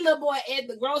met this little boy at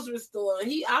the grocery store.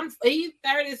 He's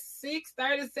 36,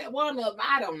 37, one of them,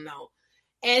 I don't know.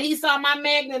 And he saw my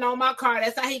magnet on my car.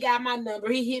 That's how he got my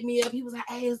number. He hit me up. He was like,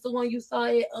 hey, it's the one you saw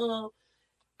at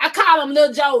I call him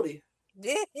Lil Jody.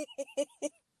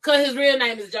 Because his real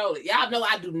name is Jody. Y'all know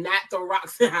I do not throw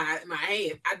rocks in my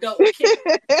hand. I don't care.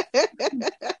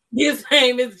 His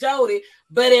name is Jody.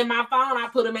 But in my phone, I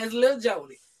put him as Lil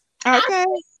Jody. Okay.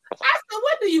 I said,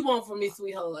 what do you want from me,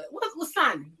 sweetheart? What's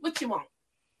Sonny? What you want?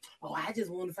 oh, I just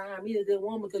want to find me a good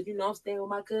woman because I'm staying with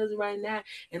my cousin right now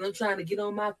and I'm trying to get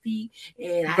on my feet.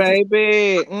 And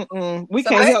baby, we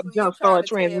can't help jumpstart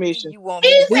transmission.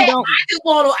 He said,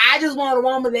 I just want a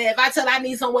woman that if I tell her I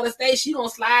need somewhere to stay, she gonna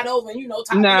slide over and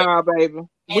talk. Nah, baby.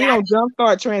 We don't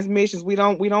jumpstart transmissions. We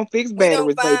don't fix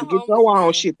batteries, baby. Get your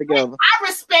own shit together. I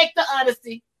respect the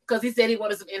honesty because he said he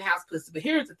wanted some in-house pussy. But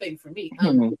here's the thing for me.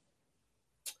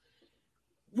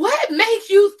 What makes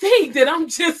you think that I'm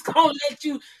just gonna let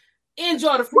you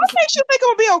enjoy the fruit? What makes you think I'm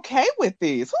gonna be okay with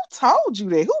this? Who told you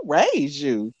that? Who raised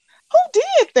you? Who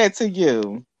did that to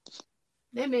you?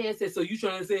 That man said, so you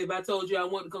trying to say if I told you I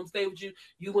want to come stay with you,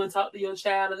 you wouldn't talk to your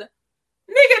child? Nigga,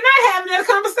 not having that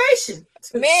conversation.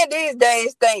 Men these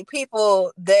days think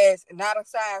people that's not a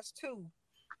size 2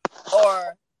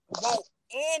 or won't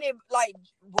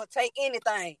will take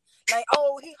anything. Like,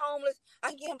 oh, he homeless, I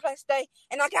can get him a place to stay,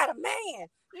 and I got a man.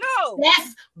 No.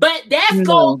 That's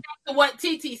goes back to what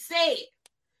TT said.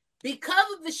 Because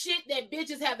of the shit that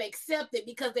bitches have accepted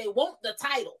because they want the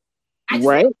title. I just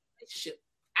want a relationship.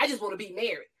 I just want to be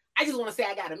married. I just want to say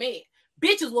I got a man.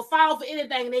 Bitches will fall for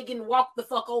anything and they getting walked the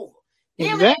fuck over.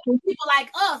 Exactly. People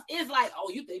like us, it's like, oh,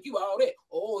 you think you all that?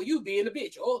 Oh, you being a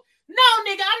bitch. Oh, no,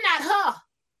 nigga, I'm not her.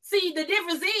 See, the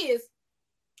difference is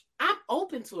I'm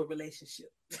open to a relationship.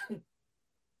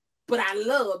 But I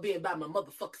love being by my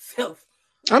motherfucking self.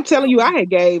 I'm telling you, I had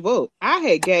gave up.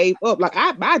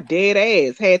 Like my dead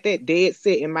ass had that dead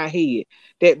set in my head.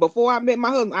 That before I met my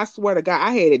husband, I swear to God,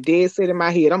 I had a dead set in my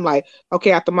head. I'm like,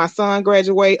 okay, after my son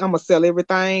graduate, I'm gonna sell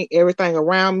everything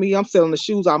around me. I'm selling the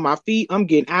shoes on my feet. I'm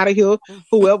getting out of here.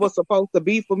 Whoever's supposed to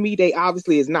be for me, they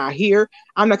obviously is not here.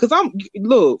 I'm not, because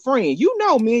look, friend, you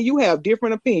know me and you have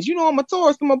different opinions. You know I'm a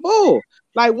Taurus, I'm a bull.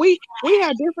 Like we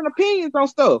have different opinions on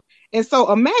stuff. And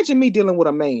so imagine me dealing with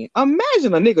a man.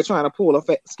 Imagine a nigga trying to pull a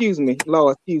excuse me,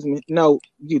 Lord, excuse me. No,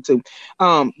 YouTube.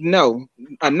 No,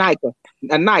 a Nike.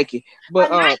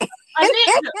 But a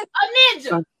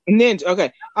ninja.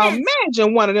 Okay.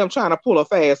 Imagine one of them trying to pull a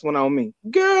fast one on me.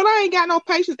 Girl, I ain't got no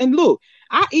patience. And look,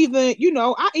 I even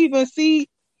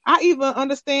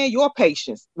understand your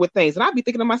patience with things. And I be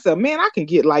thinking to myself, man, I can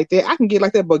get like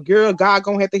that. But girl, God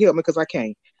gonna have to help me because I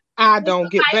can't. I don't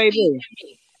get, baby.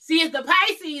 See, it's the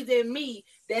Pisces in me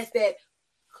that's that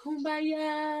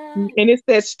kumbaya. And it's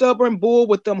that stubborn bull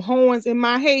with them horns in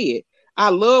my head. I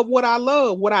love what I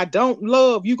love. What I don't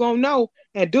love, you gonna know.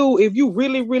 And dude, if you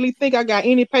really, really think I got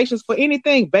any patience for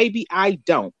anything, baby, I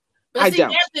don't. But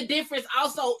there's the difference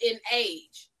also in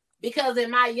age. Because in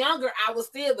my younger, I was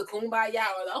still the kumbaya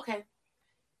or okay.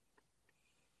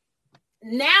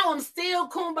 Now I'm still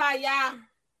kumbaya.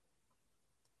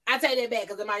 I take that back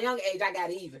because in my young age, I got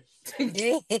even.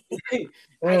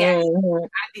 I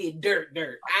did dirt.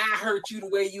 I hurt you the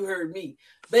way you hurt me.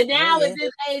 But now at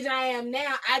this age I am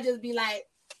now, I just be like,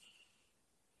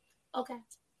 okay.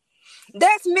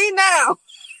 That's me now.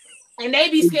 And they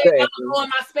be scared to go in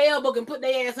my spell book and put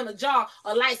their ass in a jar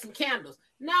or light some candles.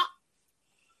 No.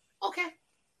 Okay.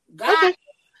 God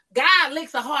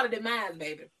licks are harder than mine,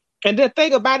 baby. And the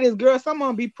thing about it is, girl,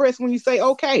 someone be pressed when you say,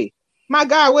 okay. My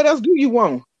God, what else do you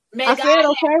want? Man, I said,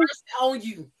 okay. On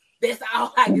you. That's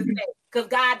all I can say. Because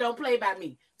God don't play by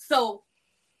me. So,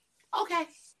 okay.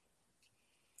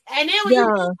 And then when you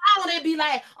move on, they be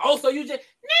like, oh, so you just,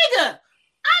 nigga,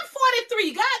 I'm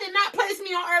 43. God did not place me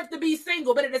on earth to be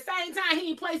single. But at the same time, he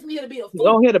ain't placed me here to be a fool.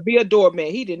 On here to be a doorman.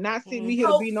 He did not send me here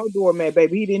to be no doorman,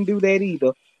 baby. He didn't do that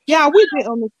either. Yeah, we've been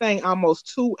on this thing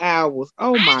almost 2 hours.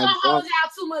 Oh my God. I ain't gonna hold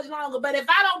y'all too much longer, but if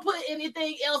I don't put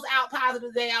anything else out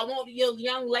positive today, I want you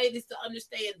young ladies to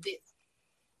understand this.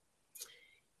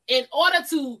 In order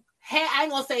to I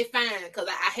ain't gonna say find, because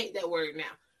I hate that word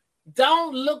now.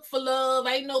 Don't look for love.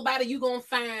 Ain't nobody you gonna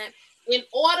find. In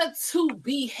order to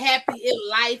be happy in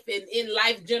life and in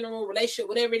life general relationship,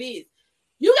 whatever it is,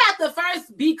 you got to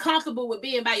first be comfortable with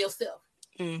being by yourself.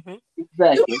 Mm-hmm.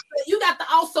 Exactly. You got to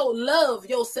also love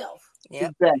yourself.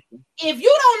 Yep. Exactly. If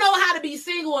you don't know how to be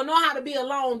single or know how to be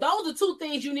alone, those are two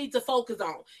things you need to focus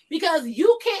on. Because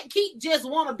you can't keep just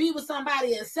want to be with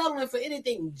somebody and settling for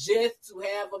anything just to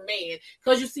have a man.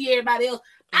 Because you see everybody else.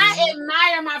 Mm-hmm. I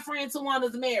admire my friend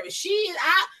Tawana's married.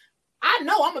 I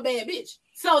know I'm a bad bitch.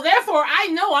 So therefore, I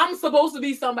know I'm supposed to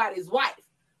be somebody's wife.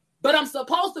 But I'm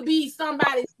supposed to be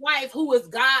somebody's wife who is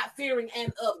God-fearing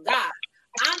and of God.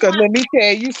 Because let me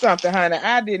tell you something, honey.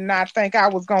 I did not think I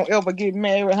was going to ever get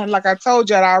married, honey. Like I told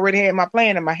you, I already had my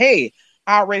plan in my head.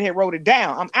 I already had wrote it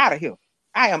down. I'm out of here.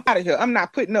 I am out of here. I'm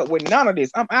not putting up with none of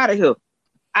this. I'm out of here.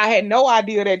 I had no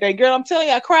idea that day. Girl, I'm telling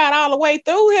you, I cried all the way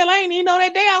through. Hell, I ain't even know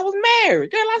that day I was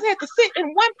married. Girl, I just had to sit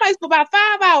in one place for about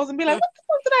 5 hours and be like, what the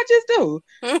fuck did I just do?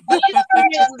 What did I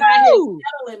just do?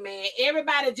 Settling, man.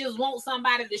 Everybody just wants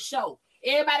somebody to show.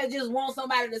 Everybody just wants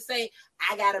somebody to say,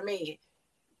 I got a man.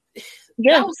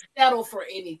 Yeah. Don't settle for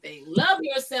anything. Love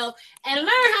yourself and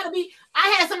learn how to be.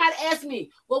 I had somebody ask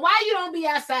me, well, why you don't be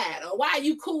outside? Or why are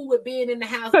you cool with being in the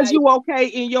house? Because you okay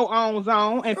in your own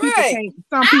zone and people can't,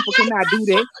 some people cannot do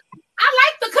that. I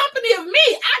like the company of me.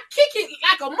 I kick it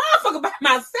like a motherfucker by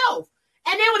myself.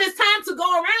 And then when it's time to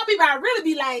go around people, I really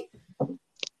be like,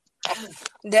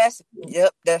 that's me.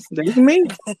 That's me.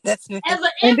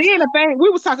 And then the thing, we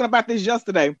was talking about this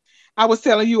yesterday. I was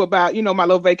telling you about, my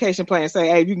little vacation plan. Say,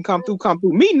 hey, you can come through.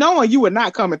 Me knowing you were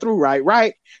not coming through,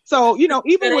 right? So, even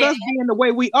with us being the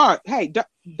way we are, hey,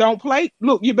 don't play.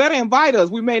 Look, you better invite us.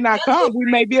 We may not come. We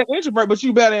may be an introvert, but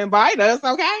you better invite us,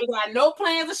 okay? I got no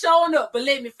plans of showing up, but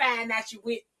let me find out you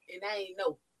went, and I ain't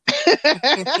know.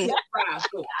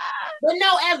 But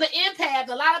no, as an empath,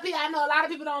 I know a lot of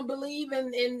people don't believe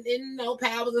in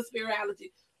powers of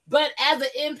spirituality. But as an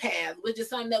empath, which is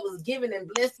something that was given and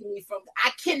blessed me from,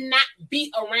 I cannot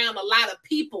be around a lot of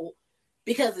people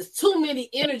because it's too many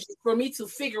energies for me to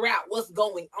figure out what's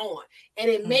going on. And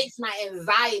it makes my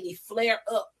anxiety flare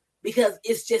up because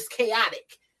it's just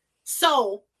chaotic.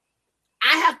 So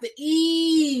I have to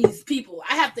ease people.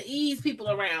 I have to ease people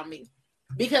around me.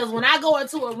 Because when I go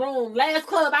into a room, last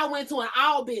club I went to in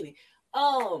Albany,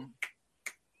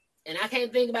 and I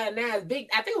can't think about it now. It's big.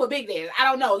 I think it was Big Dance. I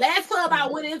don't know. Last club I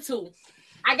went into,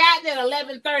 I got there at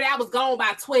 11:30. I was gone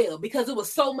by 12 because it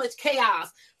was so much chaos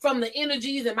from the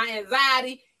energies and my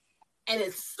anxiety. And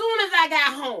as soon as I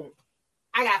got home,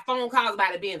 I got phone calls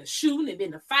about it being a shooting and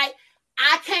being a fight.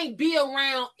 I can't be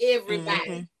around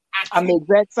everybody. I'm the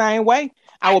exact same way.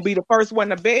 I will be the first one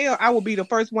to bail. I'm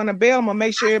gonna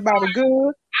make sure everybody's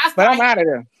good. But I'm out of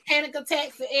there. Panic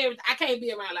attacks and everything. I can't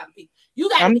be around a lot of people. You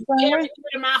got to be very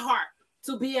in my heart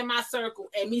to be in my circle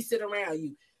and me sit around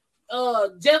you.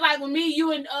 Just like with me,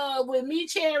 you and with me,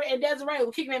 Cherry and Desiree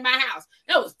were kicking in my house.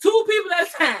 There was 2 people at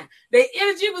a time. Their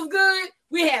energy was good.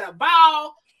 We had a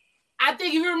ball. I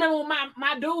think if you remember when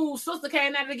my dude's sister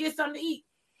came out to get something to eat.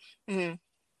 Mm-hmm.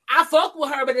 I fucked with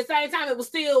her, but at the same time, it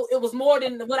was more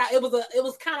than what it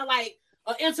was kind of like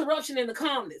an interruption in the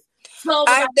calmness. So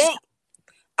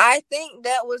I think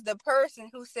that was the person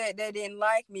who said they didn't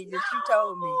like me that you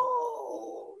told me.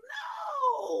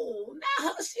 No,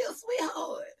 not her. She a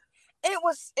sweetheart. It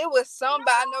was somebody.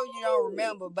 I know you don't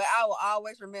remember, but I will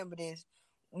always remember this.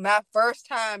 My first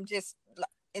time, just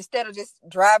instead of just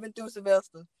driving through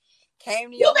Sylvester,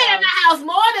 came to your house. You've been in the house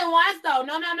more than once, though.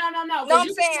 No. No,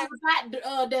 I'm saying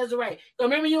Desiree. So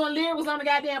remember you and Lear was on the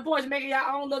goddamn porch making your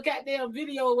own little goddamn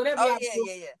video or whatever. Oh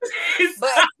yeah. But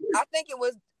I think it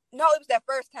was that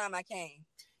first time I came.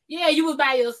 Yeah, you was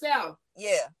by yourself.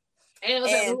 Yeah. And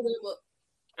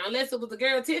unless it was the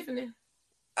girl Tiffany.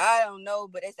 I don't know,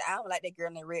 but they said I don't like that girl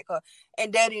in the red car,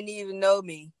 and they didn't even know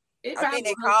me. I think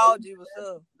they called you. What's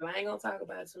up? I ain't gonna talk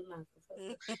about it too long. I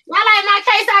like my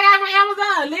case I got from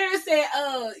Amazon. Lyra said,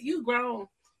 you grown.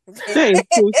 That is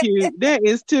too cute. That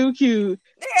is too cute.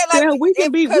 Yeah, like, we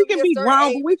can be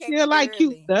grown, but we still like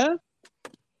cute stuff.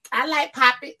 I like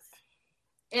poppets.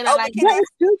 And I like that.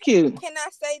 Is too cute. Can I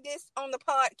say this on the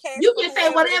podcast? You can say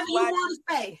whatever you want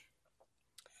to say.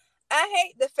 I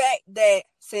hate the fact that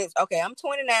I'm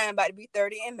 29, about to be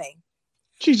 30 in May.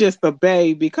 She's just a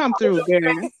baby. Come through,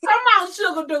 girl. Come on,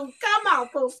 sugar dude. Come on,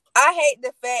 poof. I hate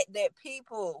the fact that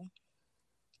people,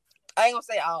 I ain't gonna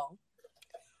say all,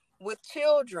 with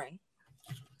children,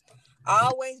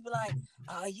 always be like,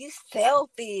 "Oh, you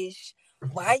selfish.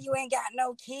 Why you ain't got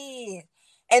no kids?"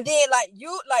 And then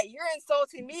you're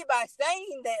insulting me by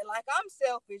saying that, like I'm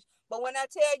selfish. But when I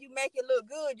tell you make it look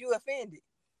good, you offended.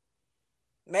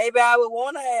 Maybe I would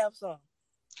want to have some.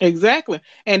 Exactly.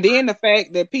 And then the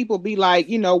fact that people be like,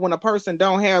 when a person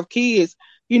don't have kids,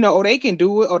 or they can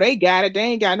do it, or they got it, they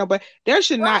ain't got nobody. There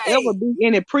should not ever be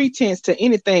any pretense to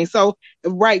anything. So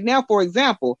right now, for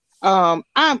example, I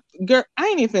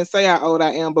ain't even say how old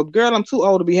I am, but girl, I'm too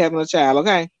old to be having a child.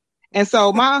 Okay. And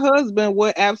so my husband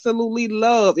would absolutely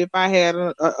love if I had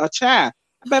a child.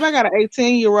 But I got an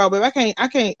 18-year-old, but I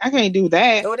can't do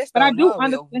that. No, but I do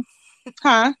understand.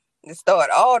 Huh? It start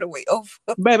all the way over.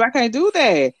 Babe, I can't do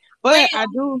that. But I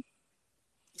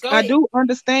do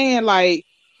understand, like,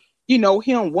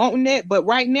 him wanting that. But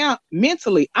right now,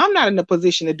 mentally, I'm not in a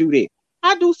position to do that.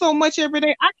 I do so much every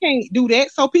day. I can't do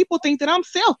that. So people think that I'm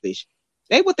selfish.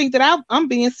 They would think that I'm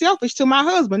being selfish to my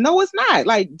husband. No, it's not.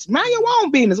 Like, mind your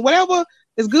own business. Whatever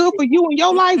is good for you in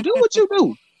your life, do what you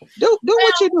do. Do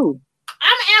what you do.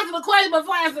 I'm gonna answer the question.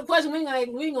 Before I answer the question, we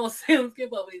ain't gonna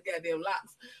skip over these goddamn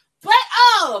locks. But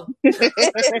as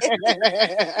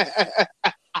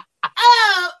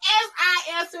I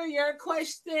answer your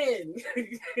question,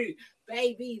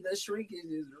 baby, the shrinkage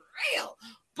is real.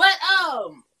 But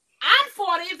I'm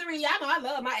 43. I know I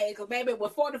love my age, because baby, when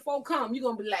 44 come, you're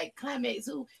gonna be like, climax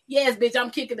who? Yes, bitch,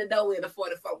 I'm kicking the door in the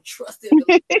 44. Trust in me.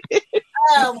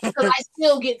 Because I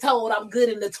still get told I'm good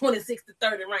in the 26 to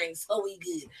 30 range, so we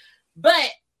good.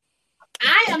 But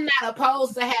I am not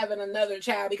opposed to having another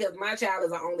child, because my child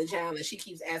is our only child and she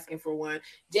keeps asking for one.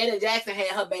 Janet Jackson had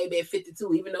her baby at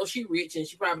 52, even though she rich and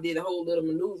she probably did a whole little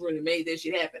maneuver and made that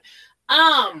shit happen.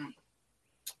 I've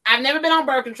never been on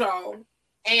birth control,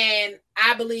 and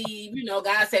I believe,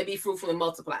 God said be fruitful and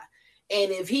multiply.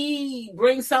 And if he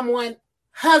brings someone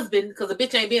husband, because a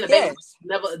bitch ain't being a baby,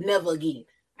 never again.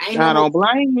 I don't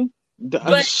blame you.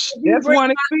 That's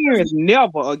one experience.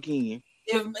 Never again.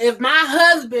 If my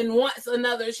husband wants a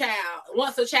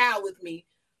child with me,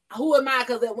 who am I?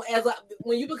 Because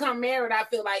when you become married, I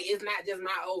feel like it's not just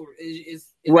my over.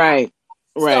 It's right.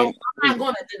 So I'm not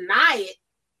going to deny it,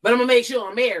 but I'm gonna make sure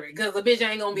I'm married, because a bitch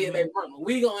ain't gonna be a baby mama.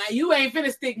 You ain't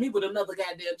finna stick me with another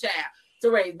goddamn child to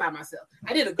raise by myself.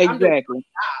 I did exactly.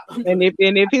 And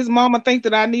if his mama think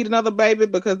that I need another baby,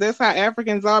 because that's how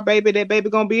Africans are, baby, that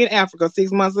baby gonna be in Africa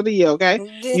 6 months of the year. Okay,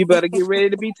 you better get ready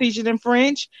to be teaching him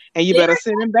French, and you better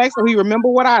send him back so he remember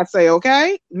what I say.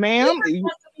 Okay, ma'am.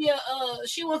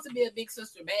 She wants to be a big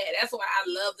sister bad. That's why I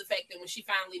love the fact that when she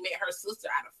finally met her sister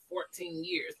out of 14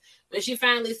 years, when she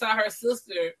finally saw her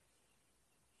sister.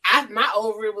 My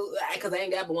ovary was, because I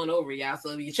ain't got but one ovary, y'all.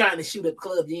 So if you're trying to shoot up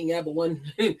club, you ain't got but one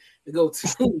to go to.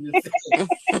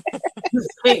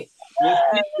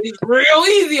 It's real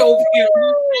easy over here.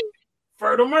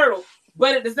 Fertile Myrtle.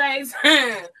 But at the same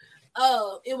time,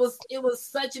 it was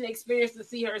such an experience to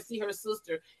see her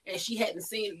sister, and they hadn't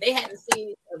seen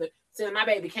each other since my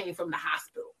baby came from the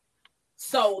hospital.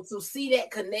 So to see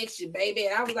that connection, baby,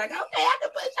 and I was like, okay, I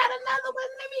can push out another one.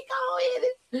 Let me go in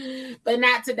it. But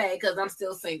not today, because I'm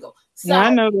still single. So I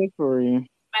know that for you.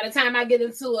 By the time I get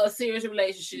into a serious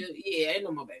relationship, ain't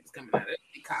no more babies coming out of it.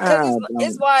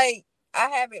 It's like I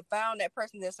haven't found that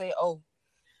person that say, oh,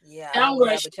 yeah, I will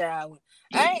have a child.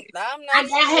 I'm not.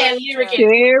 I had lyric.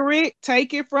 Cherry,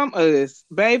 take it from us,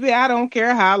 baby. I don't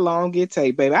care how long it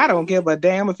take, baby. I don't give a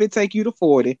damn if it take you to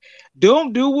 40.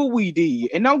 Don't do what we did.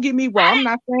 And don't get me wrong, I'm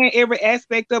not saying every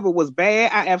aspect of it was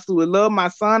bad. I absolutely love my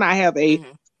son. I have a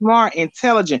smart,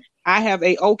 intelligent. I have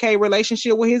a okay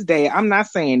relationship with his dad. I'm not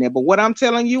saying that, but what I'm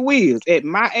telling you is, at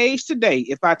my age today,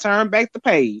 if I turn back the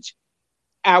page,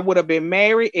 I would have been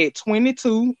married at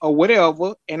 22 or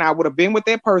whatever, and I would have been with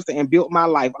that person and built my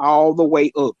life all the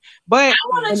way up. But I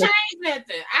want to change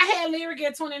nothing. I had lyric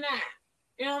at 29.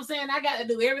 You know what I'm saying? I got to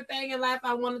do everything in life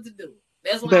I wanted to do.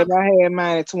 That's what I had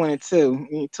mine at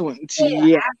 22. 22,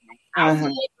 yeah. I was a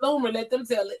late bloomer, let them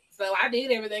tell it. So I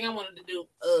did everything I wanted to do.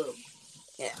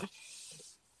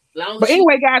 But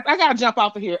anyway, guys, I gotta jump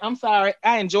off of here. I'm sorry.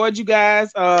 I enjoyed you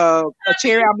guys.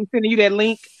 Cherry, I'll be sending you that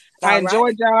link. I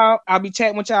enjoyed y'all. I'll be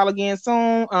chatting with y'all again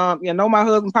soon. My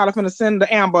husband probably finna send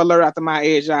the Amber Alert out to my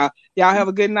edge, y'all. Y'all have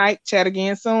a good night. Chat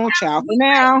again soon. Ciao for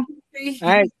now. All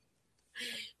right.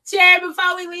 Cherry,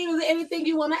 before we leave, is there anything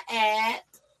you want to add?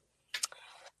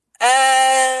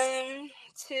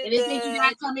 Anything you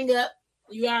got coming up?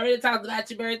 You already talked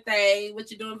about your birthday. What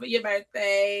you doing for your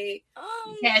birthday?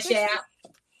 Cash out.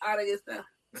 All that good stuff.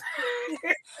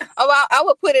 I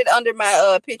would put it under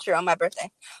my picture on my birthday,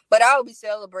 but I will be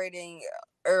celebrating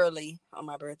early on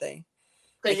my birthday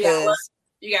because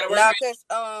you gotta work. No, because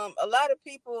a lot of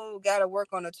people gotta work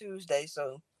on a Tuesday.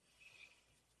 So,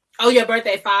 your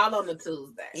birthday fall on the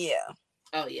Tuesday. Yeah.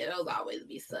 Oh yeah, those always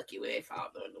be sucky when they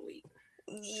fall during the week.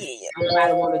 Yeah.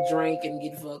 Everybody want to drink and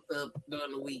get fucked up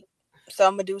during the week. So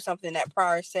I'm gonna do something that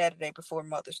prior Saturday before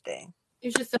Mother's Day. You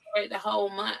should celebrate the whole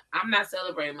month. I'm not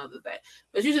celebrating Mother's Day,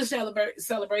 but you should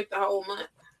celebrate the whole month.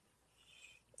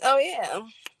 Oh yeah.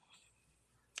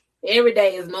 Every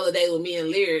day is Mother's Day with me and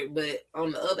Lyric, but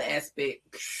on the other aspect,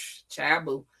 child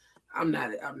boo, I'm not.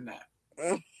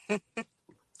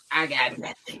 I got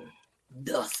nothing.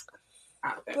 Dusk.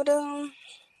 But nothing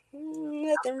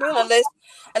real unless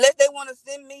they want to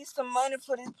send me some money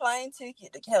for this plane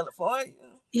ticket to California.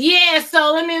 Yeah,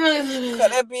 so let me. Cause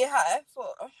that'd be high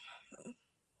for.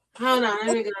 Hold on,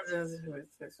 let me go.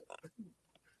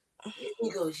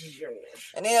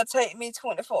 And it'll take me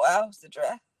 24 hours to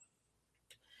drive.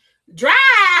 Drive?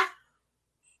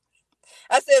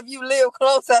 I said, if you live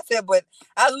close, but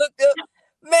I looked up,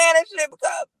 man, it should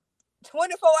become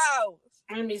 24 hours.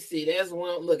 Let me see. There's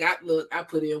one. Look, I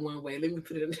put in one way. Let me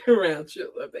put it in the round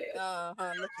trip. My bad.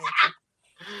 Look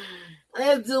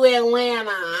Let's do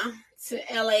Atlanta to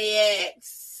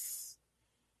LAX.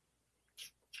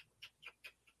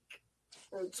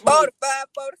 45,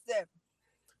 47.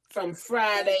 From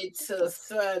Friday to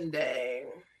Sunday.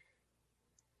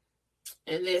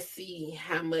 And let's see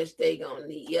how much they gonna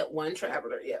need. Yep, one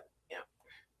traveler. Yep.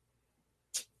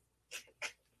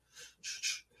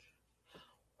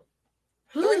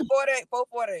 348,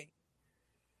 448.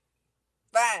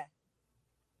 5.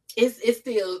 It's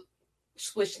still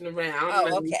switching around.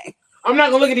 Oh, okay. I'm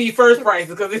not gonna look at these first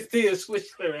prices because it's still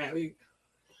switching around.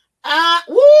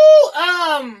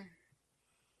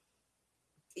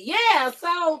 Yeah,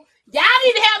 so y'all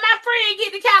need to help my friend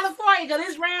get to California because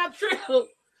it's round trip.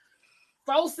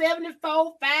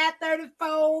 474,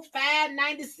 534,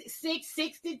 596,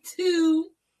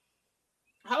 62.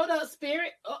 Hold up,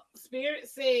 Spirit. Oh, Spirit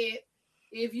said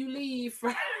if you leave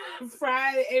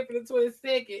Friday, April the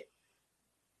 22nd,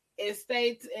 and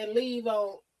stay and leave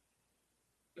on.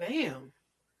 Damn.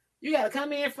 You gotta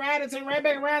come in Friday, turn right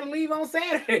back around and leave on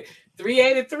Saturday.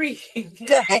 383. They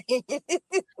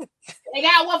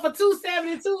got one for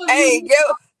 272. Hey,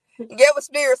 get what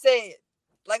Spirit said.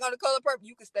 Like on the Color Purple,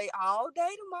 you can stay all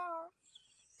day tomorrow.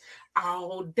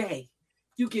 All day.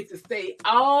 You get to stay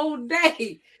all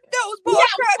day. Those boys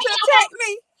tried to attack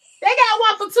me. They got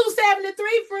one for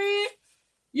 273, friend.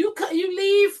 You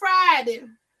leave Friday.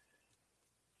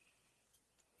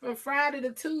 From Friday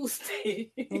to Tuesday.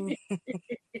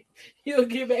 You'll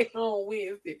get back home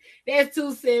Wednesday. That's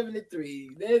 273.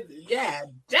 That's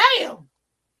God damn.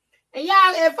 And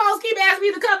y'all, and folks keep asking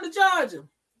me to come to Georgia.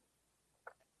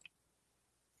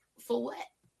 For what?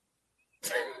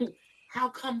 How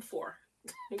come for?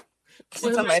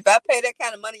 If I pay that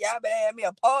kind of money, y'all better have me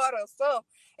a part or something.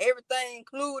 Everything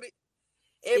included.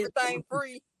 Everything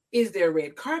free. Is there a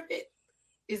red carpet?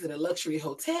 Is it a luxury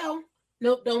hotel?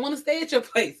 Nope, don't want to stay at your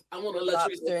place. I want a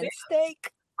luxury Lobster and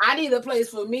steak. I need a place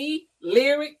for me,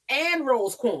 Lyric, and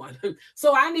Rose Corn.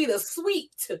 So I need a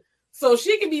suite. So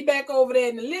she can be back over there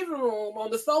in the living room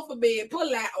on the sofa bed,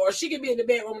 pull out, or she can be in the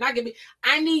bedroom. And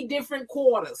I need different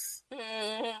quarters.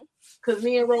 Because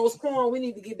me and Rose Corn, we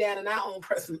need to get down in our own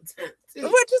personal time. Too.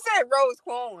 What you said, Rose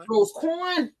Corn? Rose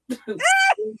Corn?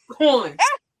 Corn.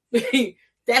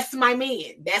 That's my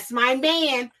man. That's my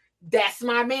man. That's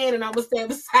my man, and I'm gonna stand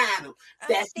beside him.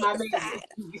 That's my man.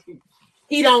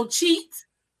 He don't cheat.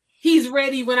 He's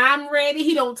ready when I'm ready.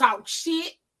 He don't talk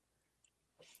shit.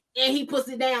 And he puts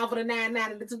it down for the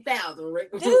 99 and the 2000. Right?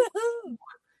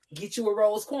 Get you a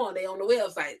Rose Corn. They on the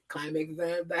website. Climax.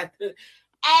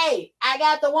 Hey, I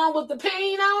got the one with the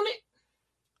pain on it.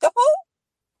 The who?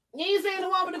 You ain't saying the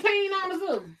one with the pain on it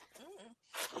too?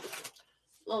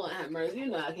 Lord have mercy. You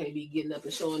know I can't be getting up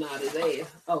and showing all this ass.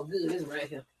 Oh, good. It's right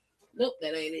here. Nope,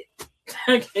 that ain't it.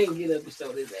 I can't get up and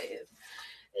show this ass.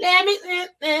 Let me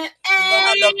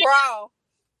crawl.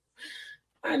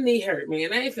 My knee hurt,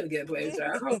 man. I ain't finna get a play with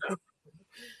y'all. Hold on.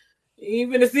 You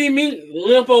ain't finna see me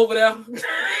limp over there.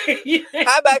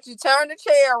 How about you turn the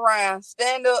chair around,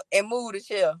 stand up, and move the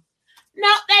chair?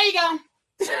 No, there you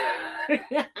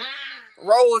go.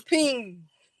 Rose ping.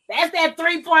 That's that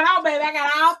 3.0, baby. I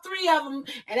got all three of them,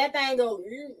 and that thing goes,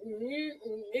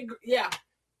 yeah.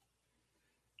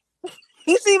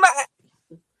 You see my...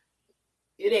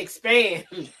 It expands.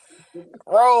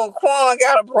 Rose Corn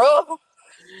got a brother.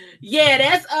 Yeah,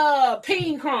 that's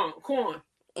peen corn.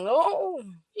 Oh.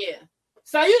 Yeah.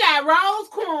 So you got Rose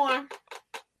Corn.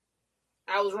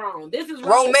 I was wrong. This is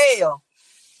Romeo.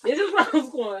 This is Rose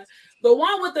Corn. The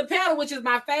one with the pedal, which is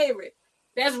my favorite,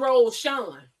 that's Rose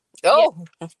Sean. Oh.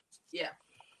 Yeah.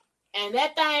 And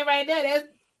that thing right there, that's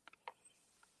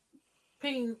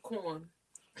peen corn.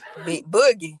 Big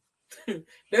Boogie.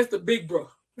 That's the big bro.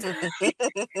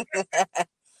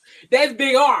 That's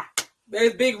Big R.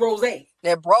 That's Big Rose.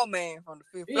 That bro man from the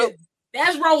fifth. Yeah.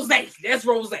 That's Rose. That's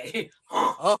Rose. Girl,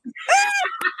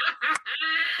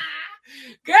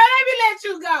 let me let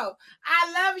you go.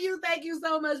 I love you. Thank you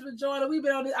so much for joining. We've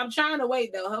been on this. I'm trying to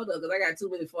wait though. Hold on, because I got 2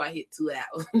 minutes before I hit 2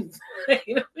 hours.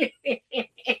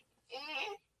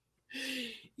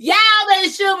 Y'all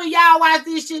make sure when y'all watch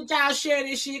this shit, y'all share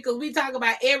this shit, because we talk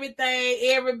about everything,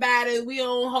 everybody. We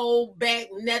don't hold back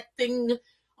nothing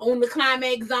on the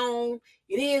Climax Zone.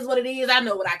 It is what it is. I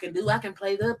know what I can do. I can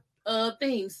play the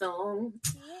theme song.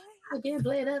 I can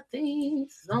play the theme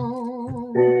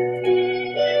song.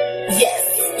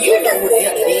 Yes, you know who the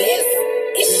hell it is.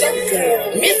 It's your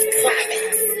girl, Miss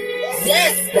Climax.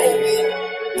 Yes, baby.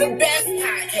 The best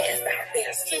podcast out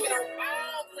there, streaming on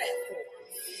all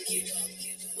platforms.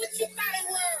 What you thought it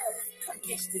was? Come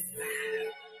catch this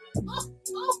vibe.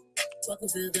 Welcome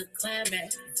to the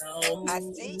Climax Zone. I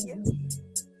see you.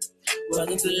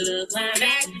 Welcome to the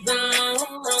climax zone.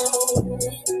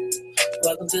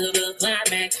 Welcome to the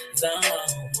climax zone.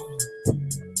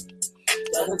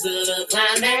 Welcome to the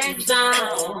climax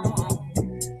zone.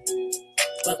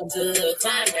 Welcome to the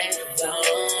climax zone.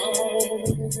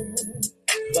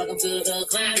 Welcome to the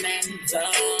climax zone.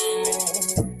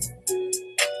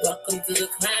 Welcome to the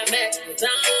climax zone.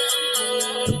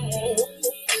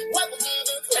 Welcome to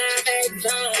the climax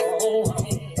zone.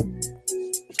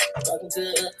 Welcome to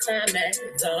the climax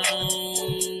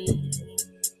zone.